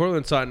 That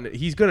Cortland Sutton,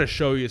 he's going to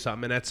show you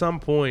something. And at some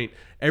point,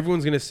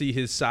 everyone's going to see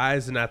his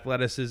size and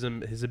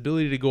athleticism. His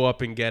ability to go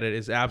up and get it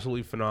is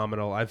absolutely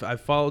phenomenal. I've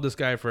followed this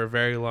guy for a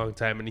very long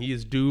time, and he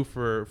is due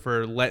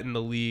for letting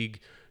the league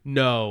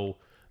know,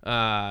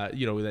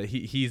 that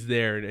he's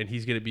there and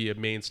he's going to be a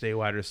mainstay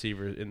wide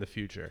receiver in the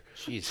future.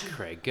 Jeez,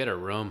 Craig, get a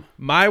room.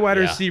 My wide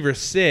receiver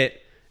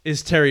sit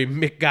is Terry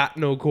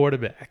McGotno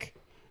quarterback.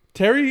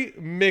 Terry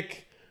McGotno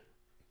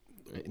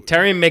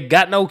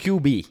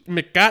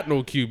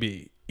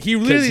QB. He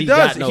really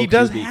does.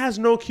 He has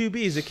no QB.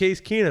 Is it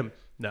Case Keenum?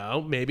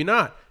 No, maybe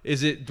not.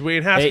 Is it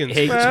Dwayne Haskins?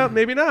 Well,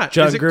 maybe not.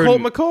 Is it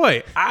Colt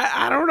McCoy?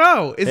 I don't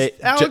know. Is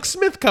Alex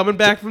Smith coming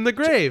back from the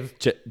grave?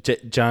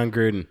 John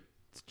Gruden.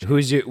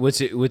 Who's your what?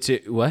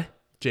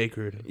 Jay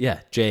Gruden. Yeah,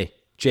 Jay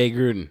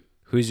Gruden.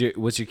 What's your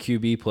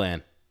QB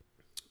plan?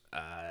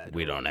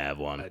 We don't have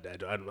one.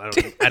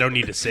 I don't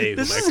need to say who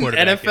This my is an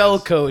quarterback NFL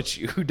is. coach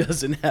who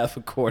doesn't have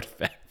a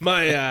quarterback.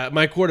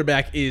 My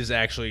quarterback is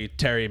actually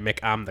Terry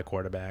I'm the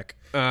quarterback.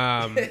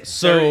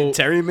 So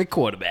Terry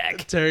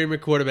McQuarterback. Terry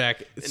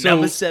McQuarterback. So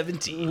Number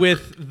 17.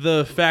 with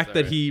the fact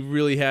that he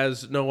really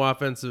has no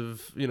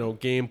offensive,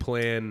 game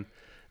plan,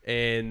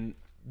 and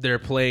they're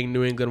playing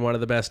New England, one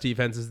of the best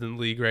defenses in the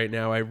league right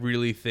now, I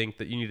really think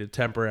that you need to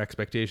temper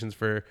expectations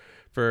for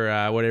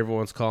what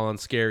everyone's calling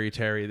Scary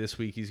Terry. This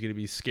week he's going to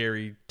be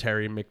Scary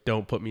Terry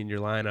Don't put me in your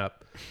lineup.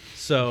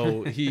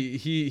 So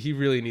he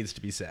really needs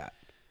to be sat.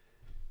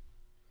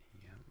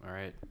 All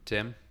right,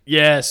 Tim?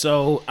 Yeah,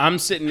 so I'm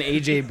sitting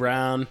A.J.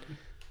 Brown.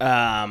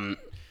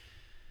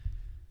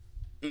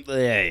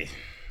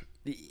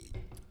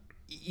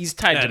 He's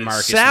tied to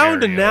Marcus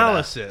Sound Mariota.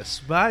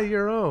 analysis by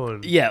your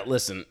own. Yeah,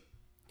 listen.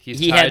 He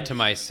He tied had- to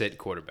my sit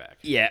quarterback.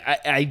 Yeah,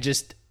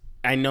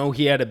 I know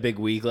he had a big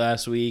week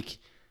last week.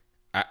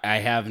 I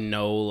have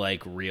no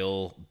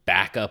real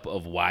backup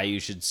of why you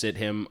should sit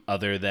him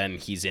other than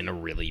he's in a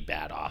really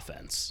bad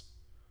offense.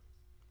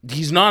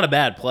 He's not a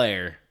bad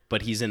player,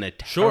 but he's in a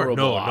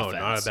terrible offense. No,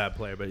 not a bad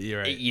player, but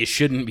you're right. You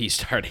shouldn't be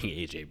starting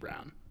A.J.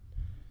 Brown.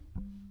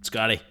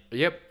 Scotty.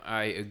 Yep,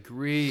 I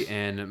agree.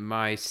 And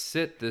my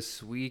sit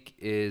this week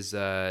is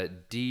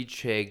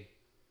DJ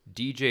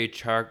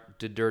Chark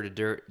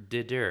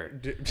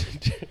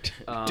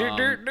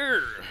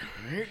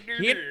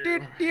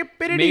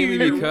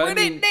mainly because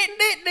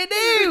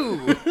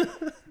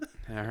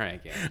all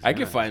right, guys. I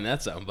can find that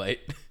soundbite.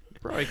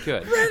 Probably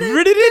could.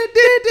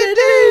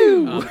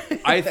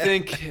 I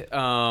think,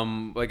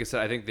 like I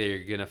said, I think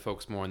they're gonna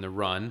focus more on the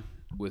run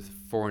with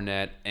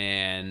Fournette,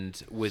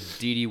 and with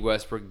D.D.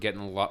 Westbrook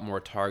getting a lot more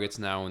targets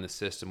now in the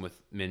system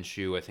with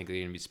Minshew. I think they're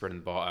gonna be spreading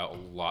the ball out a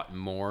lot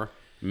more.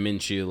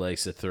 Minshew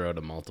likes to throw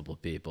to multiple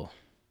people.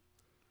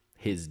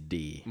 His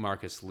D.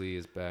 Marcus Lee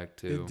is back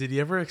too. Did you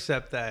ever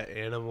accept that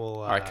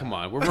animal? All right, come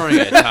on. We're running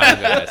out of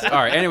time, guys. All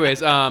right,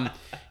 anyways,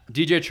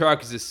 DJ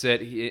Chark is a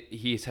sit.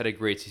 He's had a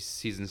great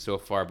season so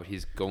far, but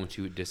he's going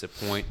to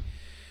disappoint.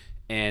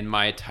 And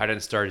my tight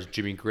end start is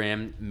Jimmy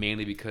Graham,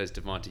 mainly because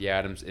Devontae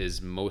Adams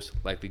is most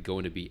likely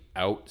going to be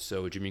out.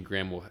 So Jimmy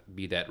Graham will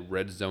be that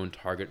red zone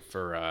target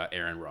for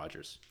Aaron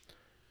Rodgers.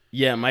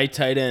 Yeah, my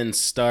tight end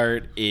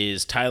start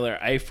is Tyler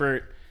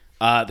Eifert.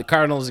 The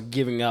Cardinals are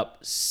giving up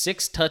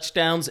 6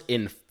 touchdowns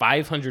in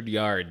 500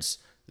 yards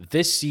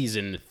this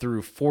season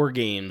through 4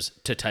 games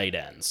to tight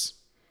ends.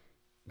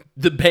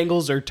 The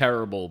Bengals are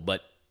terrible,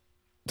 but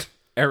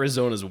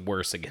Arizona's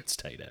worse against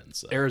tight ends.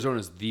 So.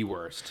 Arizona's the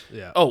worst.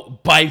 Yeah.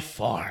 Oh, by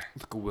far.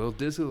 Look at Will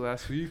Disley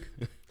last week.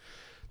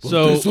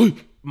 So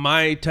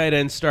my tight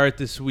end start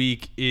this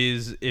week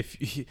is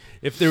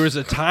if there was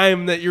a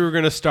time that you were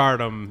going to start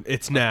him,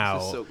 it's now.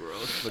 This is so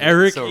gross. But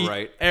Eric it's so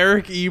right.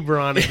 Eric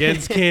Ebron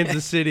against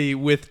Kansas City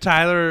with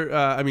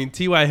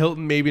T.Y.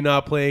 Hilton maybe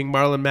not playing,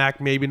 Marlon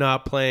Mack maybe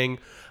not playing.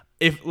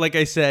 Like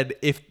I said,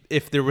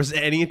 if there was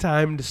any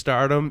time to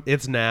start him,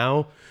 it's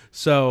now.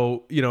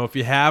 So, if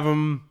you have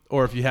him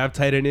or if you have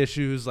tight end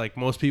issues like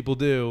most people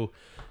do,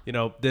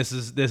 this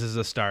is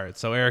a start.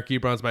 So Eric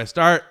Ebron's my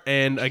start.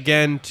 And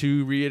again,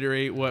 to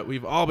reiterate what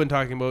we've all been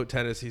talking about,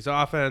 Tennessee's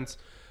offense,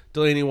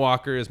 Delaney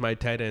Walker is my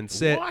tight end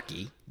sit.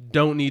 Walkie.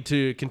 Don't need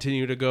to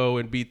continue to go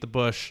and beat the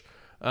bush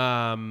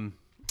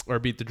or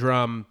beat the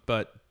drum,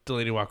 but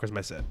Delaney Walker's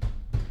my sit.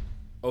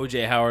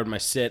 OJ Howard, my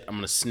sit. I'm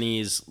going to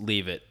sneeze,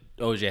 leave it.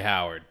 OJ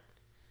Howard.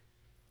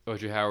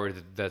 OJ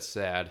Howard, that's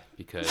sad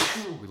because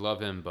we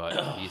love him,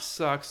 but he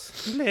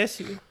sucks. Bless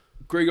you.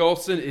 Greg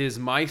Olsen is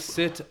my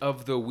sit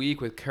of the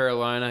week with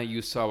Carolina.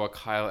 You saw what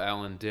Kyle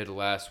Allen did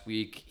last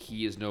week.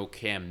 He is no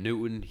Cam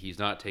Newton. He's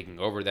not taking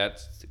over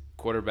that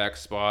quarterback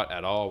spot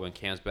at all. When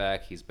Cam's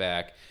back, he's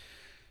back.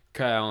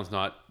 Kyle Allen's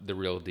not the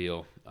real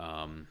deal.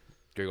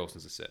 Greg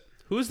Olsen's a sit.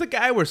 Who's the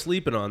guy we're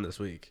sleeping on this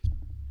week?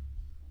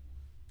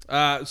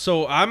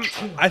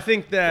 I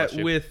think that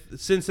with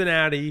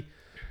Cincinnati,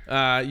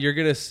 you're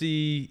going to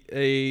see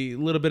a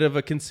little bit of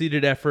a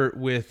conceded effort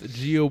with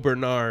Gio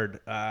Bernard.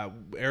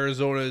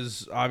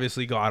 Arizona's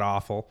obviously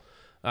god-awful.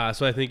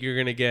 So I think you're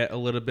going to get a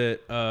little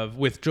bit of,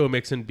 with Joe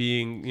Mixon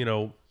being,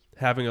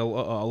 having a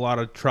lot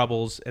of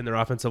troubles and their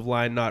offensive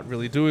line not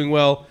really doing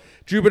well.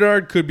 Gio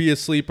Bernard could be a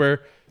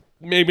sleeper.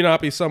 Maybe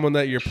not be someone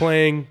that you're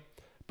playing,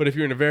 but if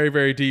you're in a very,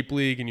 very deep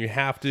league and you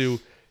have to,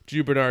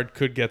 Gio Bernard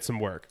could get some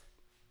work.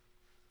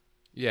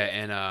 Yeah,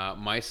 and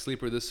my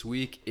sleeper this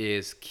week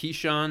is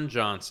Keyshawn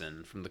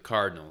Johnson from the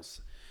Cardinals,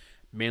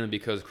 mainly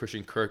because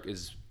Christian Kirk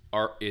is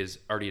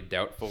already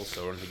doubtful,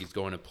 so I don't think he's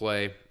going to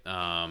play.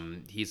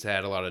 He's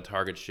had a lot of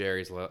target share.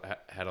 He's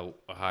had a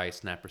high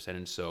snap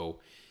percentage, so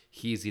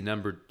he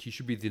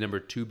should be the number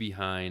 2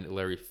 behind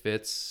Larry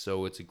Fitz,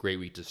 so it's a great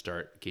week to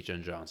start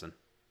Keyshawn Johnson.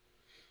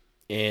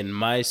 And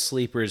my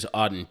sleeper's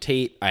Auden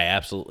Tate. I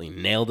absolutely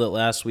nailed it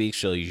last week,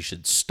 so you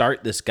should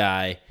start this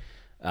guy.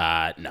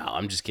 No,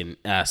 I'm just kidding.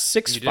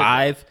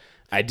 6'5".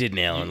 I did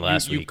nail him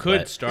last week. You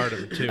could start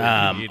him too.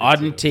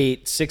 Auden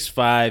Tate,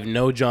 6'5",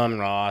 no John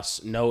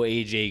Ross, no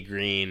AJ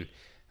Green.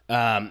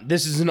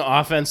 This is an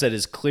offense that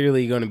is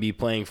clearly going to be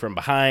playing from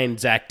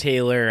behind. Zach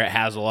Taylor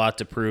has a lot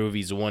to prove.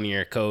 He's a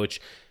one-year coach.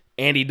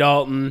 Andy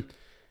Dalton.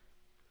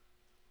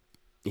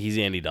 He's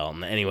Andy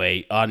Dalton.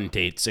 Anyway, Auden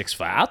Tate,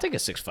 6'5". I'll take a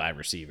 6'5"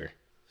 receiver.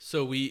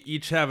 So we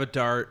each have a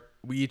dart.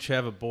 We each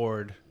have a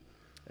board,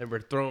 and we're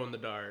throwing the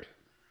dart.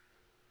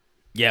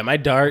 Yeah, my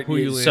dart. Who are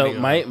you So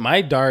landing on?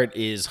 my dart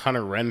is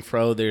Hunter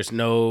Renfrow. There's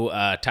no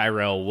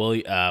Tyrell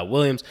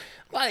Williams.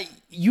 Like,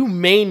 you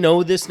may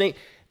know this name.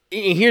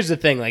 Here's the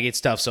thing, like,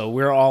 it's tough. So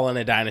we're all in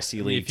a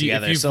dynasty league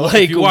together. If So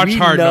like, you watch we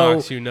Hard know,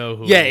 Knocks, you know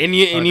who. Yeah, and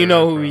you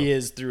know who Renfrow. he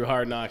is through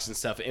Hard Knocks and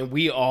stuff. And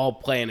we all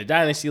play in a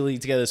dynasty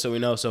league together, so we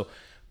know.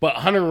 But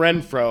Hunter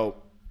Renfrow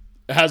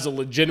has a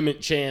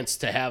legitimate chance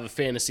to have a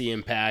fantasy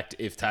impact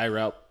if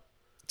Tyrell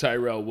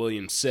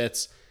Williams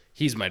sits.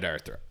 He's my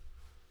dart throw.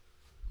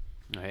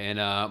 And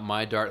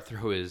my dart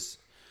throw is,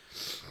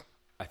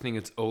 I think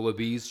it's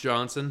Olabiz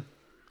Johnson.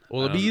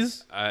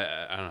 Olabiz?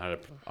 I don't know how to.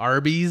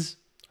 Arby's?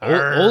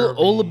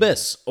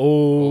 Olabis.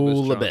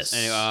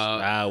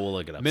 Anyway, we'll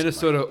look it up.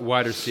 Minnesota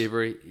wide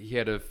receiver. He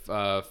had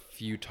a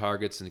few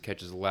targets and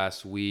catches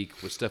last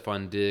week with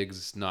Stephon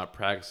Diggs not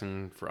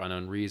practicing for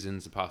unknown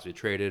reasons and possibly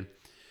traded.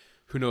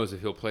 Who knows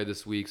if he'll play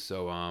this week?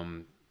 So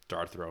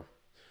dart throw.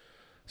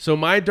 So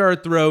my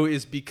dart throw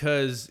is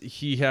because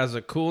he has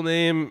a cool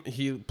name.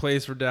 He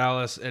plays for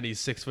Dallas, and he's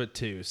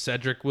 6'2".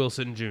 Cedric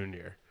Wilson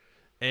Jr.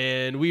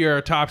 And we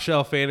are Top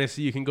Shelf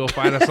Fantasy. You can go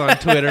find us on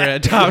Twitter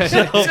at Top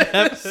Shelf.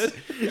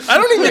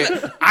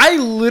 I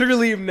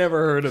literally have never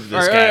heard of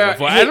this All guy right.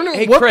 before. Hey, I don't know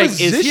hey, what Craig,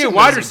 position is he a does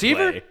wide he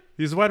receiver? play?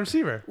 He's a wide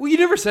receiver. Well, you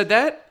never said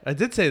that. I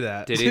did say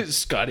that. Did he?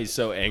 Scotty's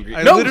so angry.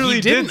 I No, literally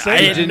he didn't didn't. say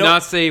I that. You did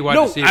not say wide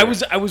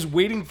receiver. I was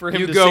waiting for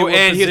him You to go, say what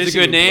and he has a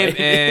position good name, he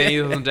played. and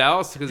he lives in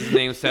Dallas because his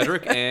name's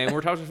Cedric, and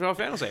we're talking about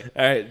fantasy.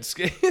 All right,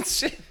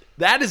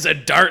 that is a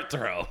dart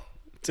throw.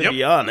 To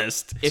be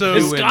honest, So-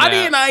 if you win Scotty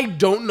that- and I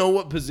don't know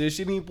what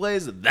position he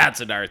plays,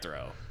 that's a dart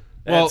throw.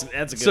 That's a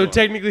good so one.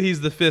 technically he's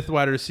the 5th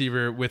wide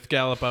receiver. With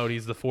Gallup out,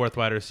 he's the 4th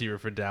wide receiver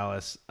for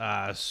Dallas.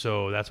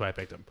 So that's why I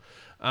picked him.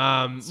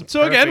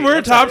 So again, perfect- we're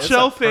that's a- Top that's a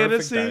Shelf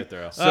perfect Fantasy. dart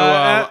throw.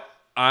 So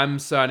I'm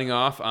signing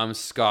off. I'm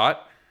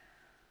Scott.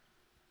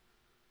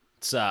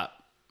 What's up?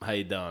 How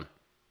you doing?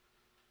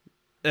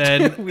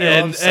 And We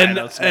all have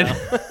sign-outs now.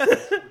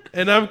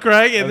 and I'm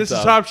Craig, and this is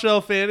Tom. Top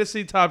Shelf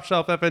Fantasy, Top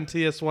Shelf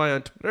FNTSY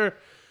on Twitter,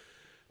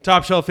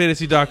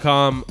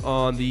 TopShelfFantasy.com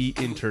on the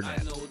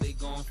internet.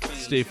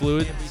 Stay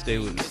fluid, stay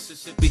loose.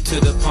 Mississippi to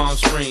the Palm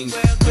Springs.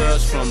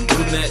 Girls from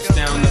brunettes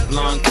down to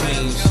blonde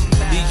queens.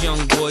 These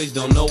young boys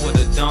don't know what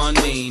a Don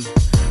mean.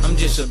 I'm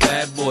just a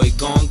bad boy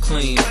gone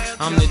clean.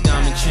 I'm the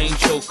diamond chain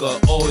choker,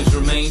 always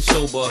remain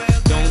sober.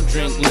 Don't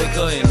drink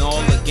liquor and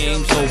all the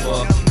game's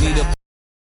over.